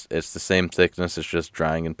not. It's the same thickness. It's just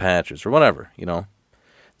drying in patches or whatever.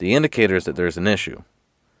 The indicator is that there's an issue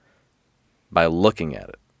by looking at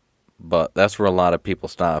it. But that's where a lot of people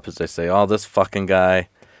stop, is they say, "Oh, this fucking guy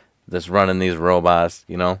that's running these robots,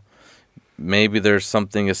 maybe there's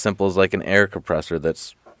something as simple as like an air compressor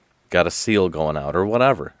that's got a seal going out or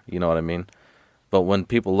whatever." You know what I mean? But when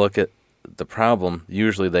people look at the problem,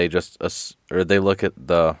 usually they they look at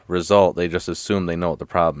the result, they just assume they know what the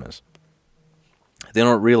problem is. They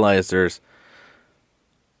don't realize there's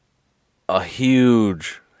a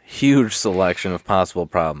huge selection of possible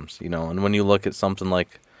problems, And when you look at something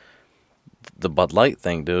like the Bud Light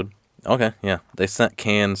thing, dude, okay, yeah, they sent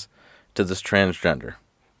cans to this transgender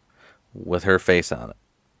with her face on it.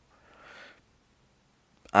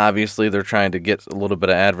 Obviously, they're trying to get a little bit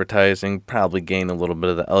of advertising, probably gain a little bit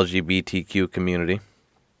of the LGBTQ community.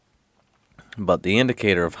 But the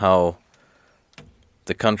indicator of how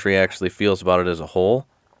the country actually feels about it as a whole,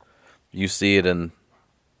 you see it in,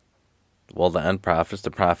 the end profits, the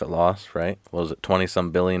profit loss, right? What was it,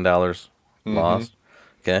 $20-some billion lost?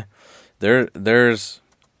 Okay. There's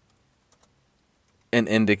an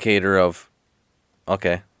indicator of,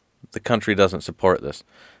 okay, the country doesn't support this.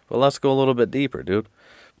 Well, let's go a little bit deeper, dude.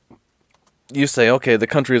 You say, okay, the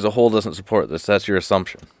country as a whole doesn't support this. That's your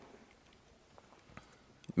assumption.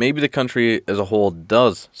 Maybe the country as a whole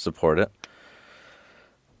does support it,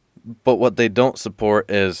 but what they don't support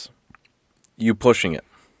is you pushing it.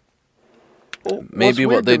 Well, maybe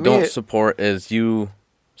what they don't support is you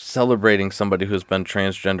celebrating somebody who's been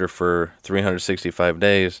transgender for 365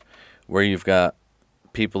 days, where you've got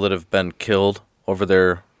people that have been killed over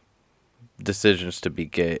their decisions to be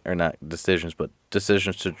gay, or not decisions, but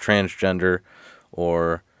decisions to transgender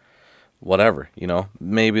or whatever, you know.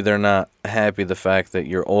 Maybe they're not happy the fact that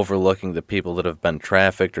you're overlooking the people that have been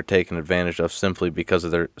trafficked or taken advantage of simply because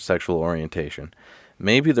of their sexual orientation.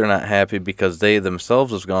 Maybe they're not happy because they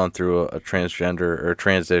themselves have gone through a transgender or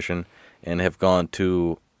transition and have gone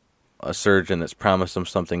to a surgeon that's promised them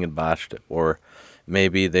something and botched it. Or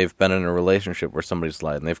maybe they've been in a relationship where somebody's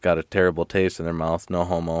lied and they've got a terrible taste in their mouth, no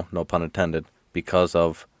homo, no pun intended, because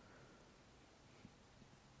of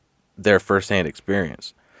their firsthand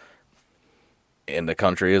experience. And the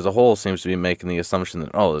country as a whole seems to be making the assumption that,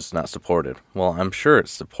 oh, it's not supported. Well, I'm sure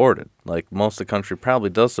it's supported. Like, most of the country probably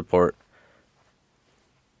does support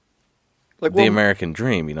the American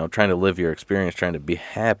dream, you know, trying to live your experience, trying to be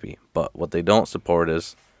happy. But what they don't support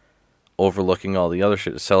is overlooking all the other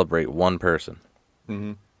shit to celebrate one person.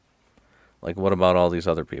 Mm-hmm. Like, what about all these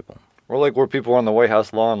other people? Or like where people are on the White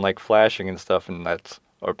House lawn, like flashing and stuff, and that's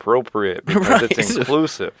appropriate because right. It's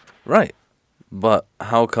inclusive. Right. But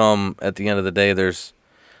how come at the end of the day there's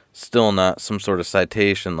still not some sort of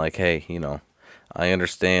citation like, hey, you know, I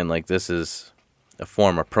understand like this is a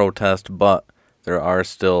form of protest, but there are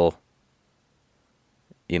still,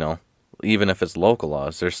 you know, even if it's local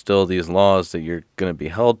laws, there's still these laws that you're going to be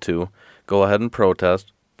held to. Go ahead and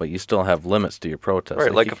protest, but you still have limits to your protest.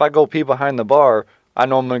 Right, like if I go pee behind the bar, I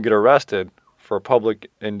know I'm going to get arrested for public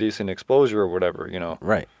indecent exposure or whatever, you know.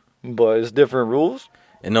 Right. But it's different rules.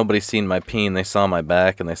 And nobody's seen my pee, and they saw my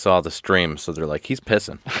back, and they saw the stream, so they're like, he's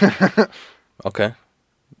pissing. Okay.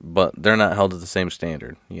 But they're not held to the same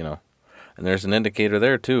standard, you know. And there's an indicator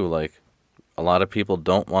there, too. Like, a lot of people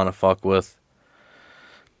don't want to fuck with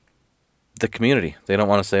the community. They don't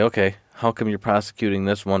want to say, okay, how come you're prosecuting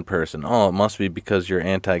this one person? Oh, it must be because you're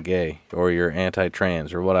anti-gay, or you're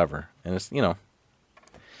anti-trans, or whatever. And it's, you know,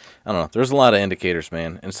 I don't know. There's a lot of indicators,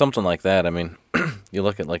 man. And something like that, I mean, you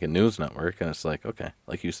look at like a news network and it's like, okay,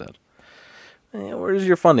 like you said, where's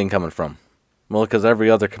your funding coming from? Well, because every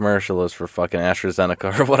other commercial is for fucking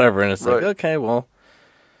AstraZeneca or whatever. And it's like, okay, well,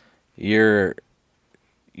 you're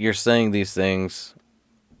saying these things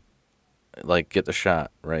like get the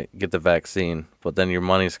shot, right? Get the vaccine. But then your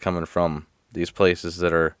money's coming from these places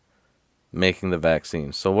that are making the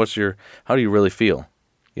vaccine. So how do you really feel?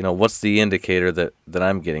 You know, what's the indicator that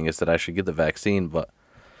I'm getting is that I should get the vaccine, but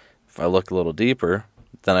if I look a little deeper,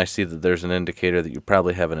 then I see that there's an indicator that you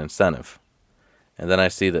probably have an incentive. And then I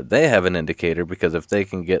see that they have an indicator because if they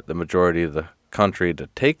can get the majority of the country to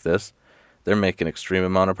take this, they're making an extreme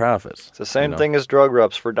amount of profits. It's the same thing as drug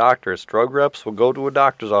reps for doctors. Drug reps will go to a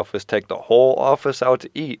doctor's office, take the whole office out to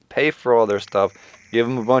eat, pay for all their stuff, give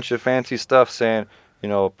them a bunch of fancy stuff saying, you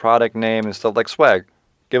know, product name and stuff like swag.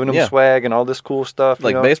 Giving them swag and all this cool stuff.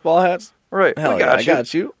 Like baseball hats? Right. Hell yeah, I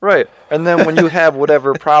got you. Right. And then when you have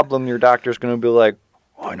whatever problem, your doctor's going to be like,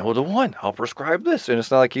 oh, I know the one. I'll prescribe this. And it's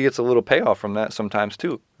not like he gets a little payoff from that sometimes,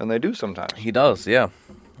 too. And they do sometimes. He does, yeah.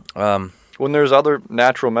 When there's other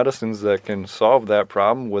natural medicines that can solve that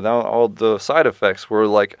problem without all the side effects, where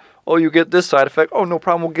like, oh, you get this side effect. Oh, no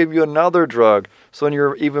problem. We'll give you another drug. So then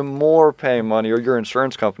you're even more paying money, or your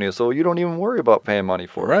insurance company. So you don't even worry about paying money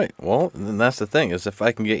for it. Right. Well, then that's the thing, is if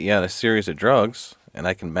I can get you on a series of drugs and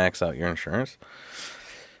I can max out your insurance,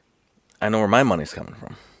 I know where my money's coming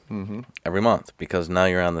from every month, because now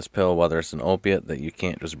you're on this pill, whether it's an opiate that you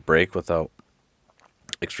can't just break without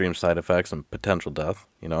extreme side effects and potential death,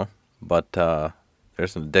 you know. But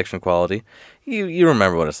there's an addiction quality. You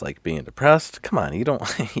remember what it's like being depressed. Come on, you don't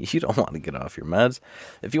want to get off your meds.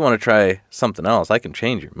 If you want to try something else, I can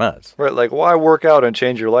change your meds. Right, like why work out and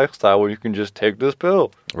change your lifestyle when you can just take this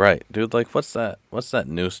pill? Right, dude. Like what's that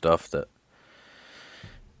new stuff that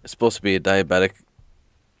it's supposed to be a diabetic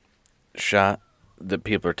shot that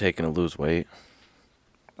people are taking to lose weight?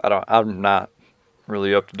 I'm not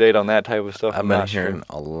really up to date on that type of stuff. I've been hearing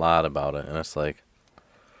a lot about it, and it's like,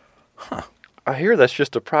 huh. I hear that's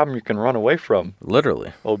just a problem you can run away from.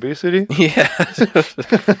 Literally. Obesity? Yeah.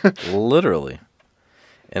 Literally.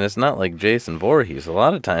 And it's not like Jason Voorhees. A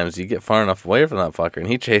lot of times you get far enough away from that fucker and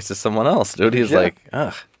he chases someone else, dude. He's like,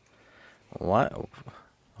 ugh, why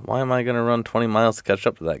am I going to run 20 miles to catch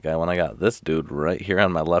up to that guy when I got this dude right here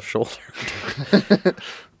on my left shoulder?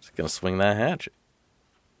 Just going to swing that hatchet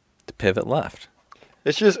to pivot left.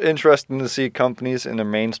 It's just interesting to see companies in the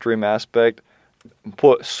mainstream aspect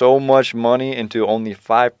put so much money into only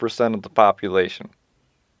 5% of the population.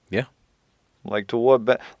 Yeah. Like to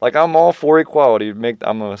what? Like I'm all for equality. I'm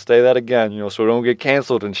gonna say that again, so we don't get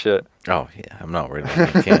canceled and shit. Oh yeah, I'm not worried about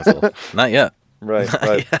getting canceled. Not yet. Right. Not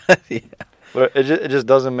right. yet. Yeah. But it just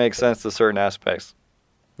doesn't make sense to certain aspects.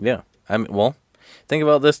 Yeah. I mean, well, think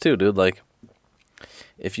about this too, dude. Like,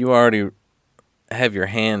 if you already have your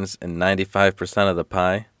hands in 95% of the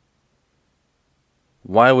pie,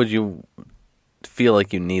 why would you feel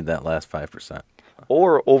like you need that last 5%?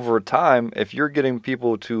 Or over time, if you're getting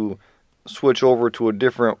people to switch over to a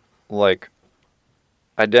different, like,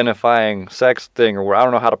 identifying sex thing, or I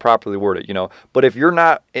don't know how to properly word it, but if you're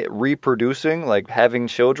not reproducing, like having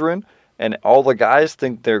children, and all the guys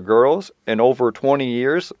think they're girls, and over 20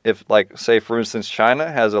 years, if, like, say, for instance,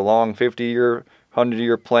 China has a long 50-year,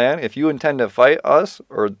 100-year plan, if you intend to fight us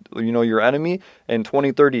or, your enemy in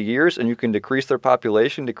 20, 30 years, and you can decrease their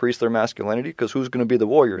population, decrease their masculinity, because who's going to be the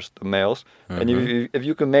warriors? The males. And if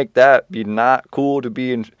you can make that be not cool to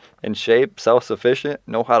be in shape, self-sufficient,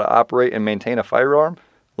 know how to operate and maintain a firearm,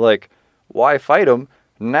 like, why fight them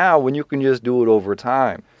now when you can just do it over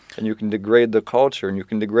time? And you can degrade the culture, and you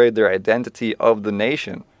can degrade their identity of the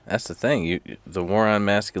nation. That's the thing. The war on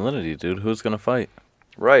masculinity, dude. Who's going to fight?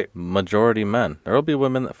 Right. Majority men. There will be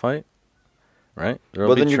women that fight, right?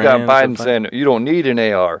 But then you got Biden saying, you don't need an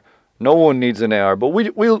AR. No one needs an AR. But we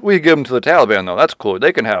give them to the Taliban, though. That's cool.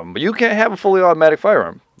 They can have them. But you can't have a fully automatic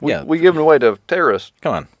firearm. We give them away to terrorists.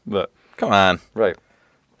 Come on. But come on. Right.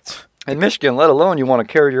 In Michigan, let alone you want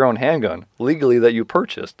to carry your own handgun legally that you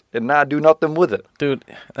purchased and not do nothing with it. Dude,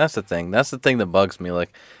 that's the thing. That's the thing that bugs me.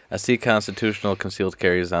 Like, I see constitutional concealed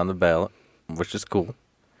carries on the ballot, which is cool.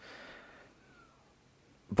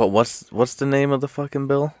 But what's the name of the fucking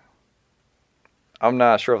bill? I'm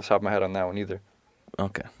not sure off the top of my head on that one either.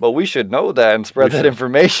 Okay. But we should know that and spread that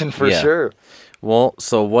information for sure. Well,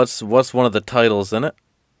 so what's one of the titles in it?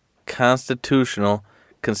 Constitutional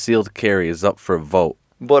concealed carry is up for a vote.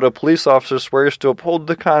 But a police officer swears to uphold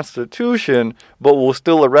the Constitution, but will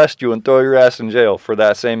still arrest you and throw your ass in jail for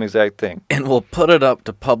that same exact thing. And we'll put it up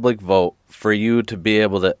to public vote for you to be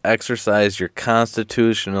able to exercise your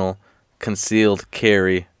constitutional concealed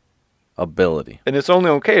carry ability. And it's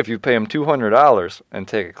only okay if you pay them $200 and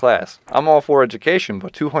take a class. I'm all for education,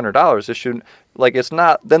 but $200, it shouldn't, like, it's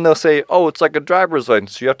not, then they'll say, oh, it's like a driver's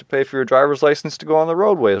license. You have to pay for your driver's license to go on the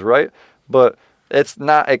roadways, right? But it's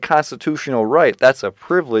not a constitutional right. That's a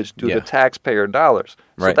privilege due to taxpayer dollars.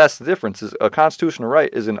 So right. That's the difference. Is a constitutional right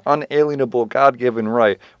is an unalienable God-given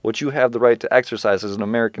right, which you have the right to exercise as an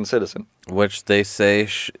American citizen. Which they say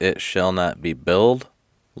it shall not be billed,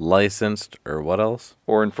 licensed, or what else?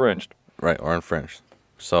 Or infringed. Right, or infringed.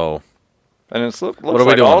 So, and it looks what are we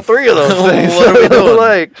like doing? all three of those things. What are we doing?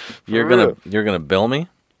 Like, you're gonna bill me,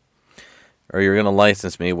 or you're gonna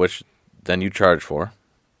license me, which then you charge for.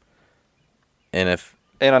 And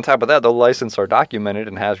on top of that, the license are documented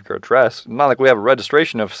and has your address. Not like we have a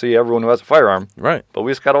registration to see everyone who has a firearm. Right. But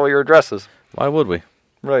we just got all your addresses. Why would we?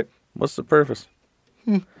 Right. What's the purpose?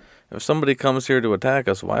 If somebody comes here to attack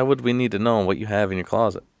us, why would we need to know what you have in your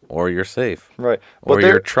closet or your safe? Right. Or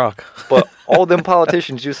your truck? But all them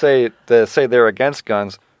politicians you say that say they're against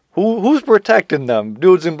guns, who's protecting them?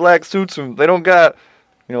 Dudes in black suits, and they don't got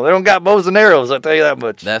bows and arrows. I'll tell you that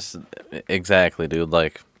much. That's exactly, dude.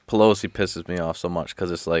 Like, Pelosi pisses me off so much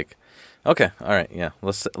because it's like, okay, all right, yeah,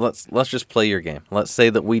 let's just play your game. Let's say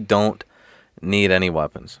that we don't need any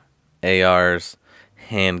weapons, ARs,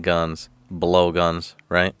 handguns, blowguns,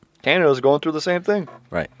 right? Canada's going through the same thing,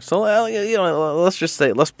 right? So let's just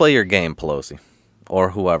say let's play your game, Pelosi, or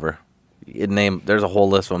whoever. There's a whole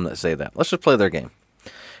list of them that say that. Let's just play their game.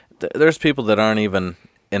 There's people that aren't even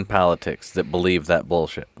in politics that believe that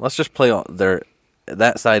bullshit. Let's just play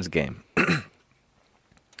that side's game.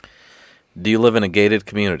 Do you live in a gated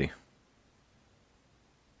community?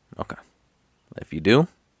 Okay. If you do,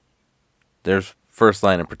 there's first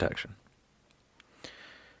line of protection.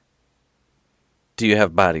 Do you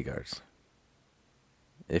have bodyguards?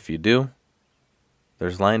 If you do,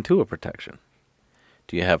 there's line 2 of protection.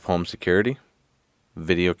 Do you have home security?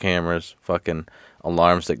 Video cameras, fucking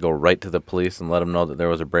alarms that go right to the police and let them know that there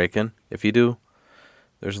was a break-in? If you do,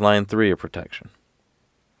 there's line 3 of protection.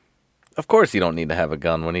 Of course you don't need to have a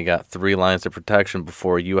gun when you got 3 lines of protection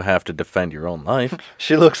before you have to defend your own life.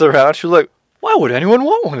 She looks around. She's like, why would anyone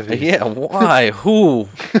want one of these? Yeah, why? Who?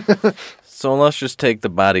 So let's just take the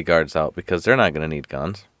bodyguards out because they're not going to need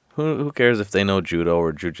guns. Who cares if they know judo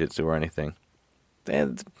or jujitsu or anything? They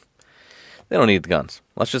don't need the guns.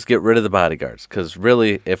 Let's just get rid of the bodyguards because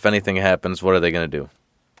really, if anything happens, what are they going to do?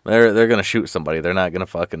 They're going to shoot somebody. They're not going to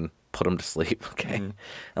fucking put them to sleep, okay? Mm-hmm.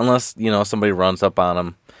 Unless, somebody runs up on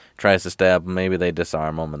them, tries to stab them, maybe they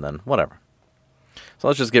disarm them, and then whatever. So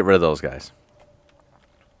let's just get rid of those guys.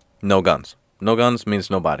 No guns. No guns means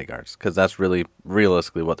no bodyguards, because that's really,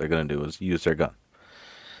 realistically, what they're going to do is use their gun.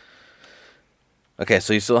 Okay,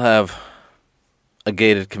 so you still have a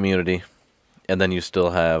gated community, and then you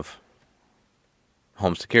still have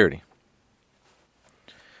home security.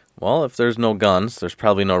 Well, if there's no guns, there's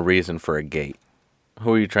probably no reason for a gate.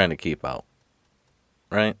 Who are you trying to keep out?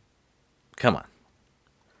 Right? Come on.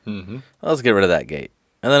 Mm-hmm. Let's get rid of that gate.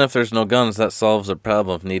 And then if there's no guns, that solves the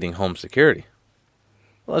problem of needing home security.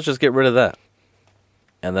 Well, let's just get rid of that.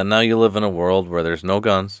 And then now you live in a world where there's no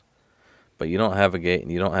guns, but you don't have a gate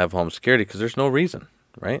and you don't have home security because there's no reason,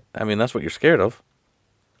 right? I mean, that's what you're scared of.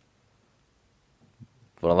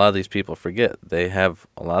 But a lot of these people forget they have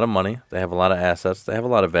a lot of money, they have a lot of assets, they have a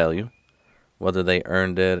lot of value. Whether they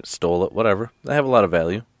earned it, stole it, whatever, they have a lot of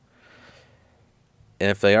value.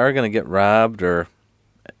 And if they are going to get robbed or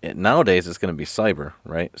nowadays it's going to be cyber,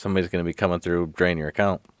 right? Somebody's going to be coming through, drain your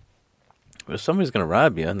account. But if somebody's going to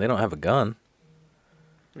rob you and they don't have a gun,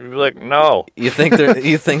 You'd be like, no. you think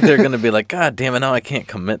they're going to be like, God damn it, now I can't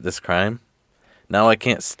commit this crime. Now I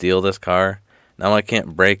can't steal this car. Now I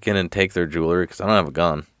can't break in and take their jewelry because I don't have a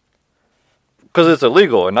gun. Because it's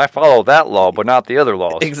illegal, and I follow that law, but not the other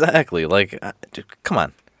laws. Exactly. Like, come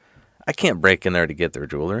on. I can't break in there to get their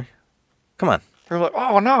jewelry. Come on. They're like,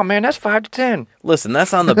 oh, no, man, that's 5 to 10. Listen,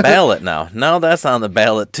 that's on the ballot now. Now that's on the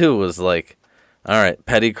ballot, too, is like, all right,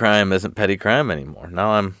 petty crime isn't petty crime anymore.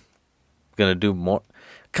 Now I'm going to do more.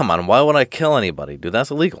 Come on, why would I kill anybody, dude?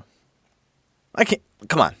 That's illegal. I can't.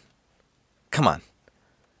 Come on.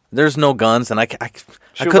 There's no guns, and I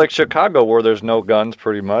could, like Chicago, where there's no guns,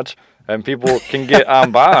 pretty much, and people can get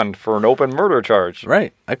on bond for an open murder charge.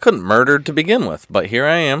 Right. I couldn't murder to begin with, but here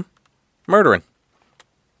I am, murdering.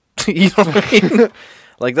 You know what I mean?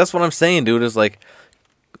 Like, that's what I'm saying, dude, is like,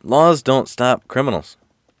 laws don't stop criminals.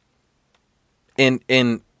 In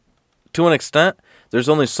to an extent, there's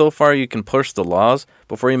only so far you can push the laws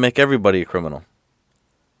before you make everybody a criminal.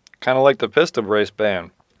 Kind of like the pistol brace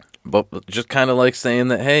ban. But just kind of like saying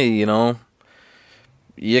that, hey, you know,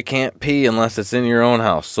 you can't pee unless it's in your own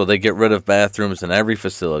house. So they get rid of bathrooms in every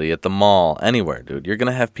facility, at the mall, anywhere, dude. You're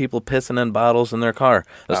going to have people pissing in bottles in their car.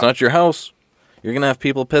 That's not your house. You're going to have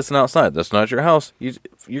people pissing outside. That's not your house.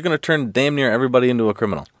 You're going to turn damn near everybody into a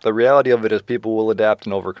criminal. The reality of it is people will adapt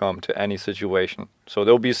and overcome to any situation. So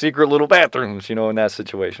there'll be secret little bathrooms, in that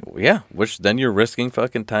situation. Yeah, which then you're risking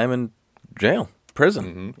fucking time in jail,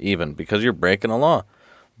 prison, even, because you're breaking a law.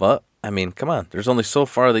 But, I mean, come on. There's only so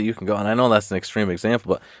far that you can go. And I know that's an extreme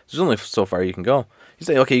example, but there's only so far you can go. You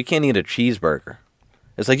say, okay, you can't eat a cheeseburger.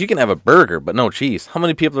 It's like you can have a burger, but no cheese. How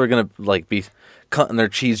many people are going to, like, be cutting their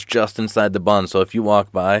cheese just inside the bun, so if you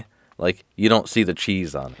walk by, like, you don't see the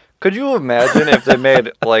cheese on it? Could you imagine if they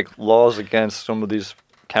made, like, laws against some of these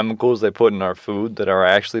chemicals they put in our food that are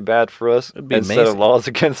actually bad for us instead of laws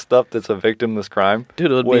against stuff that's a victimless crime?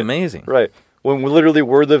 Dude, it would be amazing. Right. When we literally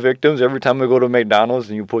were the victims, every time we go to McDonald's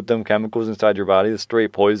and you put them chemicals inside your body, it's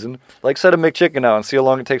straight poison. Like, set a McChicken out and see how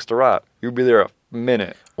long it takes to rot. You'll be there a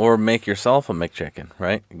minute. Or make yourself a McChicken,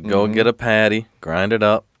 right? Go get a patty, grind it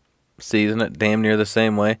up, season it damn near the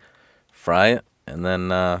same way, fry it, and then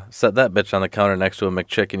set that bitch on the counter next to a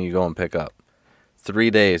McChicken you go and pick up.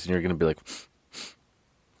 3 days, and you're going to be like,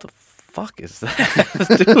 what the fuck is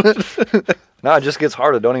that, dude? No, it just gets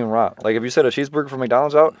harder. Don't even rot. Like, if you set a cheeseburger from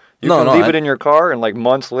McDonald's out, you can leave it in your car, and, like,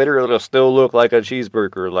 months later, it'll still look like a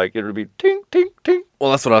cheeseburger. Like, it'll be ting, ting, ting.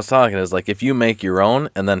 Well, that's what I was talking, is, like, if you make your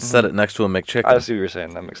own and then set it next to a McChicken. I see what you're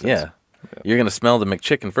saying. That makes sense. Yeah. You're going to smell the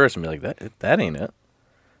McChicken first and be like, that ain't it.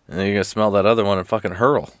 And then you're going to smell that other one and fucking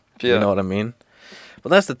hurl. Yeah. You know what I mean? But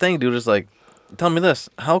that's the thing, dude, is like, tell me this.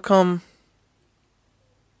 How come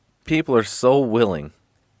people are so willing...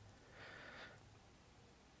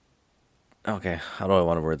 Okay, how do I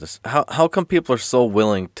want to word this? How come people are so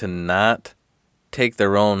willing to not take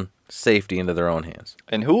their own safety into their own hands?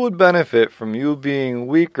 And who would benefit from you being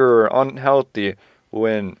weak or unhealthy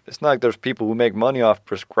when it's not like there's people who make money off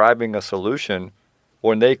prescribing a solution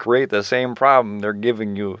when they create the same problem they're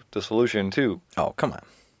giving you the solution to? Oh, come on.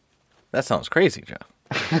 That sounds crazy,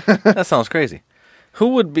 Jeff. That sounds crazy. Who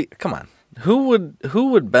would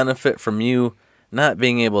benefit from you not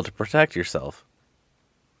being able to protect yourself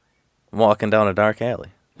walking down a dark alley?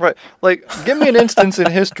 Right. Like, give me an instance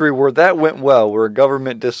in history where that went well, where a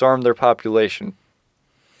government disarmed their population.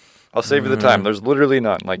 I'll save you the time. There's literally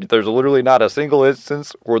none. Like, there's literally not a single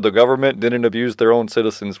instance where the government didn't abuse their own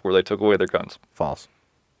citizens where they took away their guns. False.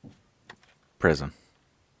 Prison.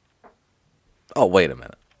 Oh, wait a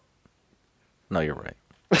minute. No, you're right.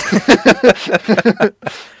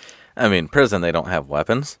 I mean, prison, they don't have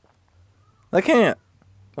weapons. They can't.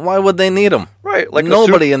 Why would they need them? Right. Like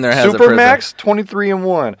nobody in there has a prison. Supermax,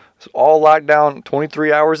 23-1. It's all locked down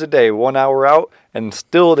 23 hours a day, 1 hour out, and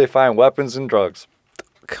still they find weapons and drugs.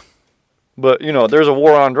 But, there's a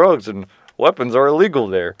war on drugs, and weapons are illegal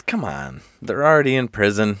there. Come on. They're already in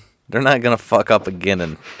prison. They're not gonna fuck up again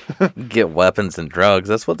and get weapons and drugs.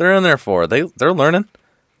 That's what they're in there for. They're learning.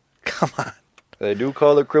 Come on. They do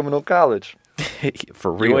call it criminal college.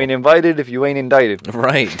 For real. You ain't invited if you ain't indicted.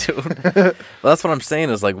 Right, dude. Well, that's what I'm saying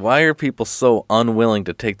is, like, why are people so unwilling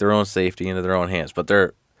to take their own safety into their own hands? But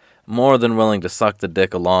they're more than willing to suck the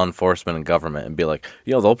dick of law enforcement and government and be like,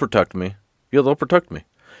 yeah, they'll protect me. Yeah, they'll protect me.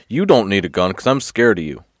 You don't need a gun because I'm scared of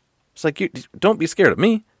you. It's like, you don't be scared of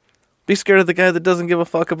me. Be scared of the guy that doesn't give a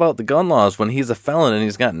fuck about the gun laws when he's a felon and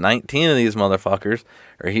he's got 19 of these motherfuckers,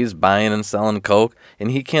 or he's buying and selling coke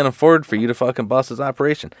and he can't afford for you to fucking bust his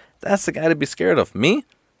operation. That's the guy to be scared of. Me?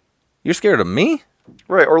 You're scared of me?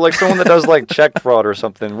 Right, or like someone that does like check fraud or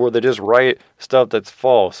something where they just write stuff that's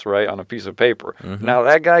false, right, on a piece of paper. Mm-hmm. Now,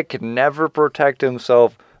 that guy can never protect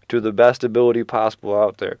himself to the best ability possible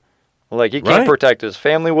out there. Like, he can't protect his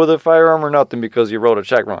family with a firearm or nothing because he wrote a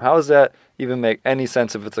check wrong. How does that even make any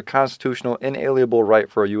sense if it's a constitutional, inalienable right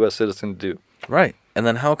for a U.S. citizen to do? Right. And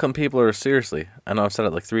then how come people are, seriously, I know I've said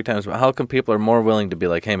it like 3 times, but how come people are more willing to be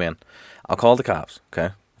like, hey, man, I'll call the cops,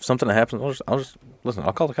 okay? If something happens, I'll just listen,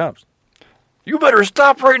 I'll call the cops. You better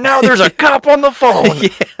stop right now. There's a cop on the phone.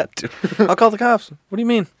 Yeah, dude. I'll call the cops. What do you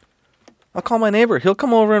mean? I'll call my neighbor. He'll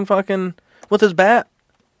come over and fucking, with his bat.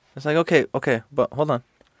 It's like, okay, but hold on.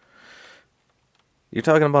 You're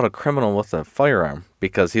talking about a criminal with a firearm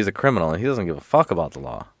because he's a criminal and he doesn't give a fuck about the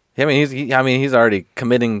law. I mean, he's already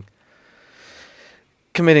committing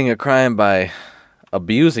a crime by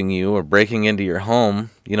abusing you or breaking into your home.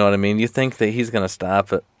 You know what I mean? You think that he's gonna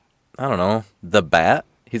stop at, I don't know, the bat?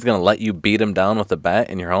 He's gonna let you beat him down with the bat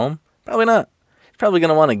in your home? Probably not. He's probably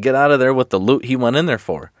gonna want to get out of there with the loot he went in there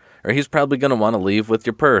for, or he's probably gonna want to leave with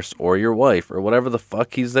your purse or your wife or whatever the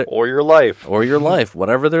fuck he's there, or your life,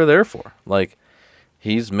 whatever they're there for. Like.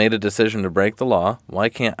 He's made a decision to break the law. Why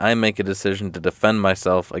can't I make a decision to defend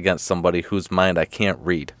myself against somebody whose mind I can't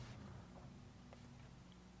read?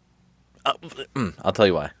 I'll tell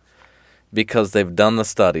you why. Because they've done the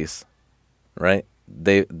studies, right?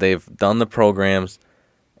 They've done the programs,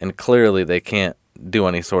 and clearly they can't do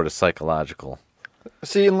any sort of psychological.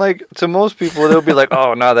 See, and like, to most people, they'll be like,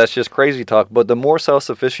 oh, no, that's just crazy talk. But the more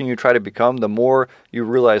self-sufficient you try to become, the more you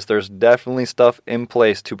realize there's definitely stuff in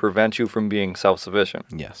place to prevent you from being self-sufficient.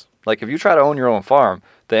 Yes. Like, if you try to own your own farm,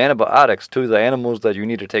 the antibiotics to the animals that you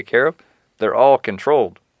need to take care of, they're all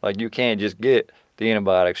controlled. Like, you can't just get the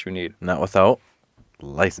antibiotics you need. Not without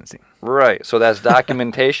licensing. Right. So that's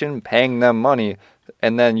documentation, paying them money.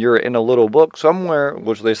 And then you're in a little book somewhere,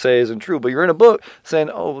 which they say isn't true, but you're in a book saying,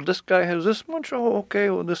 oh, well, this guy has this much. Oh, okay,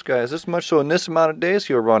 well, this guy has this much. So in this amount of days,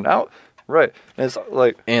 he'll run out. Right. And it's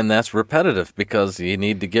like, and that's repetitive because you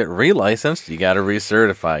need to get relicensed. You got to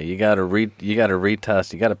recertify. You got to retest.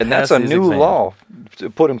 You got to pass. And that's a new law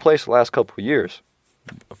put in place the last couple of years.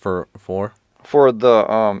 For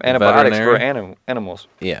the antibiotics for animals.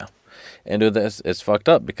 Yeah. And dude, it's fucked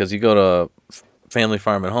up because you go to family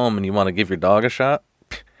farm at home and you want to give your dog a shot,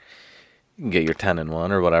 you can get your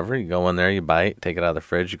 10-in-1 or whatever. You go in there, you buy it, take it out of the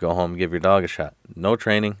fridge, you go home, give your dog a shot. No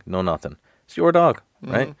training, no nothing. It's your dog,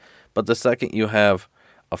 right? Mm-hmm. But the second you have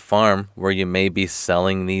a farm where you may be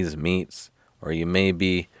selling these meats or you may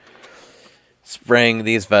be spraying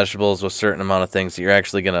these vegetables with a certain amount of things that you're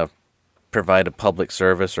actually going to provide a public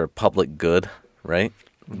service or a public good, right?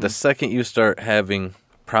 Mm-hmm. The second you start having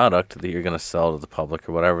product that you're going to sell to the public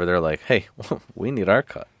or whatever, they're like, hey, we need our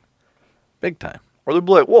cut. Big time. Or they'll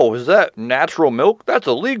be like, whoa, is that natural milk? That's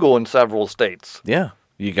illegal in several states. Yeah.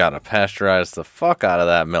 You got to pasteurize the fuck out of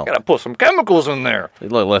that milk. Got to put some chemicals in there.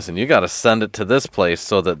 Look, listen, you got to send it to this place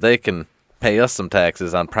so that they can pay us some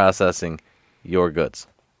taxes on processing your goods.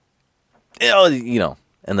 You know,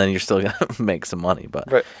 and then you're still going to make some money.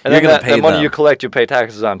 But right. And you're then going to pay the money them. you collect, you pay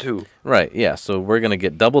taxes on too. Right, yeah. So we're going to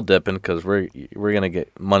get double dipping because we're going to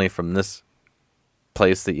get money from this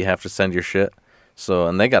place that you have to send your shit. So,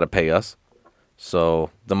 and they got to pay us.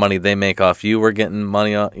 So the money they make off you, we're getting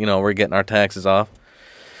money off, we're getting our taxes off.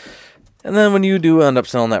 And then when you do end up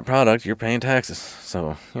selling that product, you're paying taxes.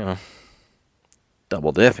 So,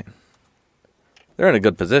 double dipping. They're in a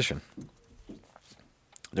good position.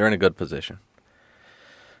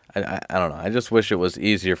 I don't know. I just wish it was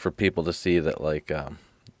easier for people to see that, like,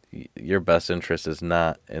 your best interest is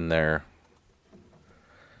not in their...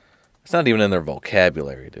 It's not even in their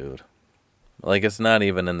vocabulary, dude. Like, it's not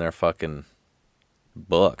even in their fucking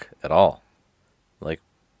book at all. Like,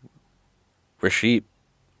 we're sheep.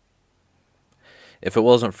 If it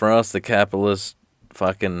wasn't for us, the capitalist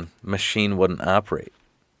fucking machine wouldn't operate.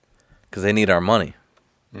 Because they need our money.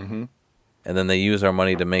 Mm-hmm. And then they use our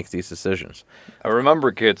money to make these decisions.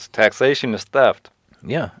 Remember, kids, taxation is theft.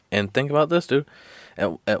 Yeah, and think about this, dude.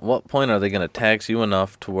 At what point are they going to tax you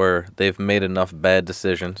enough to where they've made enough bad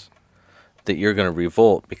decisions that you're going to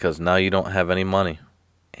revolt because now you don't have any money,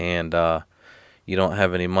 and you don't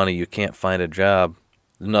have any money, you can't find a job,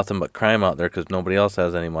 there's nothing but crime out there because nobody else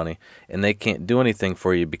has any money, and they can't do anything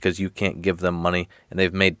for you because you can't give them money, and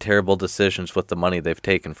they've made terrible decisions with the money they've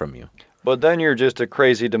taken from you. But then you're just a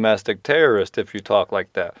crazy domestic terrorist if you talk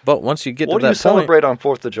like that. But once you get to that point... What do you celebrate on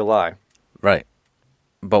 4th of July? Right.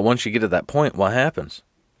 But once you get to that point, what happens?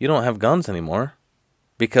 You don't have guns anymore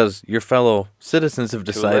because your fellow citizens have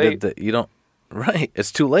decided that you don't... Right.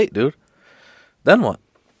 It's too late, dude. Then what?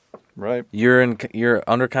 Right. You're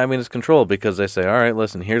under communist control because they say, all right,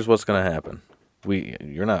 listen, here's what's going to happen.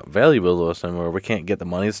 You're not valuable to us anymore. We can't get the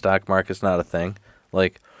money. The stock market's not a thing.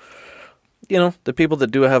 Like, you know, the people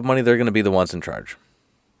that do have money, they're going to be the ones in charge.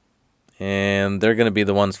 And they're going to be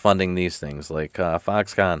the ones funding these things, like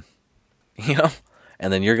Foxconn. You know?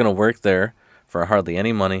 And then you're going to work there for hardly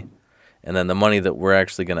any money. And then the money that we're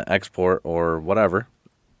actually going to export or whatever,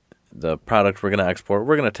 the product we're going to export,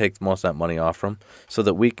 we're going to take most of that money off from so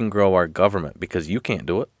that we can grow our government because you can't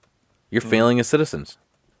do it. You're failing as citizens.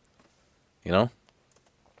 You know?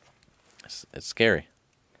 It's scary.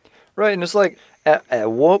 Right, and it's like,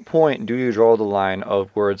 at what point do you draw the line of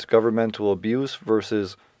where it's governmental abuse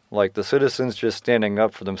versus, like, the citizens just standing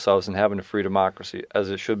up for themselves and having a free democracy, as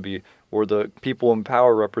it should be, where the people in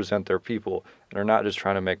power represent their people, and are not just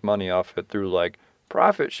trying to make money off it through, like,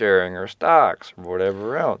 profit sharing or stocks or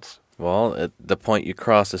whatever else. Well, at the point you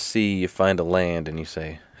cross a sea, you find a land, and you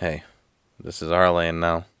say, hey, this is our land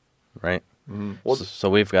now, right? Mm-hmm. Well, so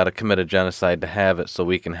we've got to commit a genocide to have it so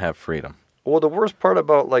we can have freedom. Well, the worst part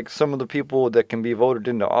about, like, some of the people that can be voted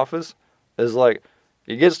into office is, like,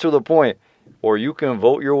 it gets to the point where you can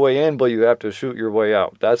vote your way in, but you have to shoot your way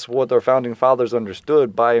out. That's what our founding fathers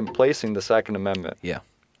understood by emplacing the Second Amendment. Yeah.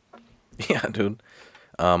 Yeah, dude.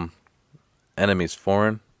 Enemies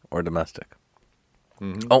foreign or domestic.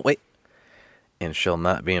 Mm-hmm. Oh, wait. And shall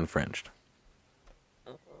not be infringed.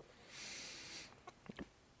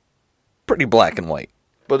 Pretty black and white.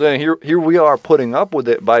 But then here we are putting up with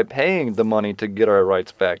it by paying the money to get our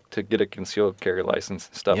rights back, to get a concealed carry license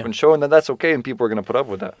and stuff, and showing that that's okay and people are going to put up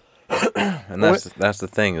with that. And that's the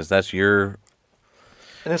thing, is that's your...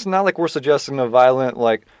 And it's not like we're suggesting a violent,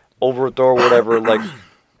 like, overthrow or whatever. Like,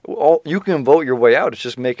 you can vote your way out. It's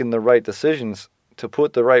just making the right decisions to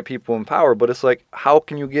put the right people in power. But it's like, how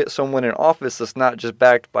can you get someone in office that's not just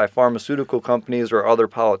backed by pharmaceutical companies or other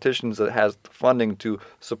politicians that has the funding to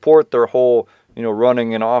support their whole... you know,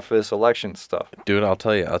 running in office, election stuff. Dude, I'll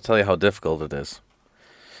tell you how difficult it is.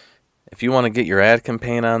 If you want to get your ad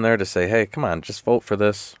campaign on there to say, hey, come on, just vote for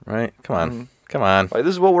this, right? Come on, come on. Like,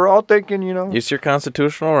 this is what we're all thinking, you know? It's your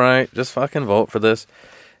constitutional right. Just fucking vote for this.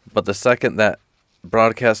 But the second that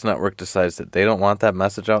broadcast network decides that they don't want that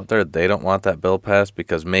message out there, they don't want that bill passed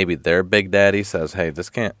because maybe their big daddy says, hey, this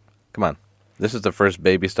can't, come on. This is the first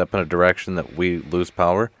baby step in a direction that we lose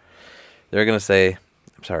power. They're going to say,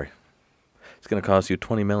 I'm sorry. It's going to cost you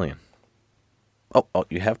 $20 million. Oh,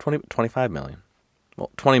 you have 25 million.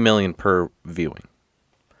 Well, 20 million per viewing.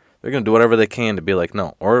 They're going to do whatever they can to be like,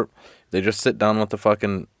 no. Or they just sit down with the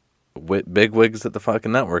fucking big wigs at the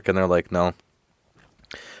fucking network and they're like, no,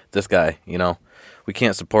 this guy, you know, we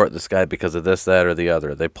can't support this guy because of this, that, or the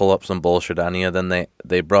other. They pull up some bullshit on you, then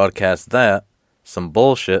they broadcast that, some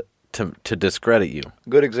bullshit, to discredit you.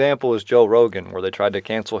 Good example is Joe Rogan, where they tried to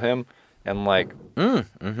cancel him and, like...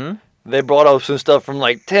 They brought up some stuff from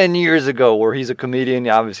like 10 years ago where he's a comedian. He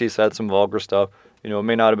obviously said some vulgar stuff. You know, it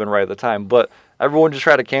may not have been right at the time. But everyone just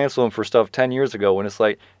tried to cancel him for stuff 10 years ago when it's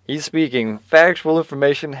like he's speaking factual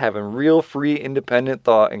information, having real free independent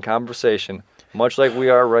thought and conversation, much like we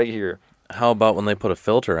are right here. How about when they put a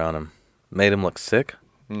filter on him? Made him look sick?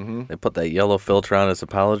 Mm-hmm. They put that yellow filter on his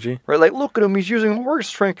apology? Right, like, look at him, he's using horse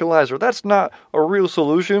tranquilizer. That's not a real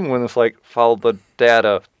solution when it's like, follow the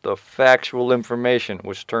data, the factual information,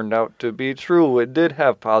 which turned out to be true. It did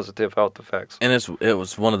have positive health effects. And it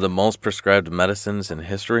was one of the most prescribed medicines in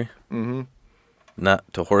history. Mm-hmm. Not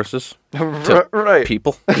to horses. To right.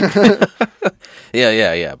 People.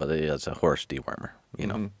 Yeah, but it's a horse dewormer, you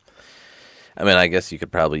know. Mm-hmm. I mean, I guess you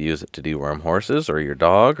could probably use it to deworm horses or your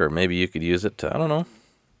dog, or maybe you could use it to, I don't know,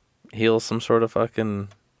 heal some sort of fucking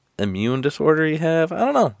immune disorder you have. I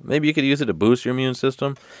don't know. Maybe you could use it to boost your immune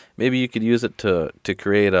system. Maybe you could use it to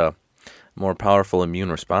create a more powerful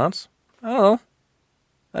immune response. I don't know.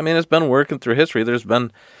 I mean, it's been working through history. There's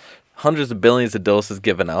been hundreds of billions of doses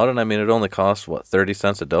given out, and I mean, it only costs, 30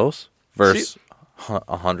 cents a dose versus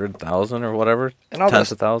 100,000 or whatever, and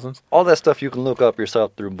tens of thousands. All that stuff you can look up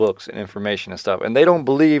yourself through books and information and stuff, and they don't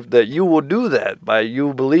believe that you will do that by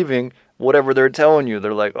you believing whatever they're telling you.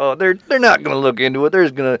 They're like, oh, they're not gonna look into it. They're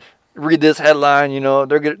just gonna read this headline.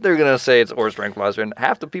 They're gonna say it's horse tranquilizer, and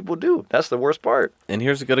half the people do. That's the worst part. And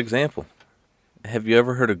here's a good example. Have you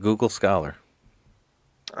ever heard of Google Scholar?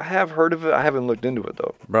 I have heard of it. I haven't looked into it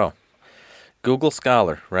though. Bro, Google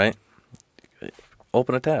Scholar, right?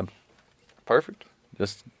 Open a tab. Perfect.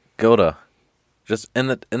 Just in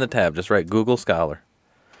the tab, just write Google Scholar.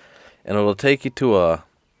 And it'll take you to a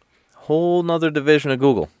whole nother division of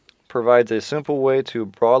Google. Provides a simple way to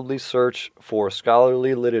broadly search for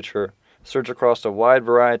scholarly literature. Search across a wide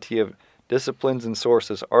variety of disciplines and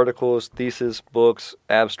sources, articles, theses, books,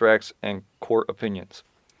 abstracts, and court opinions.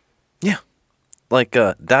 Yeah. Like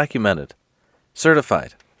documented,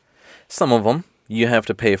 certified. Some of them you have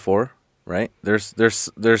to pay for, right?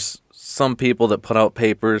 There's some people that put out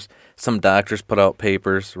papers, some doctors put out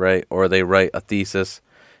papers, right? Or they write a thesis,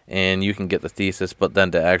 and you can get the thesis, but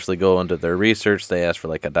then to actually go into their research, they ask for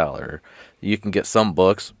like $1. You can get some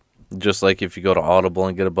books, just like if you go to Audible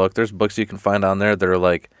and get a book, there's books you can find on there that are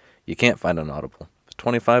like, you can't find on Audible. It's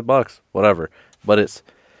 $25, whatever. But it's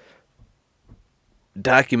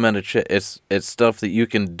documented shit. It's stuff that you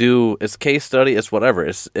can do. It's case study. It's whatever.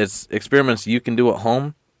 It's experiments you can do at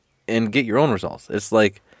home and get your own results. It's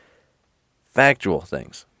like factual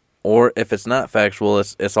things. Or if it's not factual,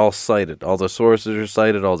 it's all cited. All the sources are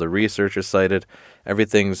cited. All the research is cited.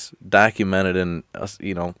 Everything's documented, and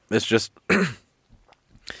it's just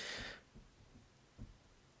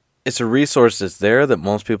it's a resource that's there that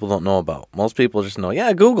most people don't know about. Most people just know,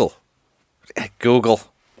 Google. Google.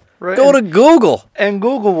 Right. Go to Google. And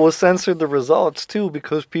Google will censor the results too,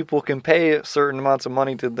 because people can pay certain amounts of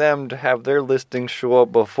money to them to have their listings show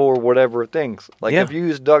up before whatever things. Like if you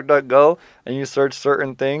use DuckDuckGo and you search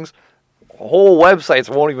certain things, whole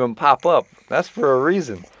websites won't even pop up. That's for a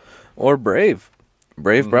reason. Or Brave.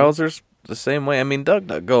 Brave browsers, the same way. I mean,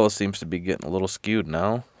 DuckDuckGo seems to be getting a little skewed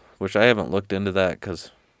now, which I haven't looked into that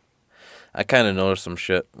because I kind of noticed some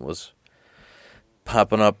shit was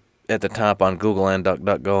popping up at the top on Google and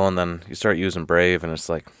DuckDuckGo, and then you start using Brave, and it's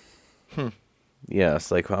like, yeah,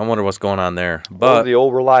 it's like, I wonder what's going on there. But the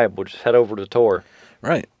old reliable, just head over to Tor.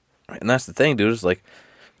 Right. And that's the thing, dude. It's like,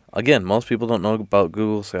 again, most people don't know about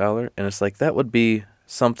Google Scholar, and it's like, that would be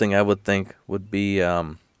something I would think would be,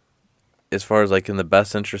 as far as like in the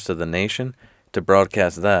best interest of the nation, to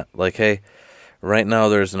broadcast that. Like, hey, right now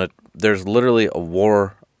there's literally a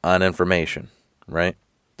war on information, right?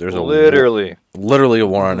 There's literally a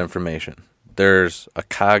war on information. There's a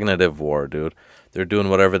cognitive war, dude. They're doing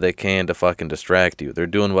whatever they can to fucking distract you. They're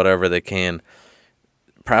doing whatever they can.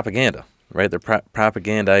 Propaganda, right? They're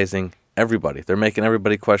propagandizing everybody. They're making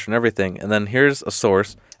everybody question everything. And then here's a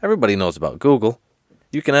source everybody knows about, Google.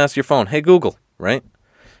 You can ask your phone, hey, Google, right?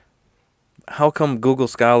 How come Google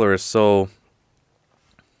Scholar is so...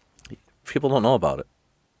 People don't know about it.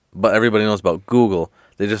 But everybody knows about Google.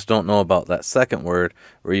 They just don't know about that second word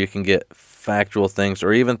where you can get factual things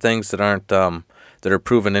or even things that aren't that are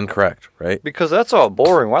proven incorrect, right? Because that's all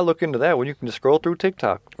boring. Why look into that when you can just scroll through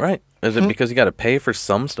TikTok? Right. Is it because you got to pay for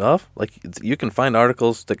some stuff? Like, you can find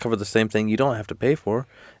articles that cover the same thing you don't have to pay for.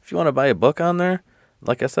 If you want to buy a book on there,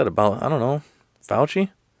 like I said, about, I don't know, Fauci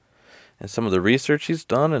and some of the research he's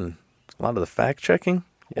done and a lot of the fact-checking.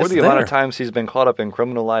 Or the amount of times he's been caught up in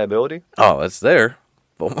criminal liability. Oh, it's there.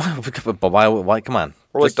 But why? Come on.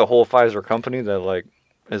 Or like the whole Pfizer company that like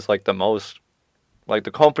is like the most, like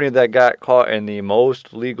the company that got caught in the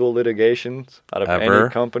most legal litigations out of any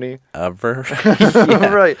company ever.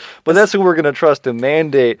 Right. But that's who we're going to trust to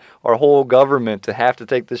mandate our whole government to have to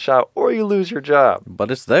take this shot, or you lose your job.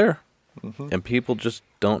 But it's there, and people just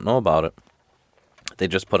don't know about it. They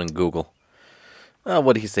just put in Google.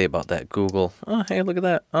 What did he say about that? Google. Oh, hey, look at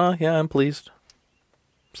that. Oh, yeah, I'm pleased.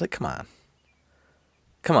 It's like, come on.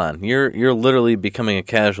 Come on, you're literally becoming a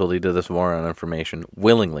casualty to this war on information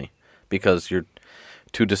willingly because you're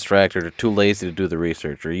too distracted or too lazy to do the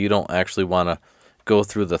research, or you don't actually want to go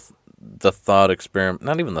through the thought experiment.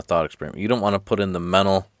 Not even the thought experiment. You don't want to put in the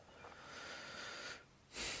mental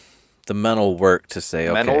work to say,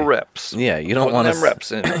 okay, mental reps. Yeah, you don't want them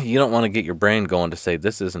reps in. You don't want to get your brain going to say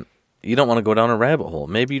this isn't. You don't want to go down a rabbit hole.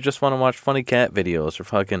 Maybe you just want to watch funny cat videos or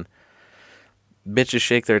fucking bitches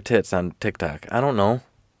shake their tits on TikTok. I don't know.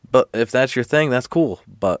 But if that's your thing, that's cool.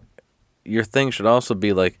 But your thing should also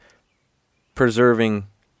be like preserving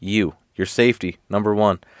you, your safety, number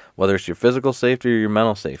one. Whether it's your physical safety or your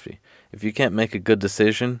mental safety. If you can't make a good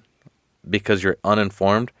decision because you're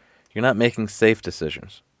uninformed, you're not making safe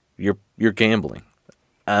decisions. You're gambling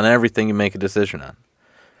on everything you make a decision on.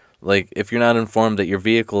 Like, if you're not informed that your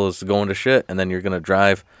vehicle is going to shit and then you're going to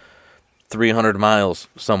drive 300 miles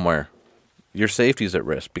somewhere, Your safety's at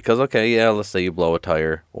risk because, okay, yeah, let's say you blow a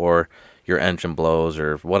tire or your engine blows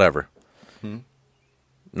or whatever.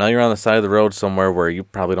 Now you're on the side of the road somewhere where you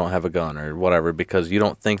probably don't have a gun or whatever because you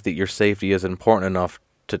don't think that your safety is important enough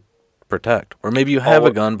to protect. Or maybe you have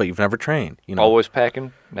a gun, but you've never trained. You know? Always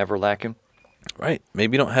packing, never lacking. Right.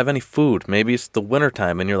 Maybe you don't have any food. Maybe it's the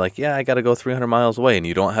wintertime and you're like, yeah, I got to go 300 miles away and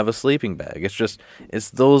you don't have a sleeping bag. It's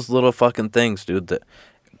those little fucking things, dude, that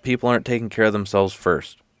people aren't taking care of themselves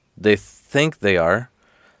first. They think they are.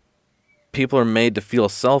 People are made to feel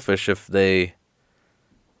selfish if they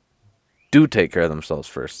do take care of themselves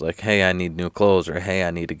first. Like, hey, I need new clothes, or hey,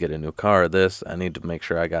 I need to get a new car, this, I need to make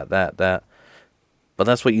sure I got that. But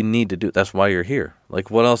that's what you need to do. That's why you're here. Like,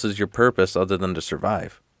 what else is your purpose other than to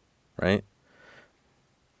survive, right?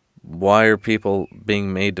 Why are people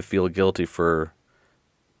being made to feel guilty for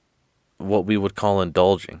what we would call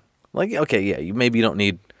indulging? Like, okay, yeah, maybe you don't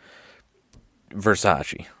need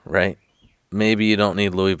Versace, right? Maybe you don't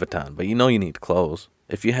need Louis Vuitton, but you know you need clothes.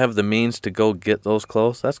 If you have the means to go get those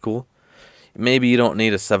clothes, that's cool. Maybe you don't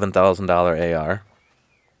need a $7,000 AR,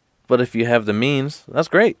 but if you have the means, that's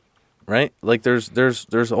great, right? Like there's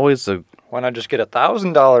always a Why not just get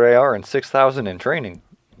 $1,000 AR and $6,000 in training?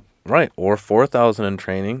 right, or 4,000 in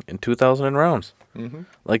training and 2,000 in rounds.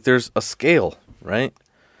 Like there's a scale, right?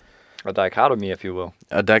 A dichotomy, if you will.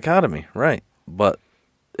 A dichotomy, right? But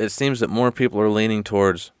it seems that more people are leaning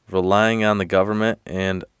towards relying on the government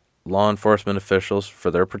and law enforcement officials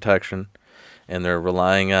for their protection, and they're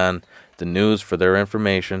relying on the news for their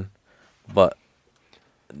information, but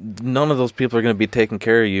none of those people are going to be taking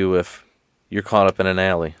care of you if you're caught up in an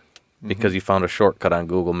alley because you found a shortcut on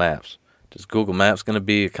Google Maps. Is Google Maps going to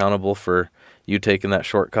be accountable for you taking that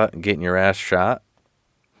shortcut and getting your ass shot?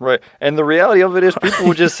 Right. And the reality of it is people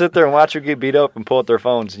will just sit there and watch you get beat up and pull out their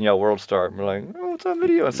phones and yell World Star. And we're like, oh, what's on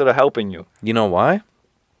video? Instead of helping you. You know why?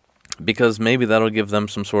 Because maybe that'll give them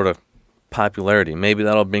some sort of popularity. Maybe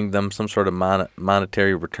that'll bring them some sort of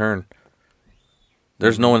monetary return.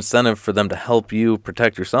 There's no incentive for them to help you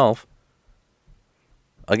protect yourself.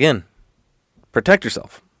 Again, protect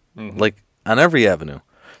yourself. Like, on every avenue.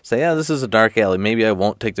 Say, yeah, this is a dark alley. Maybe I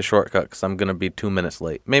won't take the shortcut because I'm going to be 2 minutes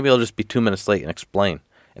late. Maybe I'll just be 2 minutes late and explain.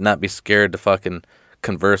 And not be scared to fucking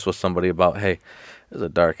converse with somebody about, hey, there's a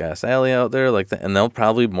dark-ass alley out there like that. And they'll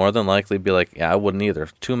probably more than likely be like, yeah, I wouldn't either.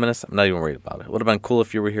 2 minutes, I'm not even worried about it. Would have been cool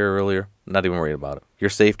if you were here earlier. I'm not even worried about it. Your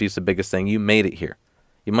safety is the biggest thing. You made it here.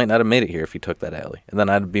 You might not have made it here if you took that alley. And then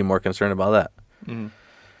I'd be more concerned about that.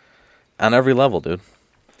 On every level, dude.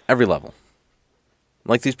 Every level.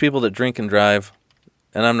 Like these people that drink and drive,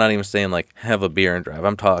 and I'm not even saying like have a beer and drive.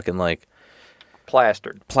 I'm talking like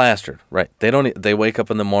Plastered, right? They wake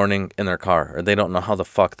up in the morning in their car, or they don't know how the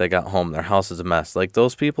fuck they got home. Their house is a mess. Like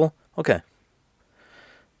those people, okay.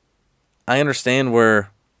 I understand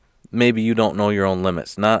where maybe you don't know your own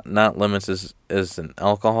limits. Not limits is in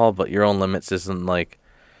alcohol, but your own limits isn't like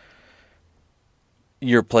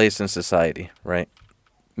your place in society, right?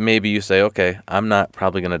 Maybe you say, okay, I'm not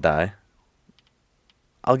probably going to die.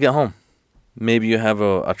 I'll get home. Maybe you have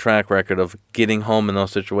a track record of getting home in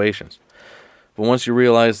those situations. But once you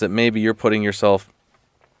realize that maybe you're putting yourself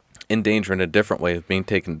in danger in a different way of being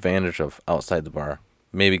taken advantage of outside the bar,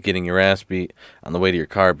 maybe getting your ass beat on the way to your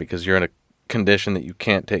car because you're in a condition that you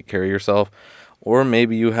can't take care of yourself, or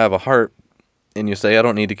maybe you have a heart and you say, I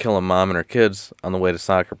don't need to kill a mom and her kids on the way to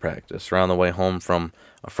soccer practice, or on the way home from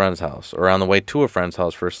a friend's house, or on the way to a friend's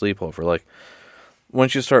house for a sleepover. Like,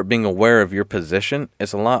 once you start being aware of your position,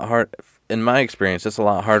 it's a lot hard. In my experience, it's a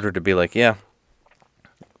lot harder to be like, yeah,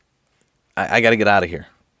 I got to get out of here.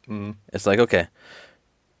 It's like, okay,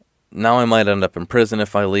 now I might end up in prison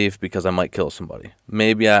if I leave because I might kill somebody.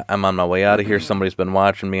 Maybe I'm on my way out of here. Somebody's been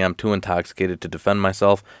watching me. I'm too intoxicated to defend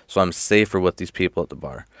myself, so I'm safer with these people at the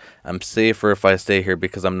bar. I'm safer if I stay here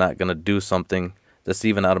because I'm not going to do something that's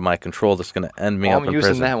even out of my control that's going to end me up in prison. I'm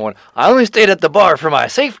using that one. I only stayed at the bar for my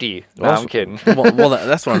safety. No, I'm kidding. well,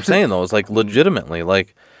 that's what I'm saying, though. It's like legitimately,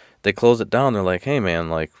 like, they close it down. They're like, hey, man,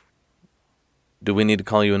 like, do we need to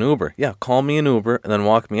call you an Uber? Yeah, call me an Uber and then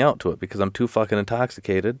walk me out to it because I'm too fucking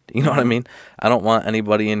intoxicated. You know what I mean? I don't want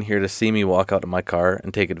anybody in here to see me walk out to my car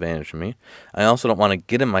and take advantage of me. I also don't want to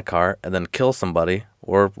get in my car and then kill somebody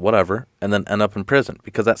or whatever and then end up in prison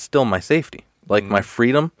because that's still my safety. Like, my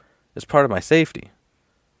freedom is part of my safety.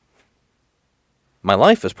 My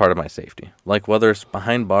life is part of my safety. Like, whether it's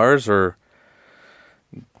behind bars or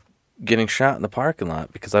getting shot in the parking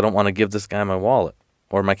lot because I don't want to give this guy my wallet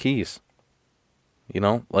or my keys. You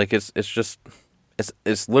know, like it's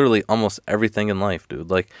literally almost everything in life, dude.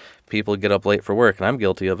 Like, people get up late for work, and I'm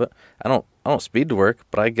guilty of it. I don't speed to work,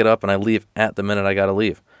 but I get up and I leave at the minute I gotta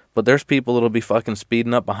leave. But there's people that'll be fucking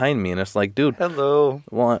speeding up behind me, and it's like, dude. Hello.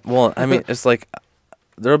 Well, I mean, it's like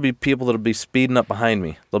there'll be people that'll be speeding up behind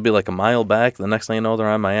me. They'll be like a mile back. The next thing you know, they're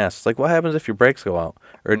on my ass. It's like, what happens if your brakes go out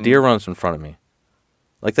or a deer runs in front of me?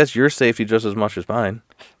 Like, that's your safety just as much as mine.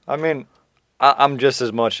 I mean, I'm just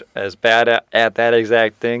as much as bad at that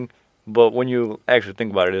exact thing, but when you actually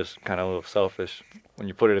think about it, it's kind of a little selfish when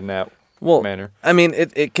you put it in that manner. I mean,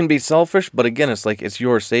 it can be selfish, but again, it's like, it's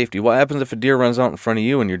your safety. What happens if a deer runs out in front of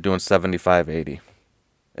you and you're doing 75, 80?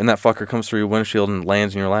 And that fucker comes through your windshield and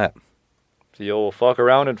lands in your lap? So you'll fuck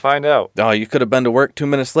around and find out. Oh, you could have been to work 2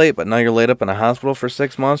 minutes late, but now you're laid up in a hospital for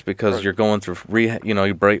 6 months because you're going through rehab. You know,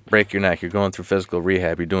 you break your neck. You're going through physical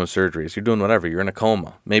rehab. You're doing surgeries. You're doing whatever. You're in a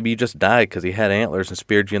coma. Maybe you just died because he had antlers and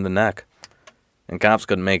speared you in the neck. And cops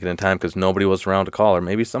couldn't make it in time because nobody was around to call. Or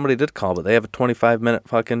maybe somebody did call, but they have a 25-minute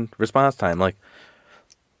fucking response time. Like,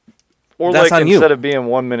 or that's like on you. Instead of being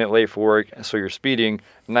 1 minute late for work, so you're speeding,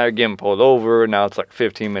 now you're getting pulled over, now it's like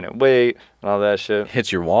 15-minute wait, and all that shit.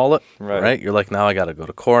 Hits your wallet, right? You're like, now I got to go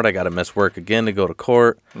to court. I got to miss work again to go to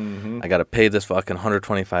court. I got to pay this fucking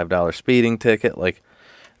 $125 speeding ticket. Like,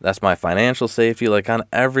 that's my financial safety, like, on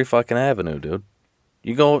every fucking avenue, dude.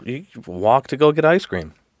 You walk to go get ice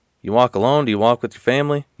cream. You walk alone? Do you walk with your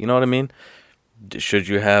family? You know what I mean? Should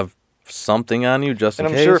you have something on you just in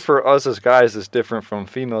case? And I'm sure for us as guys, it's different from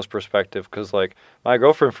females' perspective. Because, like, my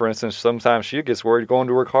girlfriend, for instance, sometimes she gets worried going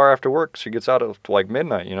to her car after work. She gets out at, like,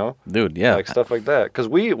 midnight, you know? Dude, yeah. Like, stuff like that. Because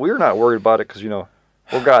we're not worried about it because, you know,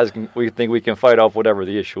 we're guys, we think we can fight off whatever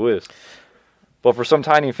the issue is. But for some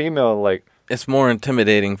tiny female, like... It's more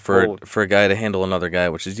intimidating for a guy to handle another guy,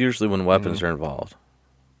 which is usually when weapons are involved.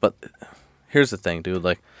 But here's the thing, dude.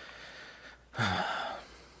 Like...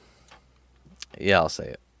 Yeah, I'll say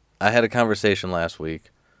it. I had a conversation last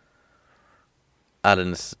week out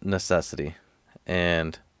of necessity,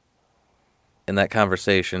 and in that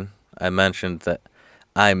conversation, I mentioned that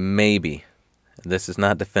I maybe, this is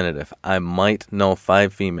not definitive, I might know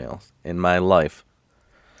 5 females in my life,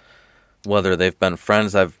 whether they've been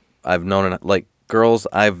friends I've known, like girls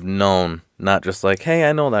I've known, not just like, hey,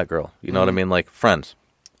 I know that girl, you know what I mean, like friends,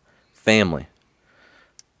 family,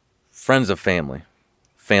 friends of family.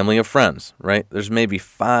 Family of friends, right? There's maybe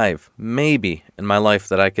 5, maybe, in my life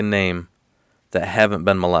that I can name that haven't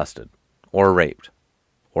been molested or raped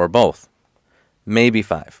or both. Maybe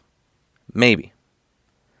 5. Maybe.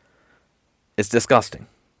 It's disgusting.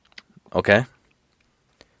 Okay?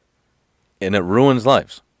 And it ruins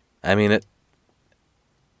lives. I mean,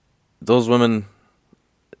 those women,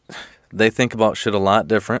 they think about shit a lot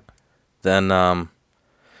different than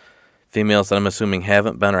females that I'm assuming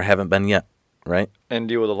haven't been or haven't been yet. Right? And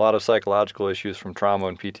deal with a lot of psychological issues from trauma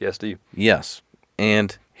and PTSD. Yes.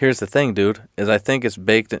 And here's the thing, dude, is I think it's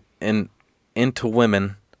baked into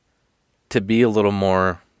women to be a little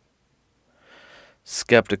more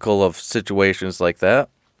skeptical of situations like that.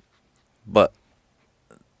 But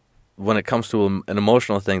when it comes to an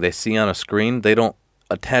emotional thing they see on a screen, they don't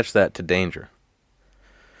attach that to danger.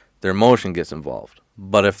 Their emotion gets involved.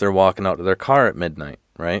 But if they're walking out to their car at midnight,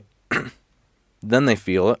 right, then they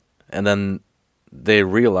feel it, and then they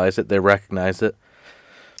realize it, they recognize it.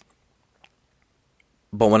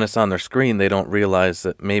 But when it's on their screen, they don't realize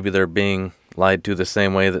that maybe they're being lied to the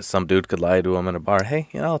same way that some dude could lie to them in a bar. Hey,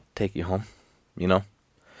 I'll take you home, you know?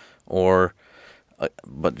 Or,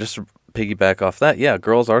 but just to piggyback off that, yeah,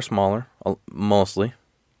 girls are smaller, mostly.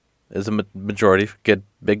 Is a majority. Get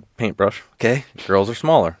big paintbrush, okay? Girls are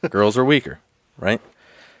smaller. Girls are weaker, right?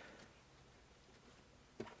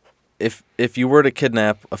 If you were to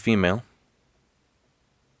kidnap a female,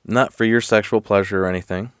 not for your sexual pleasure or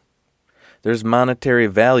anything, there's monetary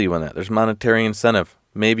value in that. There's monetary incentive.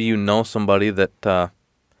 Maybe you know somebody that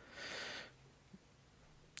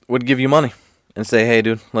would give you money and say, hey,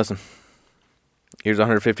 dude, listen, here's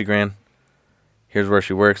 150 grand. Here's where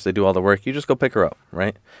she works. They do all the work. You just go pick her up,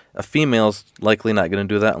 right? A female's likely not going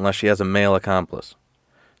to do that unless she has a male accomplice.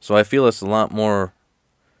 So I feel it's a lot more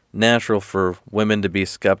natural for women to be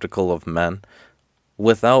skeptical of men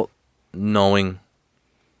without knowing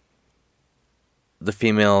the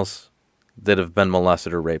females that have been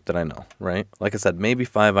molested or raped that I know, right? Like I said, maybe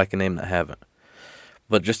 5 I can name that haven't.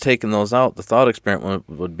 But just taking those out, the thought experiment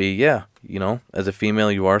would be, yeah, you know, as a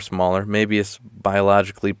female you are smaller. Maybe it's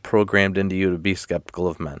biologically programmed into you to be skeptical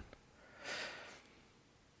of men.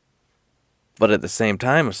 But at the same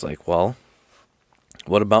time, it's like, well,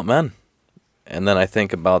 what about men? And then I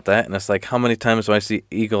think about that, and it's like, how many times do I see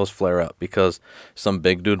egos flare up because some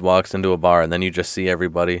big dude walks into a bar, and then you just see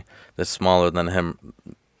everybody that's smaller than him,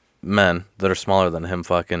 men that are smaller than him,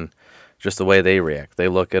 fucking, just the way they react. They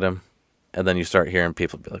look at him, And then you start hearing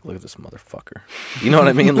people be like, look at this motherfucker. You know what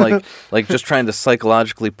I mean? Like just trying to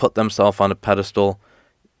psychologically put themselves on a pedestal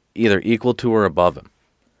either equal to or above him.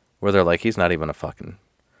 Where they're like, he's not even a fucking...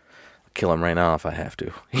 I'll kill him right now if I have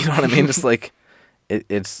to. You know what I mean? Just like...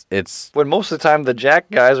 It's when most of the time the jack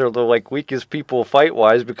guys are the like weakest people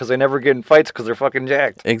fight-wise because they never get in fights because they're fucking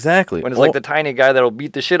jacked. Exactly. When it's like the tiny guy that'll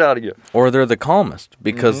beat the shit out of you. Or they're the calmest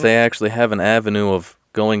because they actually have an avenue of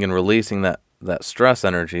going and releasing that stress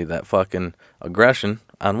energy, that fucking aggression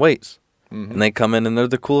on weights. And they come in and they're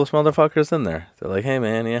the coolest motherfuckers in there. They're like, hey,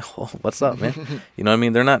 man, yeah, well, what's up, man? You know what I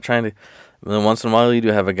mean? They're not trying to... I mean, once in a while you do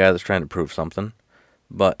have a guy that's trying to prove something.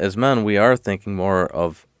 But as men, we are thinking more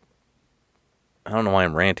of... I don't know why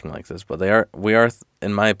I'm ranting like this, but we are,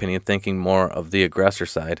 in my opinion, thinking more of the aggressor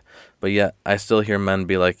side. But yet, I still hear men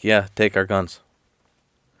be like, yeah, take our guns.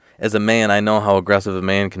 As a man, I know how aggressive a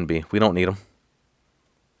man can be. We don't need them.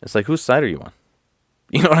 It's like, whose side are you on?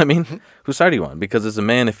 You know what I mean? Whose side are you on? Because as a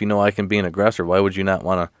man, if you know I can be an aggressor, why would you not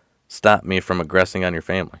want to stop me from aggressing on your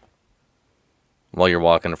family while you're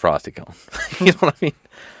walking a Frosty cone? You know what I mean?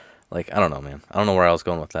 Like, I don't know, man. I don't know where I was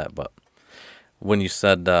going with that, but when you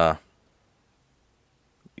said...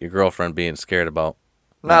 your girlfriend being scared about...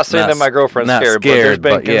 Not saying that my girlfriend's scared, but there's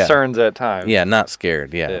been concerns at times. Yeah, not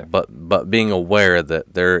scared, yeah. But being aware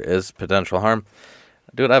that there is potential harm.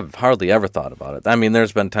 Dude, I've hardly ever thought about it. I mean,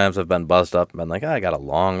 there's been times I've been buzzed up and been like, I got a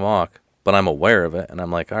long walk. But I'm aware of it, and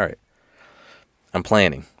I'm like, all right. I'm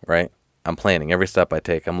planning, right? I'm planning. Every step I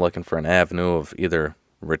take, I'm looking for an avenue of either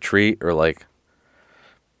retreat or, like,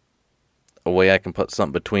 a way I can put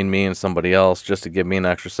something between me and somebody else just to give me an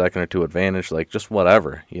extra second or two advantage, like just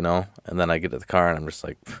whatever, you know? And then I get to the car and I'm just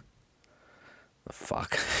like, the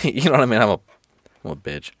fuck? You know what I mean? I'm a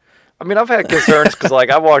bitch. I mean, I've had concerns because, like,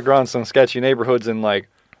 I've walked around some sketchy neighborhoods and, like,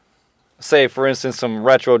 say, for instance, some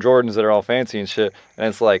retro Jordans that are all fancy and shit, and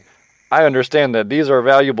it's like, I understand that these are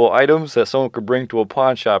valuable items that someone could bring to a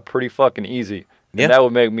pawn shop pretty fucking easy. Yeah. And that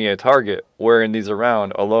would make me a target wearing these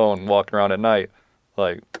around alone, walking around at night.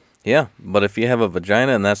 Like... Yeah, but if you have a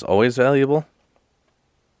vagina and that's always valuable,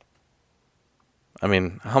 I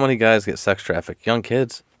mean, how many guys get sex trafficked? Young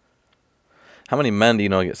kids. How many men do you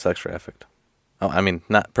know get sex trafficked? Oh, I mean,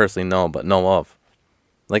 not personally know, but know of.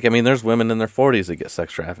 Like, I mean, there's women in their 40s that get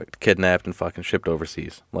sex trafficked, kidnapped, and fucking shipped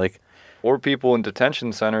overseas. Like, or people in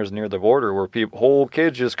detention centers near the border where whole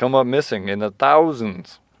kids just come up missing in the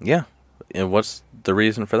thousands. Yeah, and what's the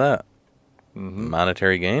reason for that?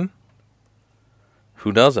 Monetary gain?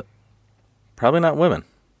 Who does it? Probably not women.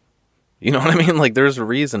 You know what I mean? Like, there's a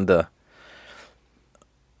reason to...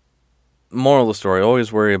 Moral of the story,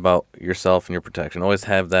 always worry about yourself and your protection. Always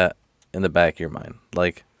have that in the back of your mind.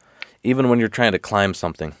 Like, even when you're trying to climb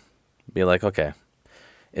something, be like, okay,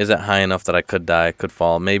 is it high enough that I could die, could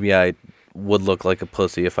fall? Maybe I would look like a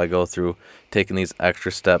pussy if I go through taking these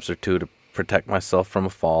extra steps or two to protect myself from a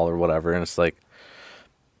fall or whatever. And it's like,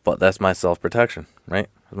 but that's my self-protection, right?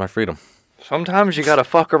 It's my freedom. Sometimes you gotta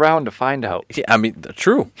fuck around to find out. Yeah, I mean,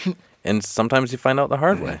 true. And sometimes you find out the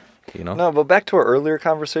hard way, you know? No, but back to our earlier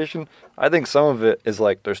conversation, I think some of it is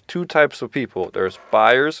like there's two types of people. There's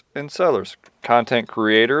buyers and sellers. Content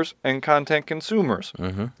creators and content consumers.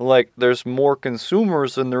 Like, there's more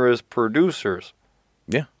consumers than there is producers.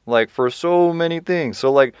 Yeah. Like, for so many things.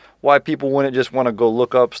 So, like, why people wouldn't just want to go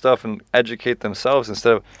look up stuff and educate themselves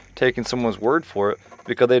instead of taking someone's word for it,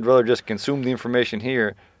 because they'd rather just consume the information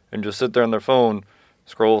here and just sit there on their phone,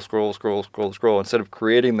 scroll, instead of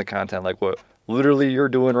creating the content like what literally you're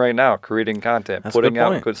doing right now, creating content, putting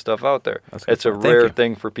out good stuff out there. It's a rare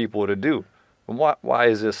thing for people to do. And why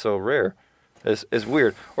is this so rare? It's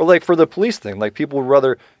weird. Or like for the police thing, like people would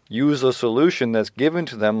rather use a solution that's given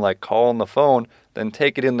to them, like call on the phone, than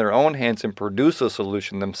take it in their own hands and produce a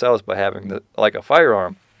solution themselves by having like a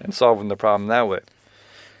firearm and solving the problem that way.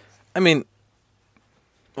 I mean,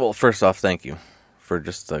 well, first off, thank you for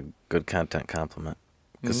just a good content compliment.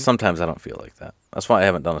 Because sometimes I don't feel like that. That's why I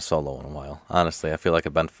haven't done a solo in a while. Honestly, I feel like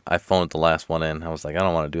I phoned the last one in. I was like, I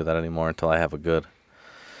don't want to do that anymore until I have a good.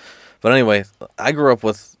 But anyway, I grew up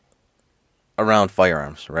around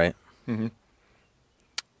firearms, right?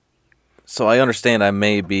 So I understand I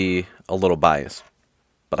may be a little biased,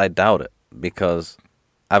 but I doubt it because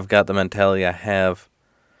I've got the mentality I have.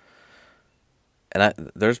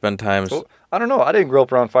 And there's been times... So, I don't know. I didn't grow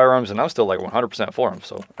up around firearms, and I'm still like 100% for them.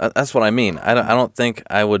 So that's what I mean. I don't think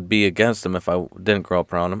I would be against them if I didn't grow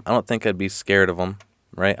up around them. I don't think I'd be scared of them,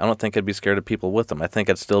 right? I don't think I'd be scared of people with them. I think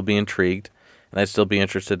I'd still be intrigued, and I'd still be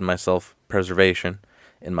interested in my self-preservation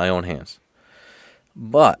in my own hands.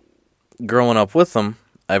 But growing up with them,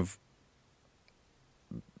 I've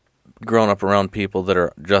grown up around people that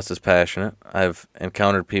are just as passionate. I've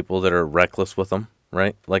encountered people that are reckless with them,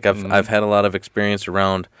 right? Like I've had a lot of experience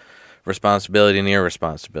around responsibility and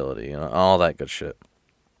irresponsibility, you know, all that good shit.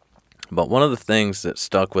 But one of the things that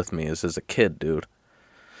stuck with me is as a kid, dude,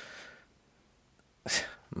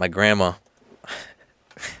 my grandpa's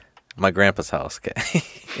house, okay?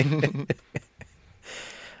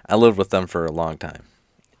 I lived with them for a long time.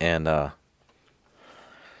 And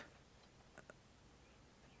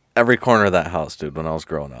every corner of that house, dude, when I was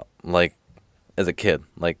growing up, like as a kid,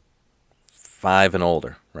 like 5 and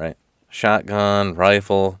older, right? Shotgun,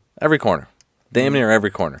 rifle, every corner. Damn near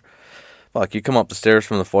every corner. Fuck, you come up the stairs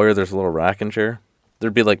from the foyer, there's a little rocking chair.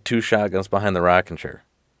 There'd be like 2 shotguns behind the rocking chair.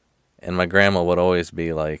 And my grandma would always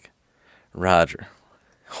be like, Roger,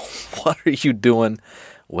 what are you doing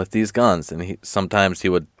with these guns? And sometimes he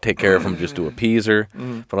would take care of them just to appease her.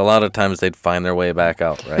 But a lot of times they'd find their way back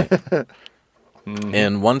out, right?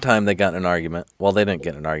 And one time they got in an argument. Well, they didn't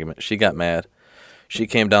get in an argument. She got mad. She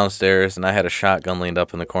came downstairs, and I had a shotgun leaned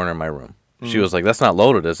up in the corner of my room. She was like, that's not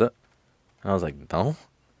loaded, is it? And I was like, no.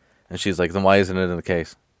 And she's like, then why isn't it in the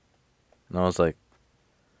case? And I was like,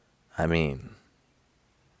 I mean,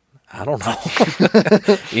 I don't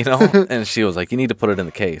know. You know? And she was like, you need to put it in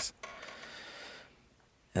the case.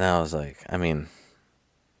 And I was like, I mean,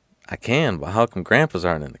 I can, but how come grandpas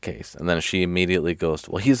aren't in the case? And then she immediately goes,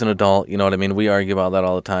 well, he's an adult. You know what I mean? We argue about that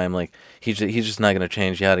all the time. Like, he's just not going to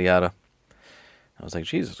change, yada, yada. I was like,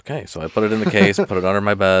 Jesus, okay. So I put it in the case, put it under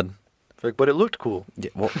my bed. Like, but it looked cool.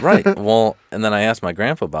 Yeah, well, right. Well, and then I asked my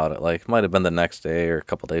grandpa about it. Like, it might have been the next day or a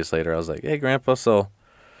couple days later. I was like, hey, Grandpa, so...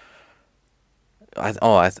 I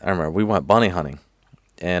remember. We went bunny hunting,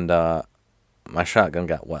 and my shotgun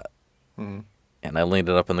got wet. And I leaned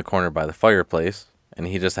it up in the corner by the fireplace, and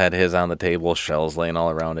he just had his on the table, shells laying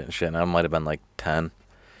all around it and shit. And I might have been like 10.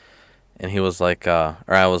 And he was like, or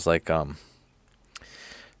I was like,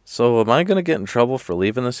 so am I going to get in trouble for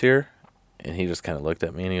leaving this here? And he just kind of looked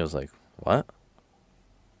at me, and he was like, what?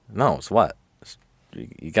 No, it's wet.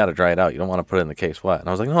 You got to dry it out. You don't want to put it in the case wet. And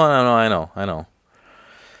I was like, no, I know.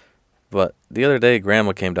 But the other day,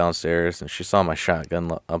 Grandma came downstairs, and she saw my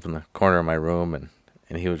shotgun up in the corner of my room, and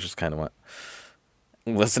he was just kind of went,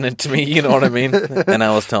 listening to me, you know what I mean? And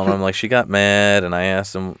I was telling him, like, she got mad, and I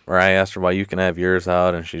asked her why you can have yours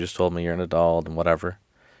out, and she just told me you're an adult and whatever.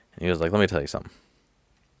 And he was like, let me tell you something.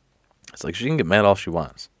 It's like, she can get mad all she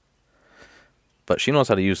wants. But she knows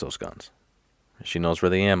how to use those guns. She knows where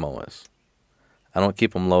the ammo is. I don't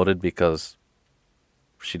keep them loaded because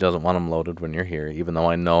she doesn't want them loaded when you're here, even though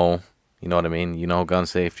I know, you know what I mean? You know gun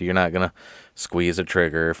safety. You're not going to squeeze a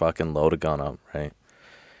trigger, fucking load a gun up, right?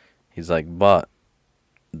 He's like, but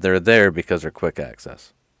they're there because they're quick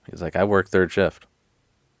access. He's like, I work third shift.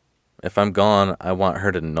 If I'm gone, I want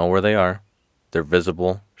her to know where they are. They're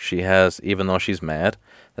visible. She has, even though she's mad,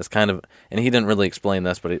 that's kind of, and he didn't really explain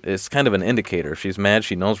this, but it's kind of an indicator. If she's mad,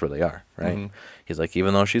 she knows where they are, right? He's like,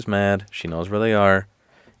 even though she's mad, she knows where they are,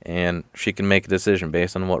 and she can make a decision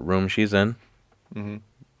based on what room she's in,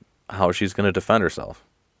 how she's going to defend herself.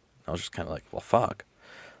 I was just kind of like, well, fuck.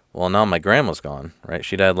 Well, now my grandma's gone, right?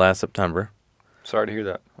 She died last September. Sorry to hear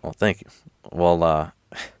that. Well, thank you. Well,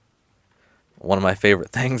 one of my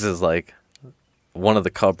favorite things is like one of the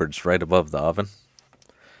cupboards right above the oven.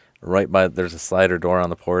 There's a slider door on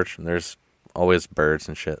the porch, and there's always birds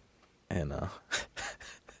and shit. And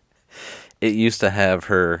it used to have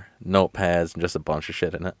her notepads and just a bunch of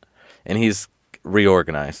shit in it. And he's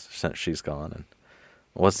reorganized since she's gone. And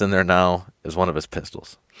what's in there now is one of his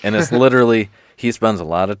pistols. And it's literally, he spends a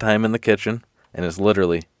lot of time in the kitchen, and it's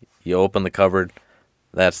literally, you open the cupboard,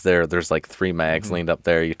 that's there. There's like 3 mags leaned up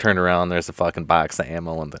there. You turn around, there's a fucking box of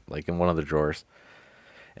ammo in one of the drawers.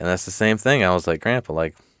 And that's the same thing. I was like, Grandpa,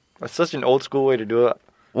 like... That's such an old school way to do it.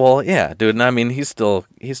 Well, yeah, dude. And I mean, he's still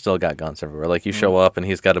got guns everywhere. Like, you show up, and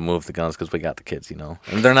he's got to move the guns because we got the kids, you know.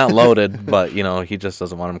 And they're not loaded, but, you know, he just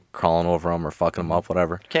doesn't want them crawling over them or fucking them up,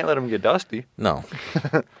 whatever. Can't let them get dusty. No.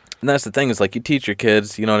 And that's the thing is, like, you teach your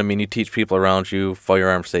kids, you know what I mean? You teach people around you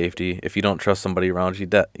firearm safety. If you don't trust somebody around you,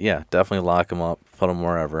 definitely lock them up, put them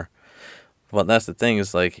wherever. But that's the thing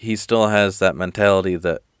is, like, he still has that mentality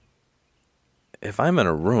that if I'm in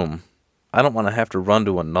a room, I don't want to have to run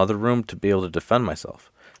to another room to be able to defend myself.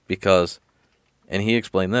 Because, and he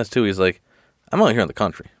explained this too, he's like, I'm out here in the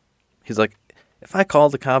country. He's like, if I call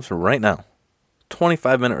the cops right now,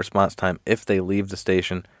 25-minute response time if they leave the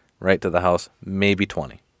station right to the house, maybe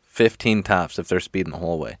 20. 15 tops if they're speeding the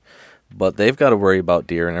whole way. But they've got to worry about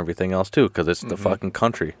deer and everything else too, because it's the fucking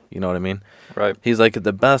country. You know what I mean? Right. He's like, at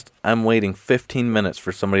the best, I'm waiting 15 minutes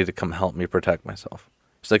for somebody to come help me protect myself.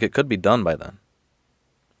 He's like, it could be done by then.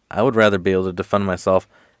 I would rather be able to defend myself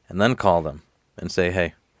and then call them and say,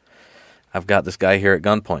 hey, I've got this guy here at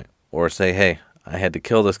gunpoint. Or say, hey, I had to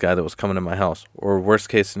kill this guy that was coming to my house. Or worst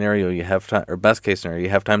case scenario, you have time, or best case scenario, you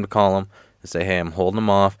have time to call him and say, hey, I'm holding him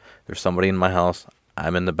off. There's somebody in my house.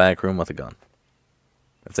 I'm in the back room with a gun.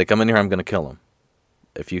 If they come in here, I'm going to kill them.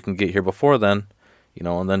 If you can get here before then,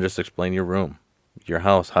 and then just explain your room, your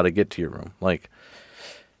house, how to get to your room.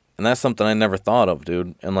 And that's something I never thought of,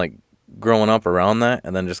 dude. And, growing up around that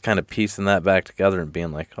and then just kind of piecing that back together and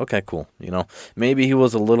being like, okay, cool. Maybe he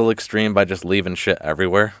was a little extreme by just leaving shit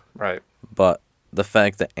everywhere. Right. But the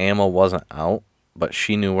fact that ammo wasn't out, but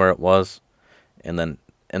she knew where it was, and then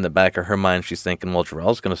in the back of her mind, she's thinking, well,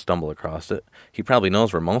 Jarrell's going to stumble across it. He probably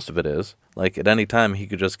knows where most of it is. At any time, he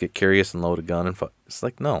could just get curious and load a gun and It's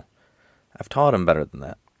no. I've taught him better than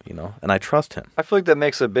that. And I trust him. I feel like that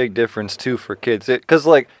makes a big difference, too, for kids. Because,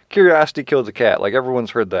 curiosity kills a cat.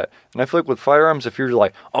 Everyone's heard that. And I feel like with firearms, if you're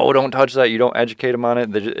like, oh, don't touch that, you don't educate them on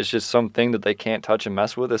it, it's just something that they can't touch and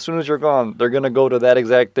mess with. As soon as you're gone, they're going to go to that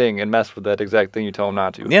exact thing and mess with that exact thing you tell them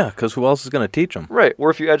not to. Yeah, because who else is going to teach them? Right. Or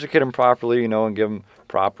if you educate them properly, and give them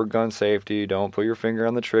proper gun safety, don't put your finger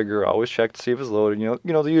on the trigger, always check to see if it's loaded,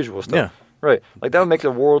 the usual stuff. Yeah. Right. That would make a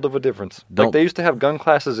world of a difference. They used to have gun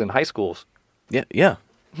classes in high schools. Yeah.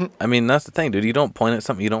 I mean, that's the thing, dude. You don't point at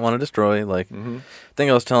something you don't want to destroy. I think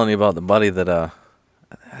I was telling you about the buddy that, I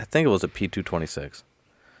think it was a P226.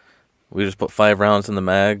 We just put 5 rounds in the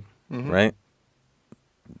mag, right?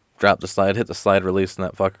 Drop the slide, hit the slide release, and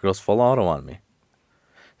that fucker goes full auto on me.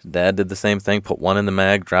 His dad did the same thing, put 1 in the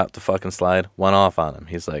mag, dropped the fucking slide, went off on him.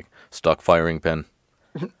 He's like, stuck firing pin.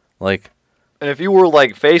 And if you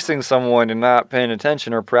were, facing someone and not paying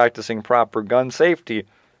attention or practicing proper gun safety,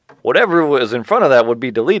 whatever was in front of that would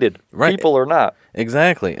be deleted, right. People or not.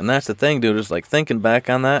 Exactly, and that's the thing, dude, is thinking back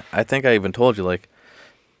on that, I think I even told you,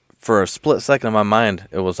 for a split second in my mind,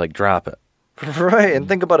 it was drop it. Right, and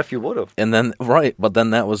think about if you would have. And then, right, but then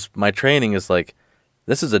that was, my training is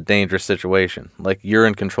this is a dangerous situation. You're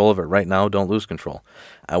in control of it right now, don't lose control.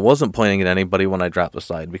 I wasn't pointing at anybody when I dropped the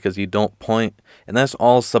slide, because you don't point, and that's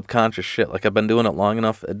all subconscious shit. I've been doing it long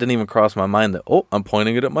enough, it didn't even cross my mind that, oh, I'm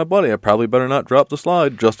pointing it at my buddy, I probably better not drop the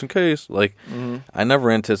slide, just in case. I never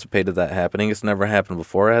anticipated that happening. It's never happened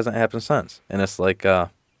before, it hasn't happened since. And it's have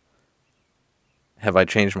I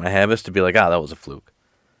changed my habits to be that was a fluke?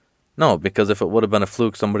 No, because if it would have been a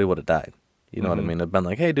fluke, somebody would have died. You know what I mean? I've been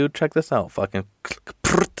hey, dude, check this out. Fucking,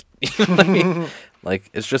 you know what I mean?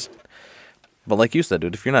 It's just, but like you said,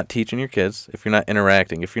 dude, if you're not teaching your kids, if you're not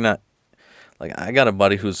interacting, if you're not, I got a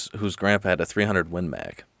buddy whose grandpa had a 300 Win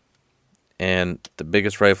Mag, and the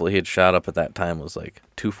biggest rifle he had shot up at that time was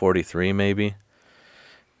 243 maybe,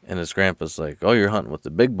 and his grandpa's oh, you're hunting with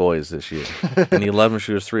the big boys this year, and he let him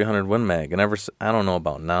shoot his 300 Win Mag, and I don't know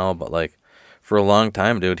about now, but for a long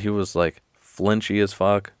time, dude, he was flinchy as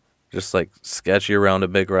fuck. Just sketchy around a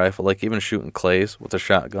big rifle, even shooting clays with a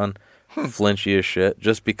shotgun, flinchy as shit,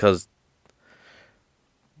 just because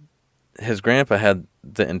his grandpa had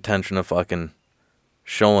the intention of fucking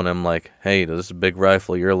showing him hey, this is a big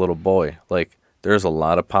rifle, you're a little boy. There's a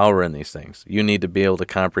lot of power in these things. You need to be able to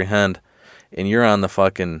comprehend, and you're on the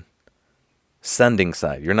fucking sending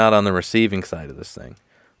side. You're not on the receiving side of this thing.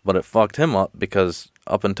 But it fucked him up because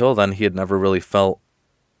up until then, he had never really felt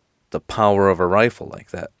the power of a rifle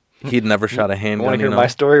like that. He'd never shot a handgun. Want to hear my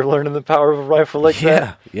story of learning the power of a rifle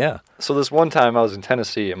that? Yeah. So this one time I was in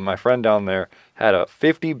Tennessee, and my friend down there had a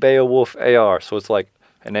 50 Beowulf AR. So it's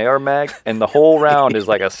an AR mag, and the whole round is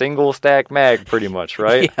a single stack mag, pretty much,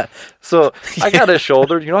 right? Yeah. So I got it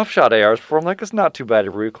shouldered. I've shot ARs before. I'm it's not too bad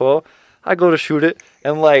of recoil. I go to shoot it,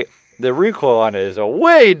 and the recoil on it is a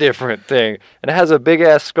way different thing. And it has a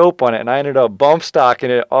big-ass scope on it, and I ended up bump stocking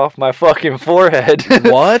it off my fucking forehead.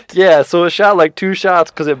 What? Yeah, so it shot 2 shots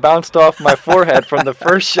because it bounced off my forehead from the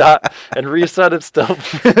first shot and reset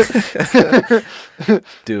itself.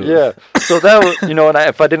 Dude. Yeah, so that was, and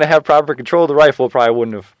if I didn't have proper control of the rifle, it probably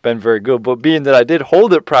wouldn't have been very good. But being that I did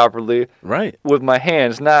hold it properly right, with my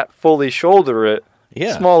hands, not fully shoulder it,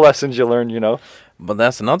 small lessons you learn, But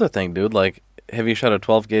that's another thing, dude. Have you shot a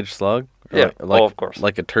 12-gauge slug? Yeah, of course.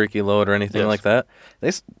 Like a turkey load or anything like that?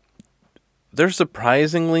 They're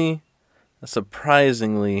surprisingly, I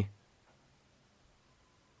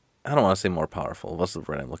don't want to say more powerful. What's the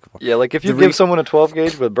word I'm looking for? Yeah, if you give someone a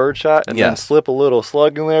 12-gauge with birdshot and then slip a little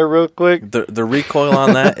slug in there real quick. The recoil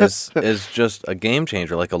on that is just a game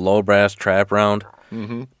changer, like a low brass trap round.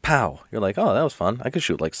 Mm-hmm. Pow! You're oh, that was fun. I could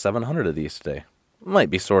shoot 700 of these today. Might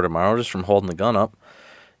be sore tomorrow just from holding the gun up.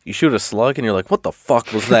 You shoot a slug and you're what the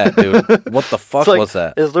fuck was that, dude? What the fuck was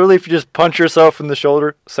that? It's literally if you just punch yourself in the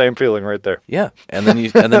shoulder, same feeling right there. Yeah, and then you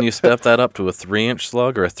step that up to a 3-inch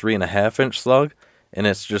slug or a 3.5-inch slug, And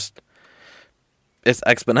it's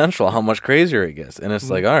exponential how much crazier it gets. And it's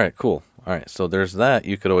like, all right, cool. All right, so there's that.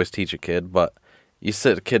 You could always teach a kid, but you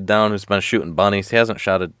sit a kid down who's been shooting bunnies. He hasn't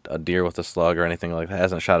shot a deer with a slug or anything like that.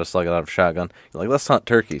 Hasn't shot a slug out of a shotgun. You're like, let's hunt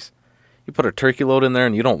turkeys. You put a turkey load in there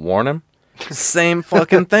and you don't warn him. Same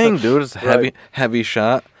fucking thing, dude. It's heavy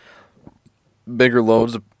shot, bigger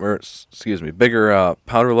loads, bigger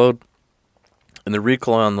powder load, and the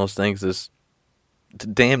recoil on those things is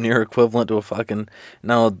damn near equivalent to a fucking.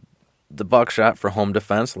 Now, the buckshot for home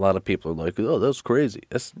defense, a lot of people are like, "Oh, that's crazy."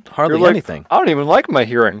 It's hardly anything. I don't even like my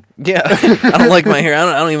hearing. Yeah, I don't like my hair.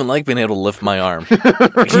 I don't even like being able to lift my arm.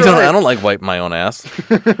 I don't like wiping my own ass.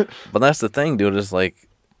 But that's the thing, dude. Is like.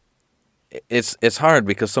 It's hard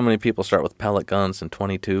because so many people start with pellet guns and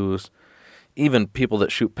 22s. Even people that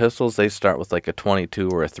shoot pistols, they start with like a 22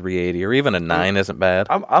 or a 380 or even a 9 isn't bad.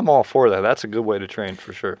 I'm all for that. That's a good way to train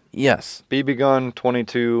for sure. Yes. BB gun,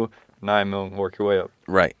 22, 9mm, work your way up.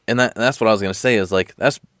 Right. And that's what I was going to say is like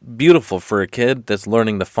that's beautiful for a kid that's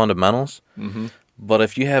learning the fundamentals. Mm-hmm. But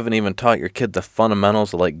if you haven't even taught your kid the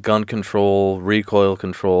fundamentals of like gun control, recoil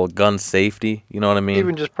control, gun safety, you know what I mean?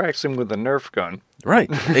 Even just practicing with a Nerf gun. Right,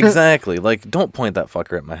 exactly. Like, don't point that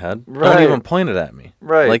fucker at my head. Right. Don't even point it at me.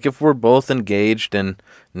 Right. Like, if we're both engaged in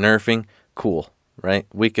nerfing, cool, right?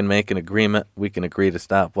 We can make an agreement. We can agree to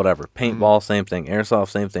stop, whatever. Paintball, same thing. Airsoft,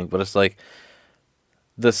 same thing. But it's like,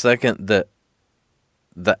 the second that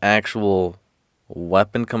the actual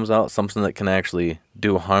weapon comes out, something that can actually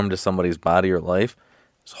do harm to somebody's body or life,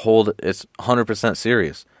 it's 100%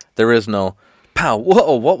 serious. There is no... Pow!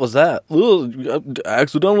 Whoa! What was that?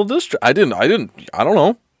 Accidental discharge. I don't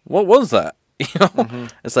know. What was that? You know?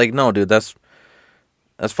 It's like, no, dude. That's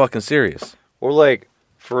fucking serious. Or like,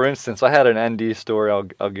 for instance, I had an ND story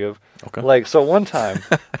I'll give. Okay. Like, so one time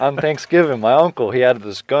on Thanksgiving, my uncle, he had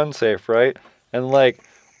this gun safe, right? And like,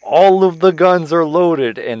 all of the guns are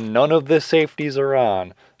loaded and none of the safeties are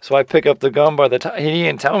on. So I pick up the gun by the time, he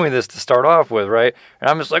didn't tell me this to start off with, right? And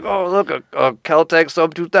I'm just like, oh, look, a Kel-Tec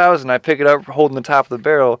Sub 2000. I pick it up holding the top of the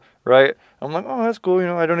barrel, right? I'm like, oh, that's cool. You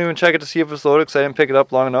know, I don't even check it to see if it's loaded because I didn't pick it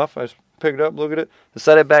up long enough. I just pick it up, look at it, and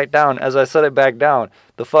set it back down. As I set it back down,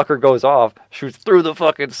 the fucker goes off, shoots through the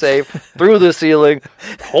fucking safe, through the ceiling,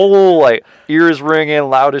 whole, like, ears ringing,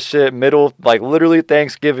 loud as shit, middle, like, literally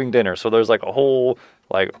Thanksgiving dinner. So there's, like, a whole,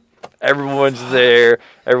 like, everyone's there,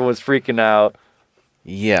 everyone's freaking out.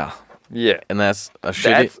 Yeah. Yeah. And that's a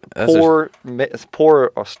shitty... That's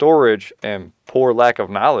poor storage and poor lack of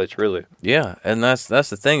knowledge, really. Yeah, and that's the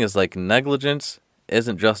thing is, like, negligence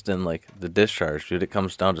isn't just in, like, the discharge, dude. It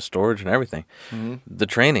comes down to storage and everything. Mm-hmm. The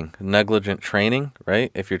training, negligent training, right?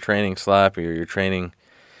 If you're training sloppy or you're training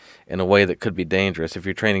in a way that could be dangerous, if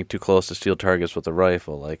you're training too close to steel targets with a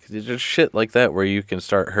rifle, like, there's shit like that where you can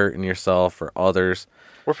start hurting yourself or others.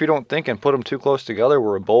 Or if you don't think and put them too close together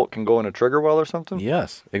where a bolt can go in a trigger well or something.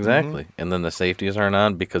 Yes, exactly. Mm-hmm. And then the safeties aren't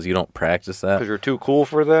on because you don't practice that. Because you're too cool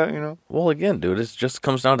for that, you know? Well, again, dude, it just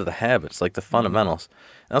comes down to the habits, like the fundamentals.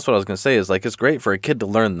 And that's what I was going to say is, like, it's great for a kid to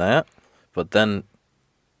learn that, but then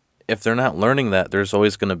if they're not learning that, there's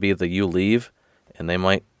always going to be the you leave, and they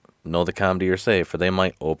might know the comm to your safe, or they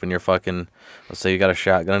might open your fucking, let's say you got a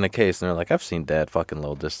shotgun in a case, and they're like, I've seen Dad fucking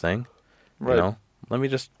load this thing. Right. You know? Let me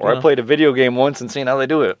just... Or I played a video game once and seen how they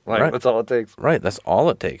do it. Like, right. That's all it takes. Right, that's all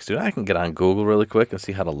it takes, dude. I can get on Google really quick and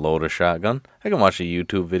see how to load a shotgun. I can watch a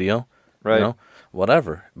YouTube video. Right. You know,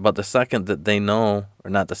 whatever. But the second that they know, or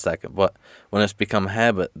not the second, but when it's become a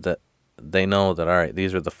habit that they know that, all right,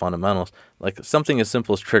 these are the fundamentals. Like something as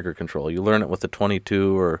simple as trigger control. You learn it with a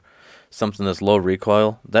 22 or something that's low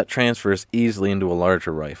recoil. That transfers easily into a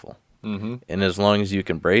larger rifle. Mm-hmm. And as long as you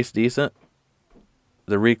can brace decent,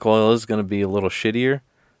 the recoil is going to be a little shittier,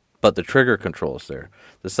 but the trigger control is there.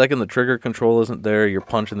 The second the trigger control isn't there, you're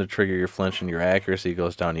punching the trigger, you're flinching, your accuracy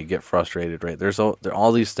goes down, you get frustrated, right? There are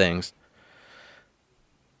all these things.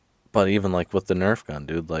 But even like with the Nerf gun,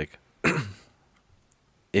 dude, like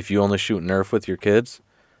if you only shoot Nerf with your kids,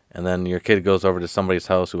 and then your kid goes over to somebody's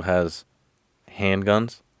house who has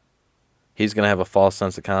handguns, he's going to have a false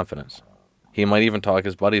sense of confidence. He might even talk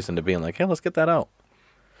his buddies into being like, hey, let's get that out.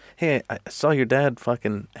 Hey, I saw your dad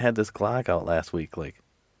fucking had this Glock out last week. Like,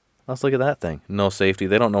 let's look at that thing. No safety.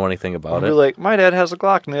 They don't know anything about it. Be like, my dad has a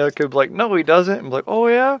Glock. And the other kid be like, no, he doesn't. And be like, oh,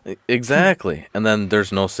 yeah? Exactly. And then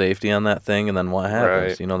there's no safety on that thing. And then what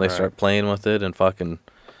happens? Right, you know, they start playing with it and fucking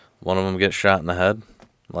one of them gets shot in the head.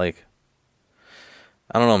 Like,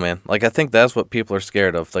 I don't know, man. Like, I think that's what people are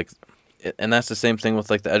scared of. Like, and that's the same thing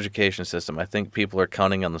with, like, the education system. I think people are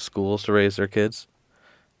counting on the schools to raise their kids.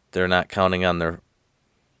 They're not counting on their...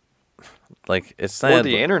 Like, it's Or sad.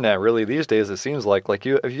 the but- internet, really, these days, it seems like. Like,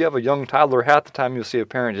 if you have a young toddler, half the time you'll see a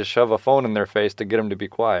parent just shove a phone in their face to get them to be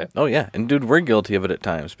quiet. Oh, yeah. And, dude, we're guilty of it at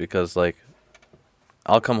times because, like,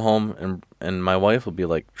 I'll come home and my wife will be,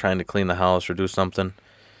 like, trying to clean the house or do something,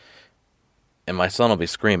 and my son will be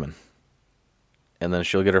screaming. And then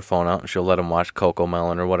she'll get her phone out and she'll let him watch Coco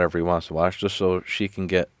Melon or whatever he wants to watch just so she can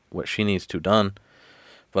get what she needs to done.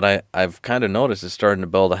 But I've kind of noticed it's starting to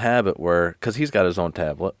build a habit where, because he's got his own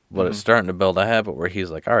tablet, but it's starting to build a habit where he's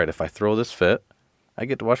like, all right, if I throw this fit, I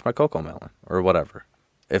get to watch my Coco Melon or whatever.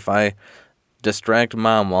 If I distract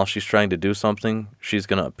mom while she's trying to do something, she's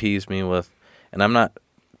going to appease me with, and I'm not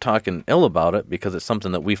talking ill about it because it's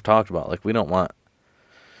something that we've talked about. Like, we don't want,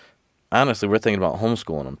 honestly, we're thinking about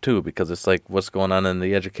homeschooling them too because it's like what's going on in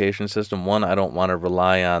the education system. One, I don't want to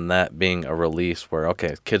rely on that being a release where,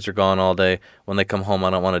 okay, kids are gone all day. When they come home, I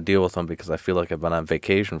don't want to deal with them because I feel like I've been on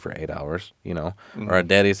vacation for 8 hours, you know. Or a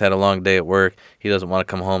daddy's had a long day at work. He doesn't want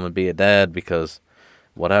to come home and be a dad because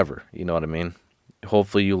whatever, you know what I mean?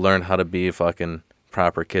 Hopefully you learned how to be a fucking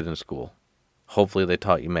proper kid in school. Hopefully they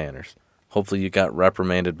taught you manners. Hopefully you got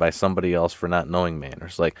reprimanded by somebody else for not knowing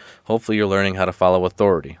manners. Like, hopefully you're learning how to follow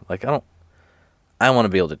authority. Like, I want to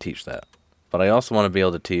be able to teach that. But I also want to be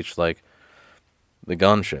able to teach, like, the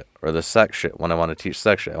gun shit or the sex shit when I want to teach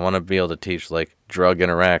sex shit. I want to be able to teach, like, drug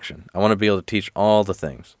interaction. I want to be able to teach all the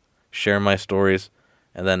things. Share my stories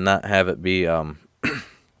and then not have it be a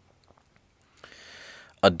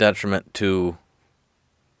detriment to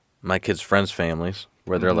my kids' friends' families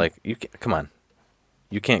where they're like, come on.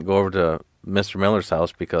 You can't go over to Mr. Miller's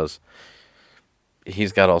house because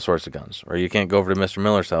he's got all sorts of guns. Or you can't go over to Mr.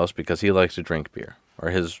 Miller's house because he likes to drink beer. Or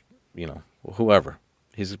his, you know, whoever.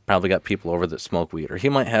 He's probably got people over that smoke weed. Or he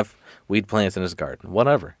might have weed plants in his garden.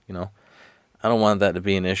 Whatever, you know. I don't want that to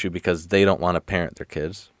be an issue because they don't want to parent their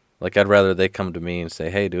kids. Like, I'd rather they come to me and say,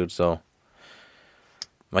 hey, dude, so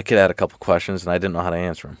my kid had a couple questions and I didn't know how to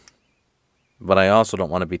answer them. But I also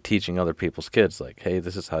don't want to be teaching other people's kids, like, hey,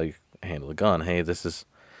 this is how you handle a gun. Hey, this is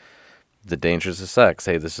the dangers of sex.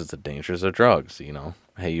 Hey, this is the dangers of drugs, you know.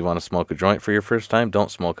 Hey, you want to smoke a joint for your first time? Don't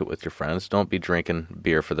smoke it with your friends. Don't be drinking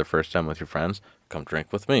beer for the first time with your friends. Come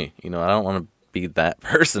drink with me. You know, I don't want to be that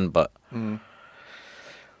person, but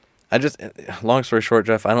I just, long story short,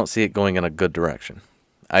 Jeff, I don't see it going in a good direction.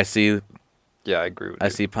 I see... Yeah, I agree with you. I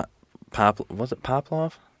see was it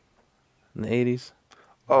Poplov in the 80s?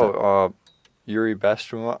 Yuri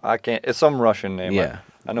Bestrum. I can't. It's some Russian name. Yeah.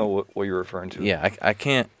 I know what you're referring to. Yeah, I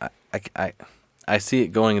can't. I see it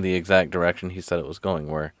going in the exact direction he said it was going,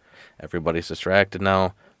 where everybody's distracted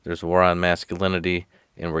now. There's a war on masculinity,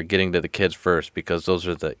 and we're getting to the kids first because those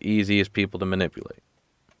are the easiest people to manipulate.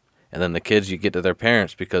 And then the kids, you get to their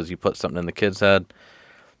parents because you put something in the kid's head.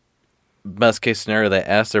 Best case scenario, they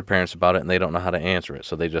ask their parents about it, and they don't know how to answer it,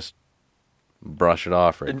 so they just brush it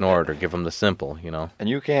off or ignore it or give them the simple, you know. And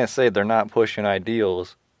you can't say they're not pushing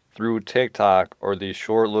ideals through TikTok or these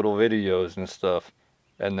short little videos and stuff.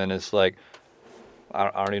 And then it's like,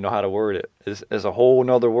 I don't even know how to word it. It's a whole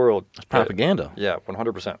nother world. It's propaganda. Yeah,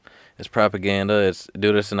 100%. It's propaganda. It's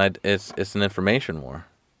an information war.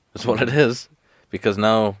 That's what it is. Because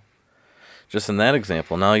now, just in that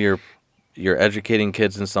example, now you're educating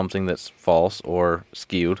kids in something that's false or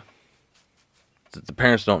skewed that the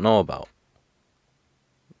parents don't know about.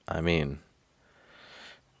 I mean,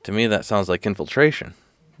 to me, that sounds like infiltration.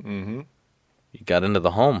 Mm-hmm. You got into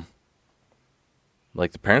the home.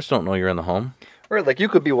 Like, the parents don't know you're in the home. Right, like you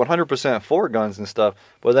could be 100% for guns and stuff,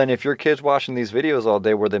 but then if your kid's watching these videos all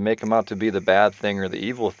day where they make them out to be the bad thing or the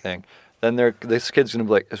evil thing, then this kid's going to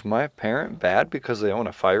be like, is my parent bad because they own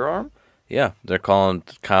a firearm? Yeah, they're calling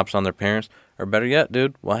cops on their parents. Or better yet,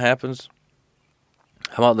 dude, what happens?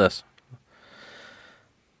 How about this?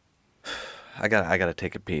 I gotta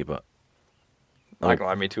take a pee, but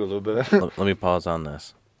Me too a little bit. let me pause on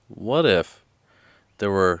this. What if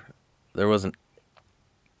there was an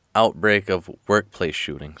outbreak of workplace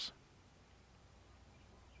shootings?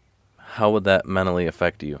 How would that mentally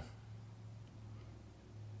affect you?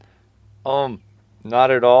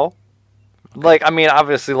 Not at all. Like, I mean,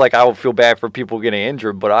 obviously, like, I would feel bad for people getting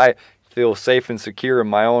injured, but I feel safe and secure in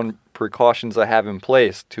my own precautions I have in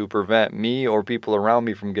place to prevent me or people around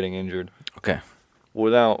me from getting injured. Okay.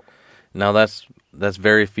 Without... Now, that's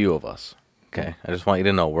very few of us. Okay? I just want you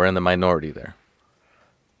to know we're in the minority there.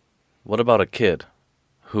 What about a kid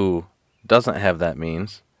who doesn't have that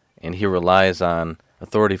means and he relies on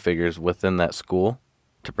authority figures within that school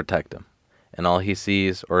to protect him? And all he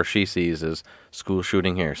sees or she sees is school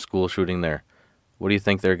shooting here, school shooting there. What do you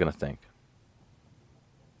think they're going to think?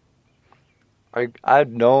 I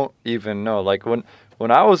don't even know. Like, when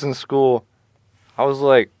I was in school, I was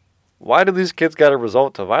like why do these kids got to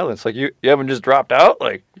resort to violence? Like, you haven't just dropped out?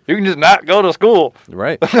 Like, you can just not go to school.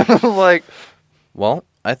 Right. Like, Well,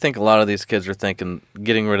 I think a lot of these kids are thinking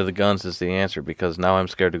getting rid of the guns is the answer because now I'm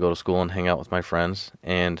scared to go to school and hang out with my friends.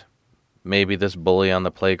 And maybe this bully on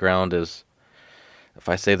the playground is, if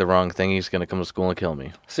I say the wrong thing, he's going to come to school and kill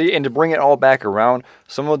me. see, and to bring it all back around,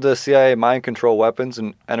 some of the CIA mind control weapons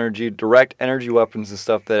and direct energy weapons and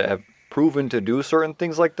stuff that have proven to do certain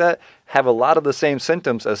things like that have a lot of the same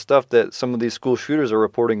symptoms as stuff that some of these school shooters are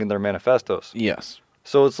reporting in their manifestos. Yes.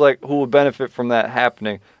 So it's like, who would benefit from that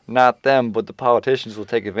happening? Not them, but the politicians will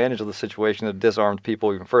take advantage of the situation to disarm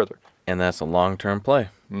people even further. And that's a long-term play.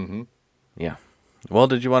 Mm-hmm. Yeah. Well,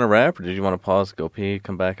 did you want to wrap or did you want to pause, go pee,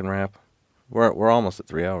 come back and wrap? We're almost at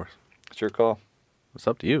 3 hours. It's your call. It's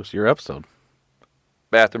up to you. It's your episode.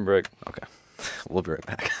 Bathroom break. Okay. We'll be right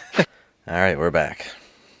back. All right, we're back.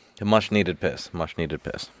 A much-needed piss. Much-needed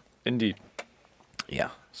piss. Indeed. Yeah.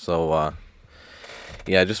 So,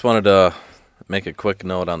 I just wanted to make a quick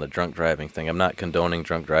note on the drunk driving thing. I'm not condoning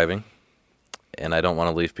drunk driving, and I don't want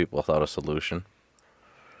to leave people without a solution.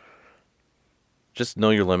 Just know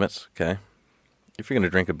your limits, okay? If you're going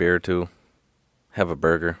to drink a beer or two, have a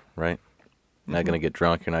burger, right? You're not going to get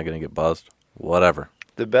drunk. You're not going to get buzzed. Whatever.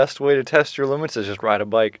 The best way to test your limits is just ride a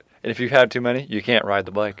bike. And if you've had too many, you can't ride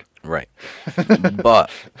the bike. Right.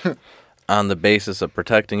 But on the basis of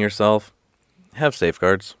protecting yourself, have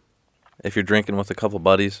safeguards. If you're drinking with a couple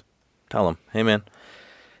buddies, tell them, hey, man,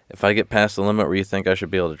 if I get past the limit where you think I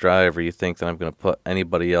should be able to drive or you think that I'm going to put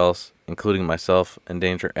anybody else, including myself, in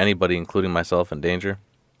danger, anybody, including myself, in danger,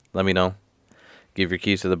 let me know. Give your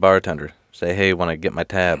keys to the bartender. Say, hey, when I get my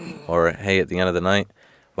tab, or hey, at the end of the night,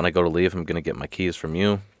 when I go to leave, I'm going to get my keys from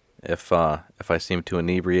you. If I seem too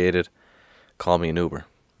inebriated, call me an Uber,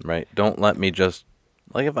 right? Don't let me just,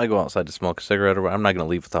 like if I go outside to smoke a cigarette, or I'm not going to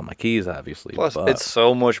leave without my keys, obviously. Plus, but it's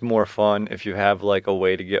so much more fun if you have like a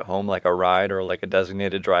way to get home, like a ride or like a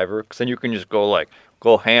designated driver, because then you can just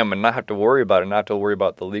go ham and not have to worry about it, not to worry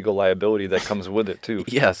about the legal liability that comes with it too.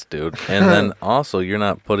 Yes, dude. And then also, you're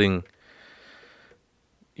not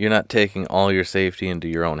taking all your safety into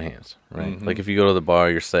your own hands, right? Mm-hmm. Like if you go to the bar,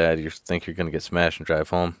 you're sad, you think you're going to get smashed and drive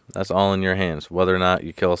home, that's all in your hands. Whether or not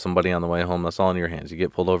you kill somebody on the way home, that's all in your hands. You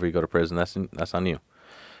get pulled over, you go to prison, that's on you.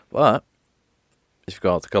 But if you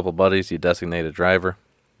go out with a couple buddies, you designate a driver,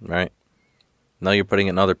 right? Now you're putting it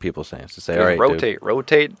in other people's hands to say, all right,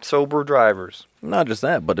 rotate sober drivers. Not just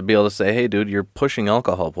that, but to be able to say, hey, dude, you're pushing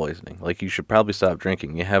alcohol poisoning. Like, you should probably stop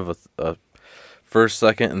drinking. You have a first,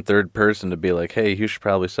 second, and third person to be like, hey, you should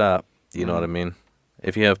probably stop. You know what I mean?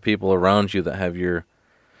 If you have people around you that have your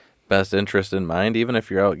best interest in mind, even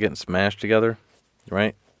if you're out getting smashed together,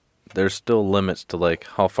 right? There's still limits to, like,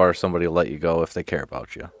 how far somebody will let you go if they care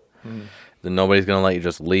about you. Then nobody's going to let you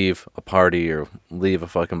just leave a party or leave a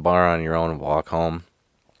fucking bar on your own and walk home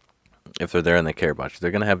if they're there and they care about you.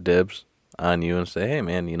 They're going to have dibs on you and say, hey,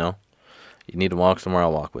 man, you need to walk somewhere,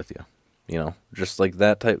 I'll walk with you. Just like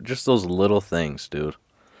that type, just those little things, dude.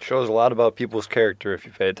 Shows a lot about people's character if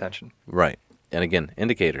you pay attention. Right. And again,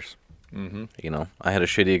 indicators. Mm-hmm. I had a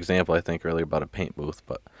shitty example, I think, earlier about a paint booth,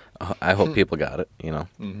 but I hope people got it,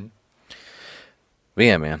 Mm-hmm. But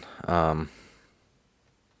yeah, man.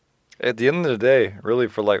 At the end of the day, really,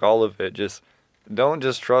 for like all of it, just don't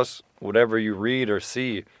just trust whatever you read or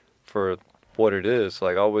see for what it is.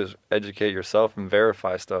 Like, always educate yourself and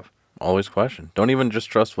verify stuff. Always question. Don't even just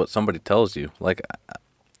trust what somebody tells you. Like,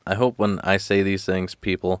 I hope when I say these things,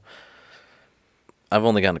 I've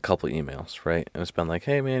only gotten a couple emails, right? And it's been like,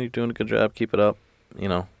 hey, man, you're doing a good job. Keep it up.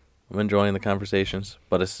 I'm enjoying the conversations.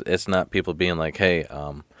 But it's not people being like, hey,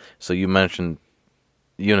 so you mentioned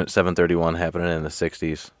Unit 731 happening in the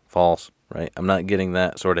 60s. False, right? I'm not getting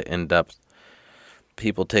that sort of in-depth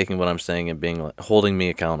people taking what I'm saying and being like, holding me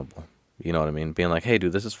accountable. You know what I mean? Being like, hey,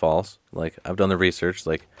 dude, this is false. Like, I've done the research.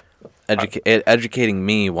 Like, educating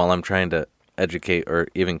me while I'm trying to educate or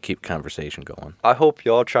even keep conversation going. I hope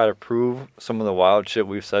y'all try to prove some of the wild shit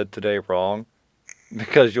we've said today wrong,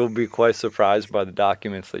 because you'll be quite surprised by the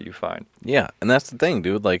documents that you find. Yeah, and that's the thing,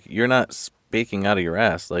 dude. Like, you're not speaking out of your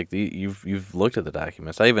ass. Like, you've looked at the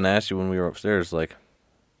documents. I even asked you when we were upstairs, like,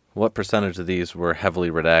 what percentage of these were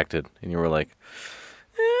heavily redacted? And you were like,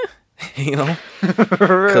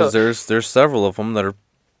 because there's several of them that are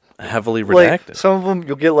heavily redacted. Like, some of them,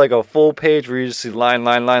 you'll get like a full page where you just see line,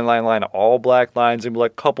 all black lines, and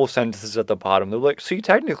like a couple sentences at the bottom. They're like, see,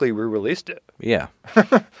 technically we released it. Yeah.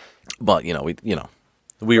 But,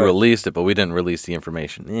 we released it, but we didn't release the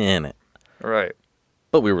information in it. Right.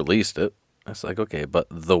 But we released it. It's like, okay, but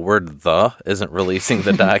the word "the" isn't releasing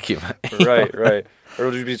the document. Right, right. Or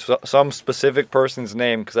it'll just be some specific person's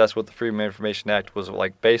name because that's what the Freedom of Information Act was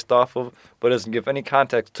like based off of, but it doesn't give any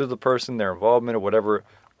context to the person, their involvement, or whatever.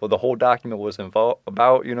 Well, the whole document was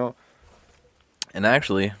about, you know. And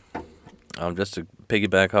actually, just to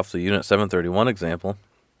piggyback off the Unit 731 example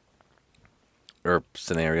or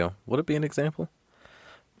scenario, would it be an example?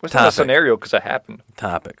 It's not a scenario because it happened.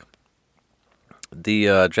 Topic.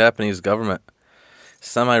 The Japanese government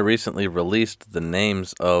semi-recently released the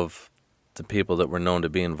names of the people that were known to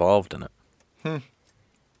be involved in it.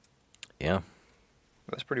 Yeah.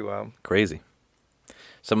 That's pretty wild. Crazy.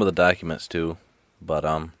 Some of the documents, too. But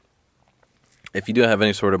if you do have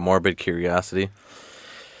any sort of morbid curiosity,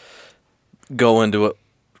 go into it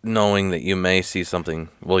knowing that you may see something.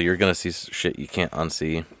 Well, you're going to see shit you can't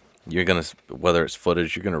unsee. You're going to, whether it's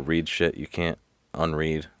footage, you're going to read shit you can't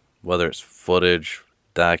unread. Whether it's footage,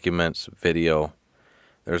 documents, video,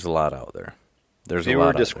 there's a lot out there. There's a lot Viewer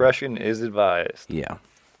out discretion is advised. Yeah.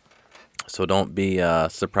 So don't be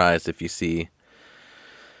surprised if you see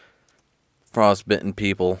frostbitten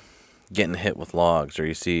people getting hit with logs, or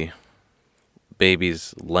you see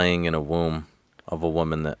babies laying in a womb of a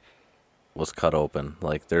woman that was cut open.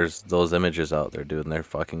 Like, there's those images out there, dude, and they're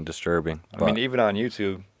fucking disturbing. I mean, even on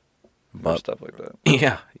YouTube, there's stuff like that.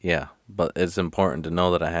 Yeah. But it's important to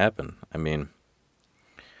know that it happened. I mean,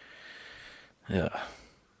 yeah.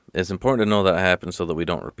 It's important to know that it happened so that we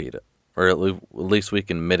don't repeat it. Or at least we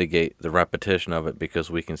can mitigate the repetition of it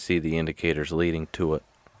because we can see the indicators leading to it.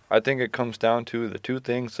 I think it comes down to the two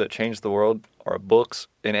things that change the world are books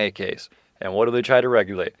and AKs. And what do they try to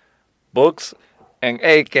regulate? Books and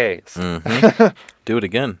AKs. Mm-hmm. Do it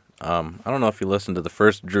again. I don't know if you listened to the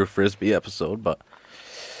first Drew Frisbee episode, but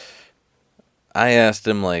I asked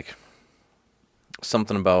him, like,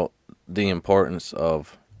 something about the importance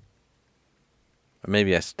of, or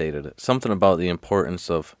maybe I stated it, something about the importance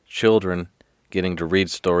of children getting to read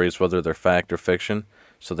stories, whether they're fact or fiction,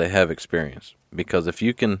 so they have experience. Because if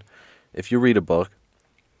you read a book,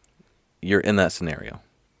 you're in that scenario.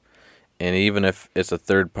 And even if it's a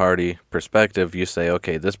third-party perspective, you say,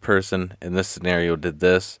 okay, this person in this scenario did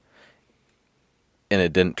this, and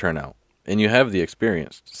it didn't turn out. And you have the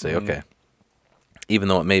experience to say, okay, even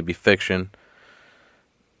though it may be fiction,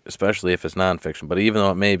 especially if it's nonfiction, but even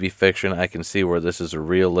though it may be fiction, I can see where this is a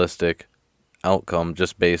realistic outcome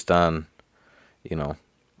just based on, you know,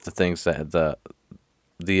 the things that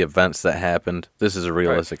the events that happened. This is a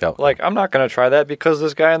realistic outcome. Like, I'm not going to try that because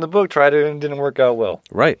this guy in the book tried it and it didn't work out well.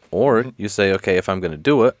 Right. Or you say, okay, if I'm going to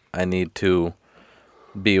do it, I need to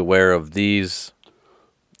be aware of these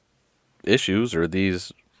issues or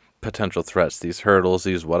these potential threats, these hurdles,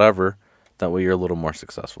 these whatever. That way you're a little more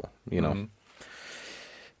successful, you know.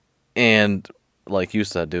 And like you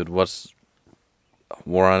said, dude, what's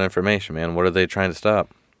war on information, man? What are they trying to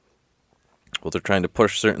stop? Well, they're trying to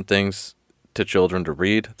push certain things to children to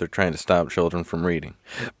read. They're trying to stop children from reading.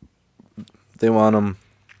 They want them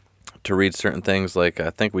to read certain things, like I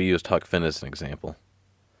think we used Huck Finn as an example.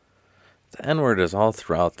 The N-word is all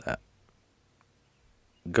throughout that.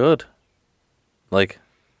 Good. Like,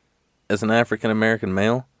 as an African-American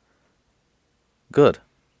male, good.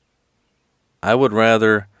 I would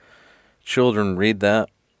rather children read that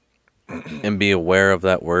and be aware of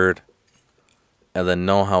that word and then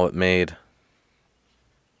know how it made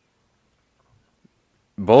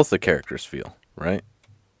both the characters feel, right?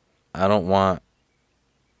 I don't want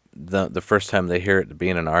the first time they hear it to be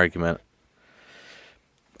in an argument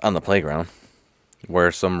on the playground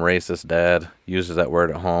where some racist dad uses that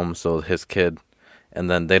word at home so his kid,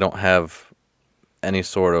 and then they don't have any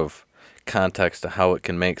sort of context to how it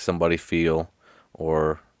can make somebody feel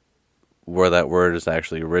or where that word is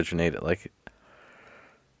actually originated. Like,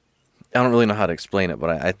 I don't really know how to explain it,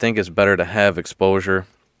 but I think it's better to have exposure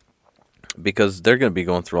because they're going to be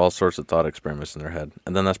going through all sorts of thought experiments in their head.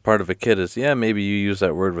 And then that's part of a kid is, yeah, maybe you use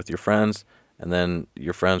that word with your friends, and then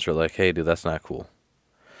your friends are like, hey, dude, that's not cool.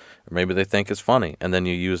 Or maybe they think it's funny, and then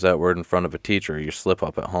you use that word in front of a teacher, or you slip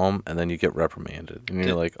up at home, and then you get reprimanded. And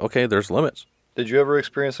you're like, okay, there's limits. Did you ever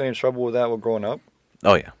experience any trouble with that while growing up?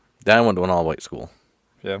 Oh, yeah. I went to an all-white school.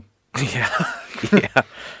 Yeah.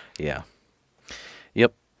 Yeah.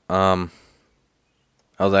 Yep. I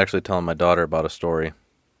was actually telling my daughter about a story.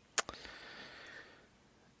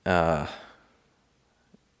 Because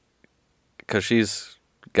she's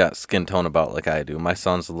got skin tone about like I do. My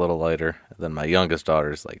son's a little lighter than my youngest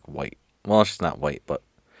daughter's like white. Well, she's not white, but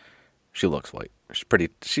she looks white.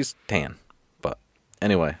 She's tan. But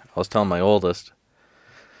anyway, I was telling my oldest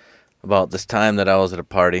about this time that I was at a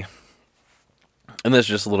party. And this is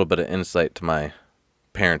just a little bit of insight to my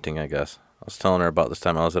parenting, I guess. I was telling her about this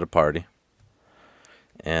time I was at a party.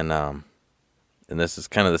 And this is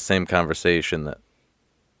kind of the same conversation that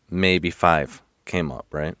maybe 5 came up,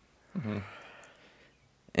 right? Mm-hmm.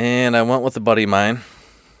 And I went with a buddy of mine,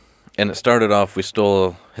 and it started off, we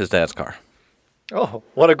stole his dad's car. Oh,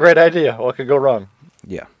 what a great idea. What could go wrong?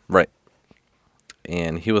 Yeah, right.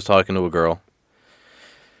 And he was talking to a girl,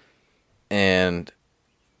 and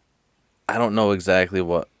I don't know exactly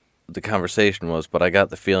what the conversation was, but I got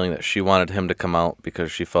the feeling that she wanted him to come out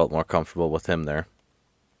because she felt more comfortable with him there.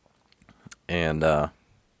 And I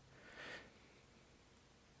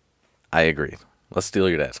agreed. Let's steal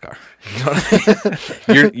your dad's car. You know what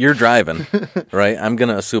I mean? You're driving, right? I'm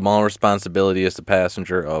gonna assume all responsibility as the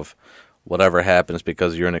passenger of whatever happens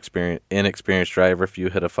because you're an inexperienced driver. If you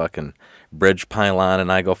hit a fucking bridge pylon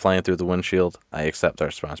and I go flying through the windshield, I accept that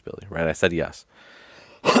responsibility, right? I said yes.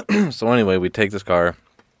 So anyway, we take this car.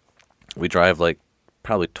 We drive like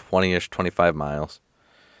probably 20-ish, 25 miles.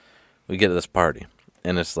 We get to this party,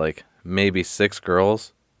 and it's like maybe 6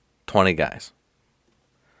 girls, 20 guys.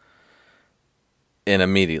 And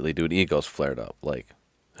immediately, dude, egos flared up. Like,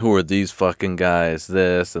 who are these fucking guys?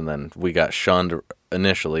 This, and then we got shunned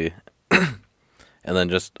initially. And then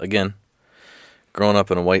just, again, growing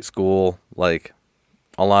up in a white school, like,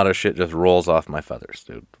 a lot of shit just rolls off my feathers,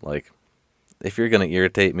 dude. Like, if you're going to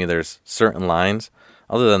irritate me, there's certain lines.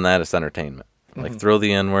 Other than that, it's entertainment. Like, throw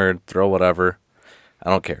the N-word, throw whatever.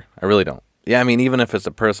 I don't care. I really don't. Yeah, I mean, even if it's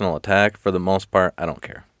a personal attack, for the most part, I don't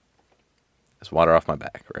care. It's water off my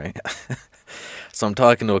back, right? So I'm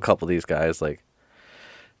talking to a couple of these guys, like,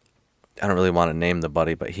 I don't really want to name the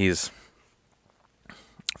buddy, but he's,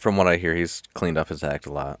 from what I hear, he's cleaned up his act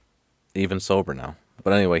a lot. Even sober now.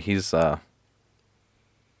 But anyway, he's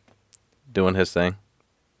doing his thing,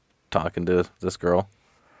 talking to this girl.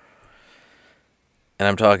 And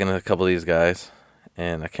I'm talking to a couple of these guys,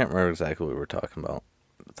 and I can't remember exactly what we were talking about.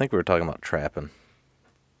 I think we were talking about trapping.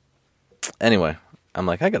 Anyway, I'm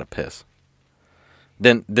like, I gotta piss.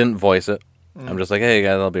 Didn't voice it. I'm just like, hey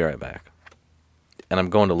guys, I'll be right back. And I'm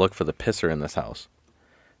going to look for the pisser in this house.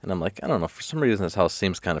 And I'm like, I don't know, for some reason this house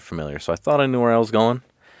seems kind of familiar. So I thought I knew where I was going.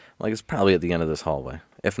 I'm like, it's probably at the end of this hallway.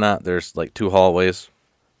 If not, there's like 2 hallways.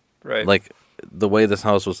 Right. Like, the way this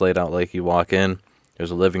house was laid out, like, you walk in,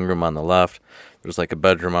 there's a living room on the left, there's like a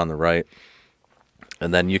bedroom on the right,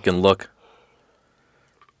 and then you can look,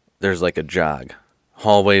 there's like a jog.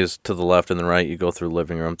 Hallways to the left and the right, you go through the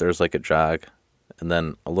living room, there's like a jog, and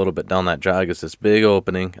then a little bit down that jog is this big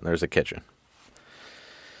opening, and there's a kitchen.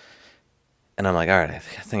 And I'm like, all right, I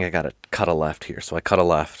think I gotta cut a left here. So I cut a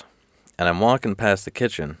left, and I'm walking past the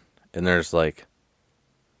kitchen, and there's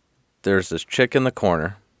this chick in the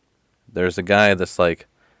corner. There's a guy that's like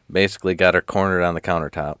basically got her cornered on the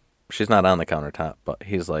countertop. She's not on the countertop, but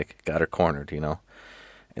he's like got her cornered, you know.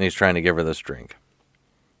 And he's trying to give her this drink.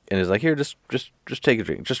 And he's like, here, just take a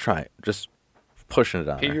drink. Just try it. Just pushing it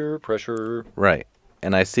on her. Peer pressure. Right.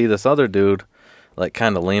 And I see this other dude like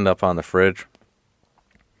kind of leaned up on the fridge.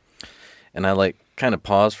 And I like kind of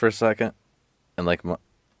paused for a second. And like,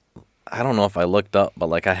 I don't know if I looked up, but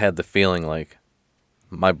like I had the feeling like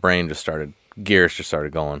my brain gears just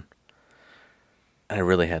started going. I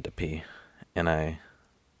really had to pee. And I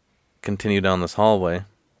continue down this hallway.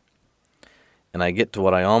 And I get to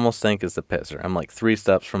what I almost think is the pisser. I'm like 3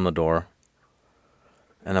 steps from the door.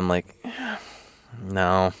 And I'm like,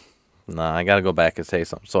 no, I gotta go back and say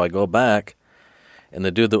something. So I go back. And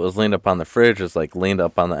the dude that was leaned up on the fridge is like leaned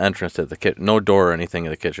up on the entrance to the kitchen. No door or anything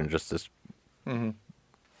in the kitchen. Just this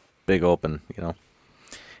big open, you know.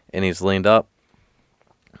 And he's leaned up.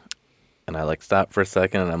 And I like stop for a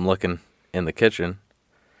second and I'm looking in the kitchen.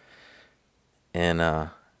 And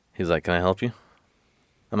he's like, can I help you?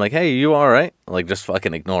 I'm like, hey, you all right? Like, just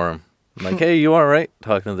fucking ignore him. I'm like, hey, you all right?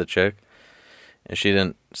 Talking to the chick. And she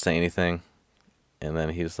didn't say anything. And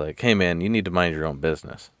then he's like, hey, man, you need to mind your own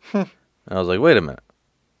business. And I was like, wait a minute.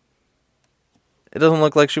 It doesn't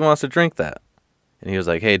look like she wants to drink that. And he was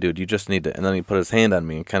like, hey, dude, you just need to... And then he put his hand on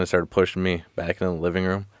me and kind of started pushing me back into the living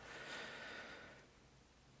room.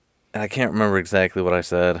 And I can't remember exactly what I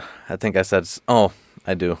said. I think I said... Oh,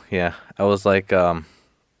 I do, yeah. I was like...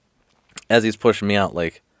 as he's pushing me out,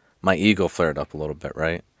 like, my ego flared up a little bit,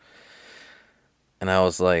 right? And I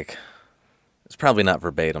was like... It's probably not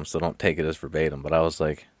verbatim, so don't take it as verbatim. But I was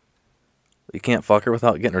like... You can't fuck her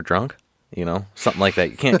without getting her drunk? You know? Something like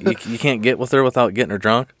that. You can't get with her without getting her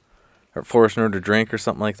drunk? Or forcing her to drink or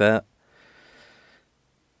something like that?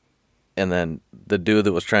 And then the dude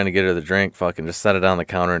that was trying to get her the drink fucking just set it on the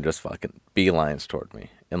counter and just fucking beelines toward me.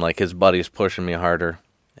 And like his buddy's pushing me harder.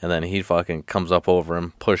 And then he fucking comes up over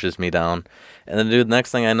him, pushes me down. And then dude,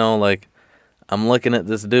 next thing I know, like, I'm looking at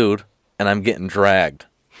this dude and I'm getting dragged.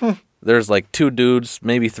 There's like 2 dudes,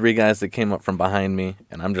 maybe 3 guys that came up from behind me,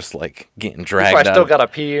 and I'm just like getting dragged out. I still gotta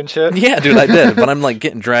pee and shit. Yeah, dude, I did. But I'm like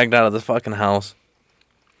getting dragged out of the fucking house.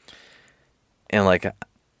 And like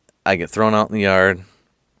I get thrown out in the yard.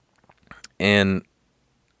 And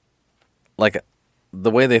like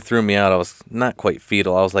the way they threw me out, I was not quite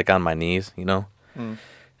fetal. I was like on my knees, you know?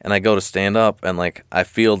 And I go to stand up, and like I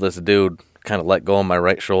feel this dude kind of let go of my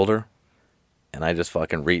right shoulder. And I just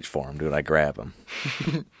fucking reach for him, dude. I grab him.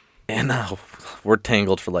 And we're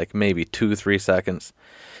tangled for like maybe 2-3 seconds.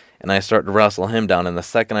 And I start to wrestle him down. And the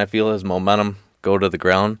second I feel his momentum go to the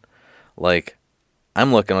ground, like,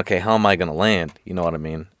 I'm looking, okay, how am I going to land? You know what I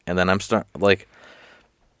mean? And then like,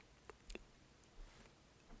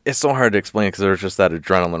 it's so hard to explain because there's just that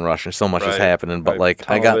adrenaline rush and so much is happening. But like,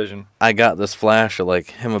 I got this flash of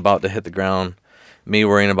like him about to hit the ground, me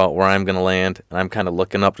worrying about where I'm going to land. And I'm kind of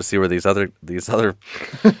looking up to see where these other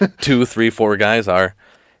 2, 3, 4 guys are.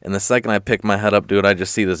 And the second I pick my head up, dude, I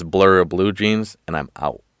just see this blur of blue jeans, and I'm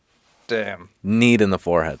out. Damn. Knee in the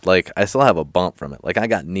forehead. Like, I still have a bump from it. Like, I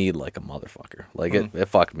got kneed like a motherfucker. Like, it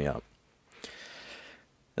fucked me up.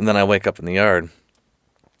 And then I wake up in the yard,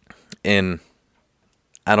 and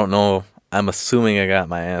I don't know. I'm assuming I got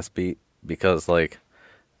my ass beat because, like,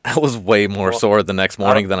 I was way more sore the next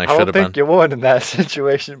morning than I should have been. I don't think you won in that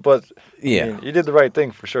situation, but yeah, I mean, you did the right thing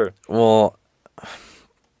for sure. Well,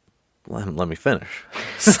 let me finish.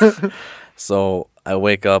 So I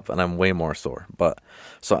wake up and I'm way more sore.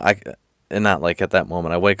 And not like at that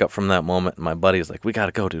moment. I wake up from that moment and my buddy's like, "We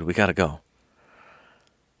gotta go, dude. We gotta go."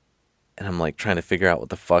 And I'm like trying to figure out what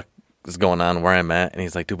the fuck is going on, where I'm at. And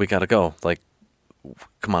he's like, "Dude, we gotta go. Like,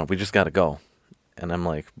 come on, we just gotta go." And I'm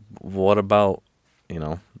like, "What about,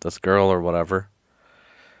 this girl or whatever?"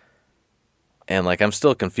 And like, I'm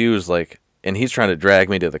still confused. Like, and he's trying to drag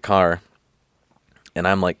me to the car. And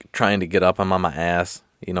I'm like trying to get up. I'm on my ass.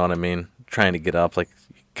 You know what I mean? Trying to get up. Like,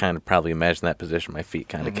 you kind of probably imagine that position. My feet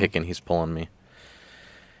kind of kicking. He's pulling me.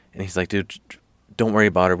 And he's like, "Dude, don't worry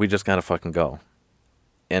about her. We just got to fucking go."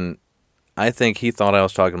 And I think he thought I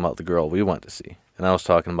was talking about the girl we went to see. And I was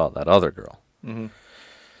talking about that other girl. And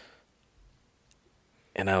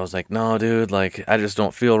I was like, "No, dude. Like, I just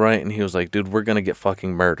don't feel right." And he was like, "Dude, we're going to get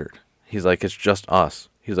fucking murdered." He's like, "It's just us."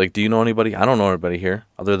 He's like, "Do you know anybody?" "I don't know anybody here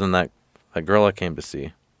other than that girl I came to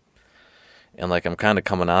see." And like, I'm kind of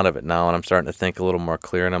coming out of it now, and I'm starting to think a little more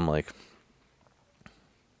clear, and I'm like,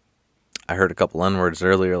 I heard a couple N-words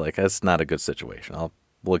earlier, like, that's not a good situation.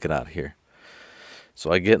 We'll get out of here.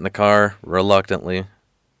 So I get in the car reluctantly,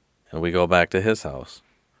 and we go back to his house.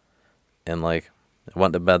 And like, I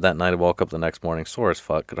went to bed that night, I woke up the next morning sore as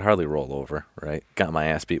fuck, could hardly roll over, right? Got my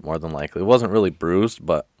ass beat more than likely. It wasn't really bruised,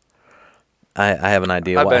 but I have an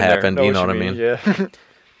idea what happened, you know what I mean? Yeah.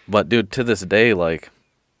 But dude, to this day, like,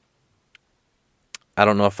 I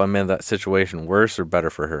don't know if I made that situation worse or better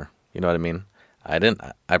for her. You know what I mean?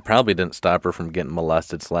 I probably didn't stop her from getting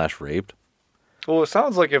molested / raped. Well, it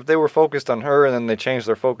sounds like if they were focused on her and then they changed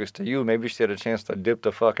their focus to you, maybe she had a chance to dip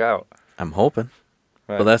the fuck out. I'm hoping.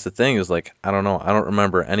 Right. But that's the thing is, like, I don't know. I don't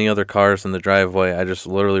remember any other cars in the driveway. I just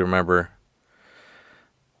literally remember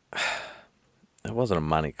it wasn't a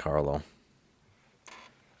Monte Carlo.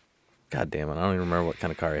 God damn it, I don't even remember what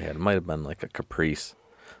kind of car he had. It might have been like a Caprice.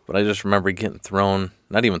 But I just remember getting thrown,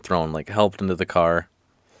 not even thrown, like helped into the car.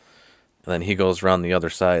 And then he goes around the other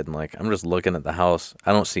side, and like, I'm just looking at the house.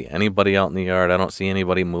 I don't see anybody out in the yard. I don't see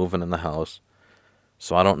anybody moving in the house.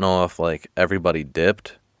 So I don't know if like everybody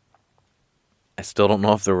dipped. I still don't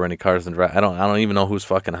know if there were any cars in the drive. I don't even know whose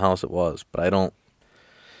fucking house it was. But I don't,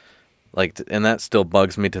 like, and that still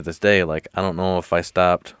bugs me to this day. Like, I don't know if I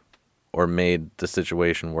stopped or made the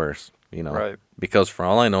situation worse. Right. Because for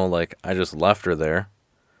all I know, like, I just left her there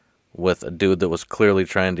with a dude that was clearly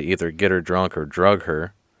trying to either get her drunk or drug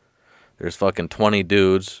her. There's fucking 20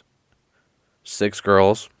 dudes, 6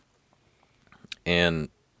 girls, and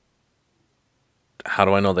how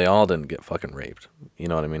do I know they all didn't get fucking raped? You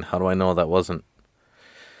know what I mean? How do I know that wasn't,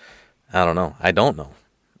 I don't know. I don't know.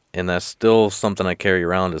 And that's still something I carry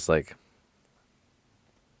around is like,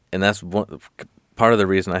 and that's part of the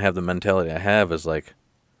reason I have the mentality I have is like,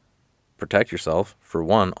 protect yourself, for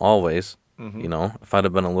one, always. If I'd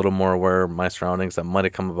have been a little more aware of my surroundings, that might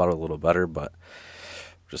have come about a little better, but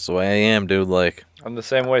just the way I am, dude, like... I'm the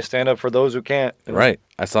same way, stand up for those who can't. Right.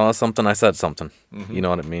 I saw something, I said something. You know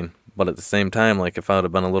what I mean? But at the same time, like, if I would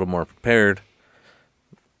have been a little more prepared,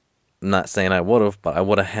 I'm not saying I would have, but I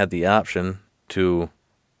would have had the option to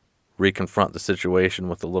reconfront the situation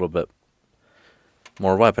with a little bit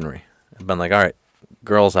more weaponry. I've been like, all right,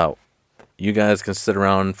 girls out. You guys can sit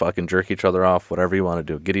around and fucking jerk each other off, whatever you want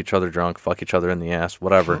to do. Get each other drunk, fuck each other in the ass,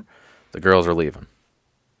 whatever. The girls are leaving.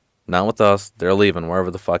 Not with us. They're leaving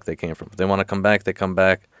wherever the fuck they came from. If they want to come back, they come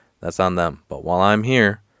back. That's on them. But while I'm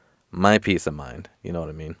here, my peace of mind. You know what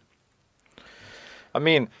I mean? I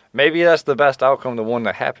mean, maybe that's the best outcome, the one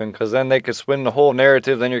that happened, because then they could spin the whole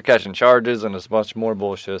narrative. Then you're catching charges and it's much more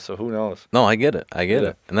bullshit. So who knows? No, I get it. I get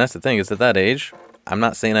it. And that's the thing, is at that age, I'm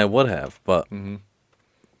not saying I would have, but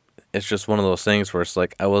it's just one of those things where it's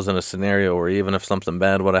like I was in a scenario where even if something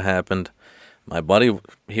bad would have happened, my buddy,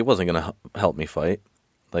 he wasn't going to help me fight.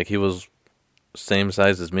 Like, he was same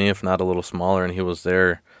size as me, if not a little smaller, and he was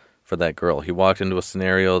there for that girl. He walked into a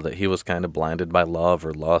scenario that he was kind of blinded by love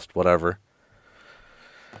or lust, whatever.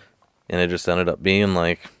 And it just ended up being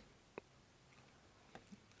like,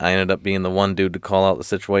 I ended up being the one dude to call out the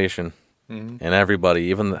situation. And everybody,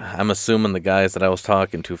 even I'm assuming the guys that I was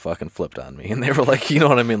talking to fucking flipped on me. And they were like, you know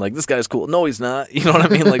what I mean? Like, this guy's cool. No, he's not. You know what I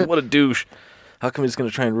mean? Like, what a douche. How come he's going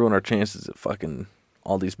to try and ruin our chances at fucking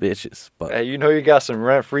all these bitches? But Hey, you know you got some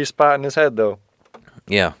rent-free spot in his head, though.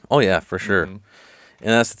 yeah. Oh, yeah, for sure. And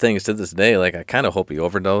that's the thing, is to this day, like, I kind of hope he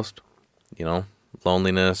overdosed. You know,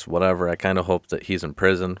 loneliness, whatever. I kind of hope that he's in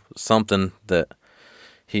prison. Something that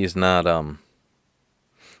he's not,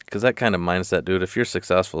 because that kind of mindset, dude, if you're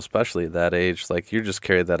successful, especially at that age, like, you just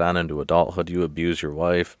carry that on into adulthood. You abuse your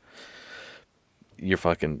wife. You're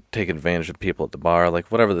fucking taking advantage of people at the bar.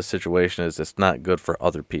 Like, whatever the situation is, it's not good for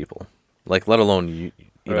other people. Like, let alone, you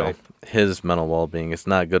know, his mental well-being. It's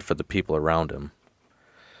not good for the people around him.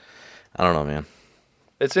 I don't know, man.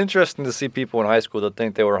 It's interesting to see people in high school that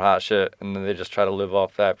think they were hot shit, and then they just try to live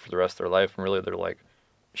off that for the rest of their life, and really they're like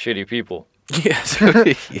shitty people. Yes.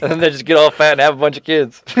 And then they just get all fat and have a bunch of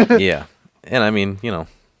kids. Yeah. And I mean, you know,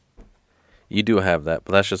 you do have that,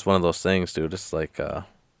 but that's just one of those things, dude. It's like, I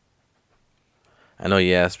know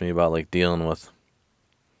you asked me about, like, dealing with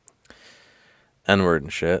N-word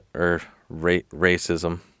and shit, or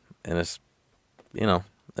racism, and it's, you know,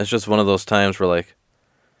 it's just one of those times where, like,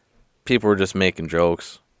 people were just making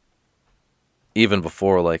jokes, even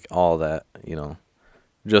before, like, all that, you know,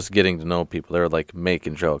 just getting to know people. They were, like,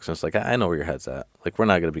 making jokes, and it's like, I know where your head's at. Like, we're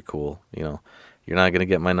not going to be cool, you know. You're not going to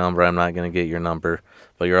get my number, I'm not going to get your number,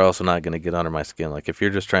 but you're also not going to get under my skin. Like, if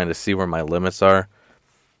you're just trying to see where my limits are,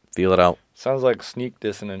 feel it out. Sounds like sneak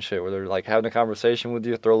dissing and shit, where they're, like, having a conversation with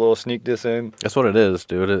you, throw a little sneak diss in. That's what it is,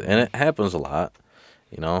 dude, and it happens a lot,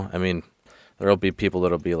 you know. I mean, there'll be people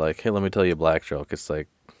that'll be like, hey, let me tell you a black joke. It's like,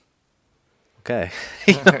 okay.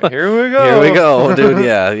 Here we go. Here we go, dude.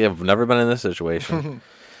 Yeah, I've never been in this situation.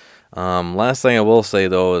 Last thing I will say,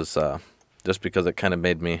 though, is just because it kind of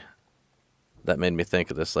made me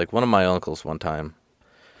think of this. Like, one of my uncles one time,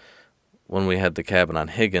 when we had the cabin on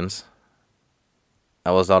Higgins, I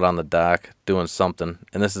was out on the dock doing something,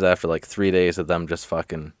 and this is after, like, 3 days of them just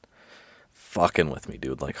fucking with me,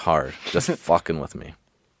 dude, like, hard. Just fucking with me.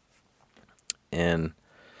 And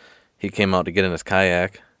he came out to get in his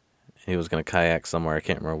kayak. He was going to kayak somewhere, I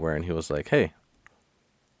can't remember where, and he was like, hey,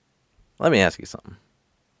 let me ask you something.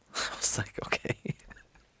 I was like, okay.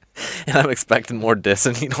 And I'm expecting more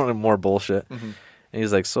dissing, you know, and more bullshit. And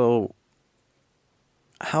he's like, so,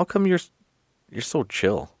 how come you're so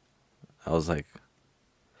chill? I was like,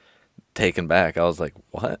 taken back. I was like,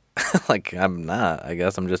 what? Like, I'm not. I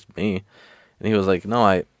guess I'm just me. And he was like,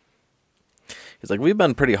 no, he's like, we've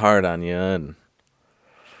been pretty hard on you, and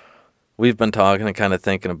we've been talking and kind of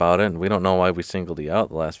thinking about it, and we don't know why we singled you out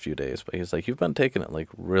the last few days. But he's like, you've been taking it, like,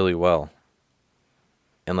 really well.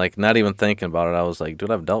 And, like, not even thinking about it, I was like,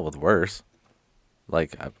 dude, I've dealt with worse.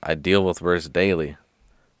 Like, I deal with worse daily.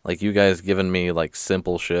 Like, you guys giving me, like,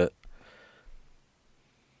 simple shit.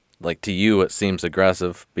 Like, to you, it seems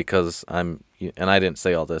aggressive because and I didn't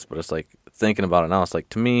say all this, but it's like, thinking about it now, it's like,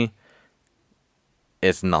 to me,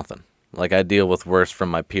 it's nothing. Like, I deal with worse from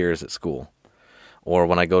my peers at school. Or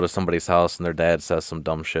when I go to somebody's house and their dad says some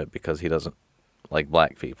dumb shit because he doesn't like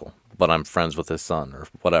black people, but I'm friends with his son or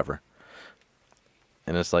whatever.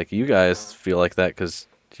 And it's like, you guys feel like that because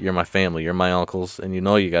you're my family, you're my uncles, and you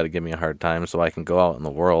know you got to give me a hard time so I can go out in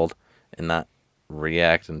the world and not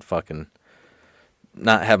react and fucking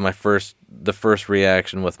not have the first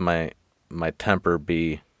reaction with my temper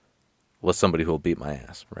be with somebody who will beat my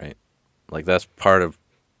ass, right? Like, that's part of,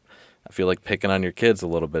 I feel like, picking on your kids a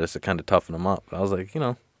little bit is to kind of toughen them up. But I was like, you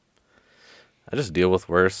know, I just deal with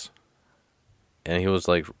worse. And he was,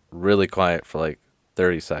 like, really quiet for, like,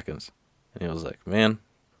 30 seconds. And he was like, man,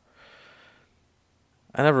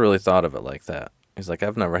 I never really thought of it like that. He's like,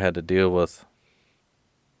 I've never had to deal with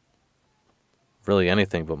really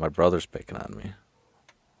anything but my brothers picking on me.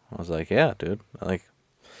 I was like, yeah, dude. Like,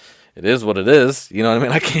 it is what it is. You know what I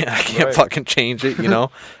mean? I can't Right. fucking change it, you know?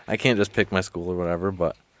 I can't just pick my school or whatever,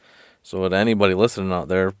 but So to anybody listening out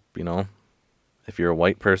there, you know, if you're a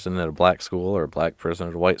white person at a black school or a black person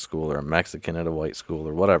at a white school or a Mexican at a white school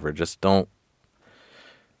or whatever, just don't.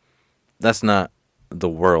 That's not the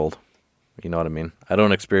world. You know what I mean? I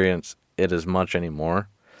don't experience it as much anymore,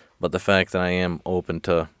 but the fact that I am open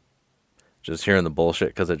to just hearing the bullshit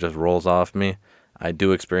because it just rolls off me, I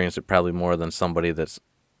do experience it probably more than somebody that's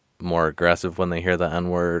more aggressive when they hear the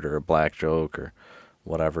N-word or a black joke or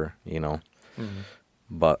whatever, you know. Mm-hmm.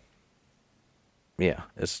 But, yeah,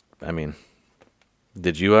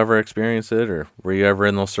 did you ever experience it, or were you ever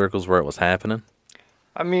in those circles where it was happening?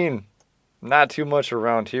 I mean, not too much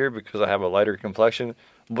around here because I have a lighter complexion,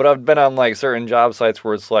 but I've been on like certain job sites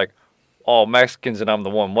where it's like all Mexicans and I'm the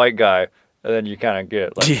one white guy, and then you kind of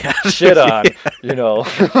get like shit on, you know.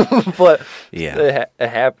 But it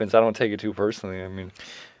happens. I don't take it too personally. I mean,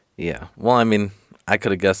 yeah. Well, I mean, I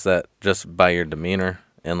could have guessed that just by your demeanor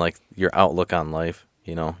and like your outlook on life.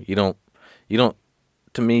 You know, you don't.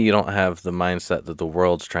 To me, you don't have the mindset that the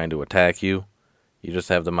world's trying to attack you. You just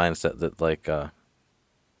have the mindset that, like, to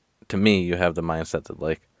me, you have the mindset that,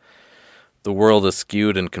 like, the world is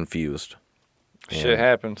skewed and confused. Shit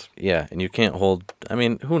happens. Yeah, and you can't hold... I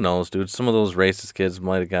mean, who knows, dude? Some of those racist kids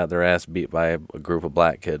might have got their ass beat by a group of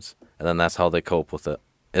black kids, and then that's how they cope with it.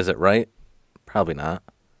 Is it right? Probably not,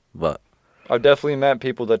 but... I've definitely met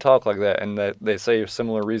people that talk like that, and that they say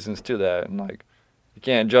similar reasons to that, and, like, you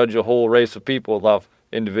can't judge a whole race of people off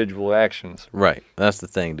individual actions. Right. That's the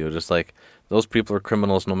thing, dude. Just like those people are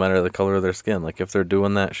criminals no matter the color of their skin. Like if they're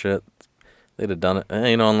doing that shit, they'd have done it.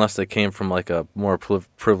 You know, unless they came from like a more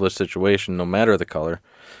privileged situation, no matter the color.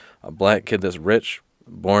 A black kid that's rich,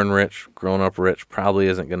 born rich, grown up rich, probably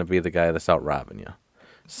isn't going to be the guy that's out robbing you.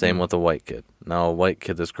 Same with a white kid. Now a white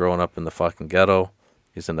kid that's growing up in the fucking ghetto,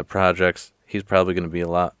 he's in the projects, he's probably going to be a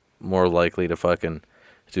lot more likely to fucking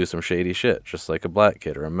do some shady shit, just like a black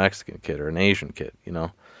kid or a Mexican kid or an Asian kid, you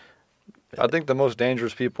know? I think the most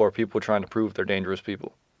dangerous people are people trying to prove they're dangerous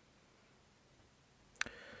people.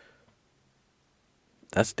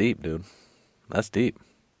 That's deep, dude. That's deep.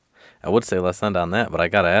 I would say let's end on that, but I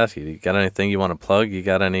gotta ask you, you got anything you want to plug? You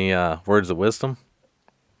got any words of wisdom?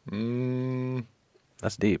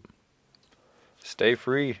 That's deep. Stay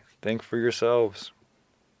free. Think for yourselves.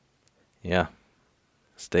 Yeah.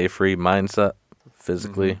 Stay free mindset.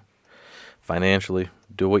 Physically, financially,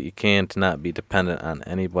 do what you can to not be dependent on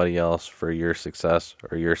anybody else for your success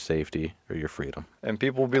or your safety or your freedom. And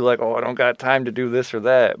people will be like, oh, I don't got time to do this or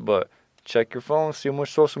that, but check your phone, see how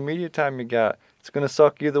much social media time you got. It's going to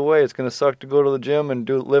suck either way. It's going to suck to go to the gym and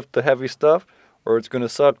lift the heavy stuff, or it's going to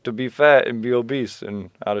suck to be fat and be obese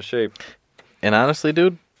and out of shape. And honestly,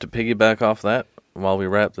 dude, to piggyback off that, while we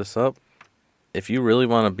wrap this up, if you really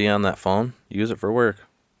want to be on that phone, use it for work.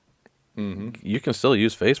 You can still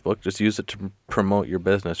use Facebook. Just use it to promote your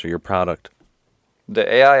business or your product. The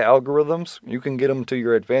AI algorithms, you can get them to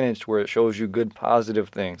your advantage where it shows you good, positive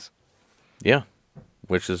things. Yeah,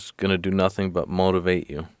 which is going to do nothing but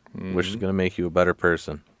motivate you, which is going to make you a better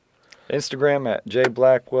person. Instagram at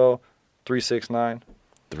jblackwell369.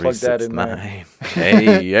 Plug that in there.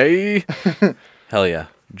 Hey. Hell yeah.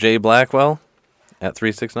 J Blackwell at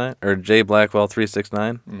 369, or J Blackwell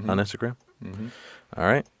 369 on Instagram. All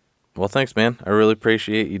right. Well, thanks, man. I really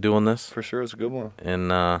appreciate you doing this. For sure, it's a good one. And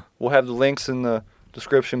we'll have the links in the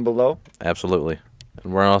description below. Absolutely.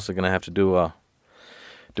 And we're also going to have to do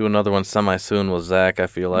another one semi-soon with Zach, I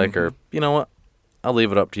feel like. Or, you know what? I'll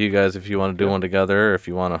leave it up to you guys if you want to do one together or if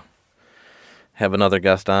you want to have another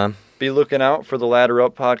guest on. Be looking out for the Ladder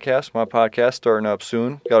Up podcast. My podcast starting up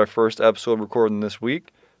soon. Got our first episode recording this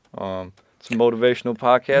week. It's a motivational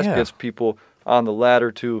podcast. Yeah. Gets people on the ladder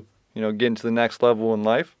to, get into the next level in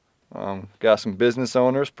life. Got some business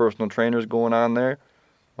owners, personal trainers going on there.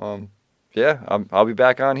 I'll be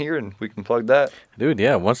back on here and we can plug that. Dude,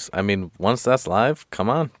 yeah. Once that's live, come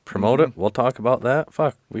on, promote it. We'll talk about that.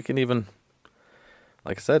 Fuck, we can even,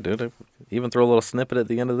 like I said, dude, even throw a little snippet at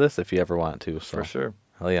the end of this if you ever want to. So. For sure.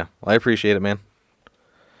 Hell yeah. Well, I appreciate it, man.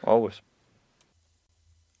 Always.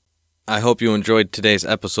 I hope you enjoyed today's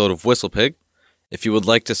episode of Whistlepig. If you would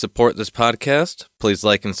like to support this podcast, please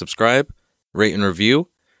like and subscribe, rate and review,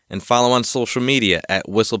 and follow on social media at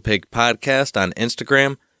Whistlepig Podcast on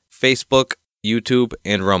Instagram, Facebook, YouTube,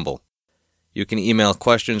 and Rumble. You can email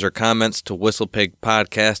questions or comments to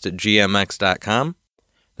whistlepigpodcast@gmx.com.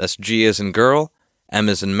 That's G as in girl, M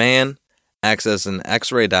as in man, X as in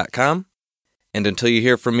x-ray.com. And until you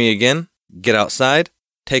hear from me again, get outside,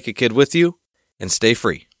 take a kid with you, and stay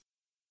free.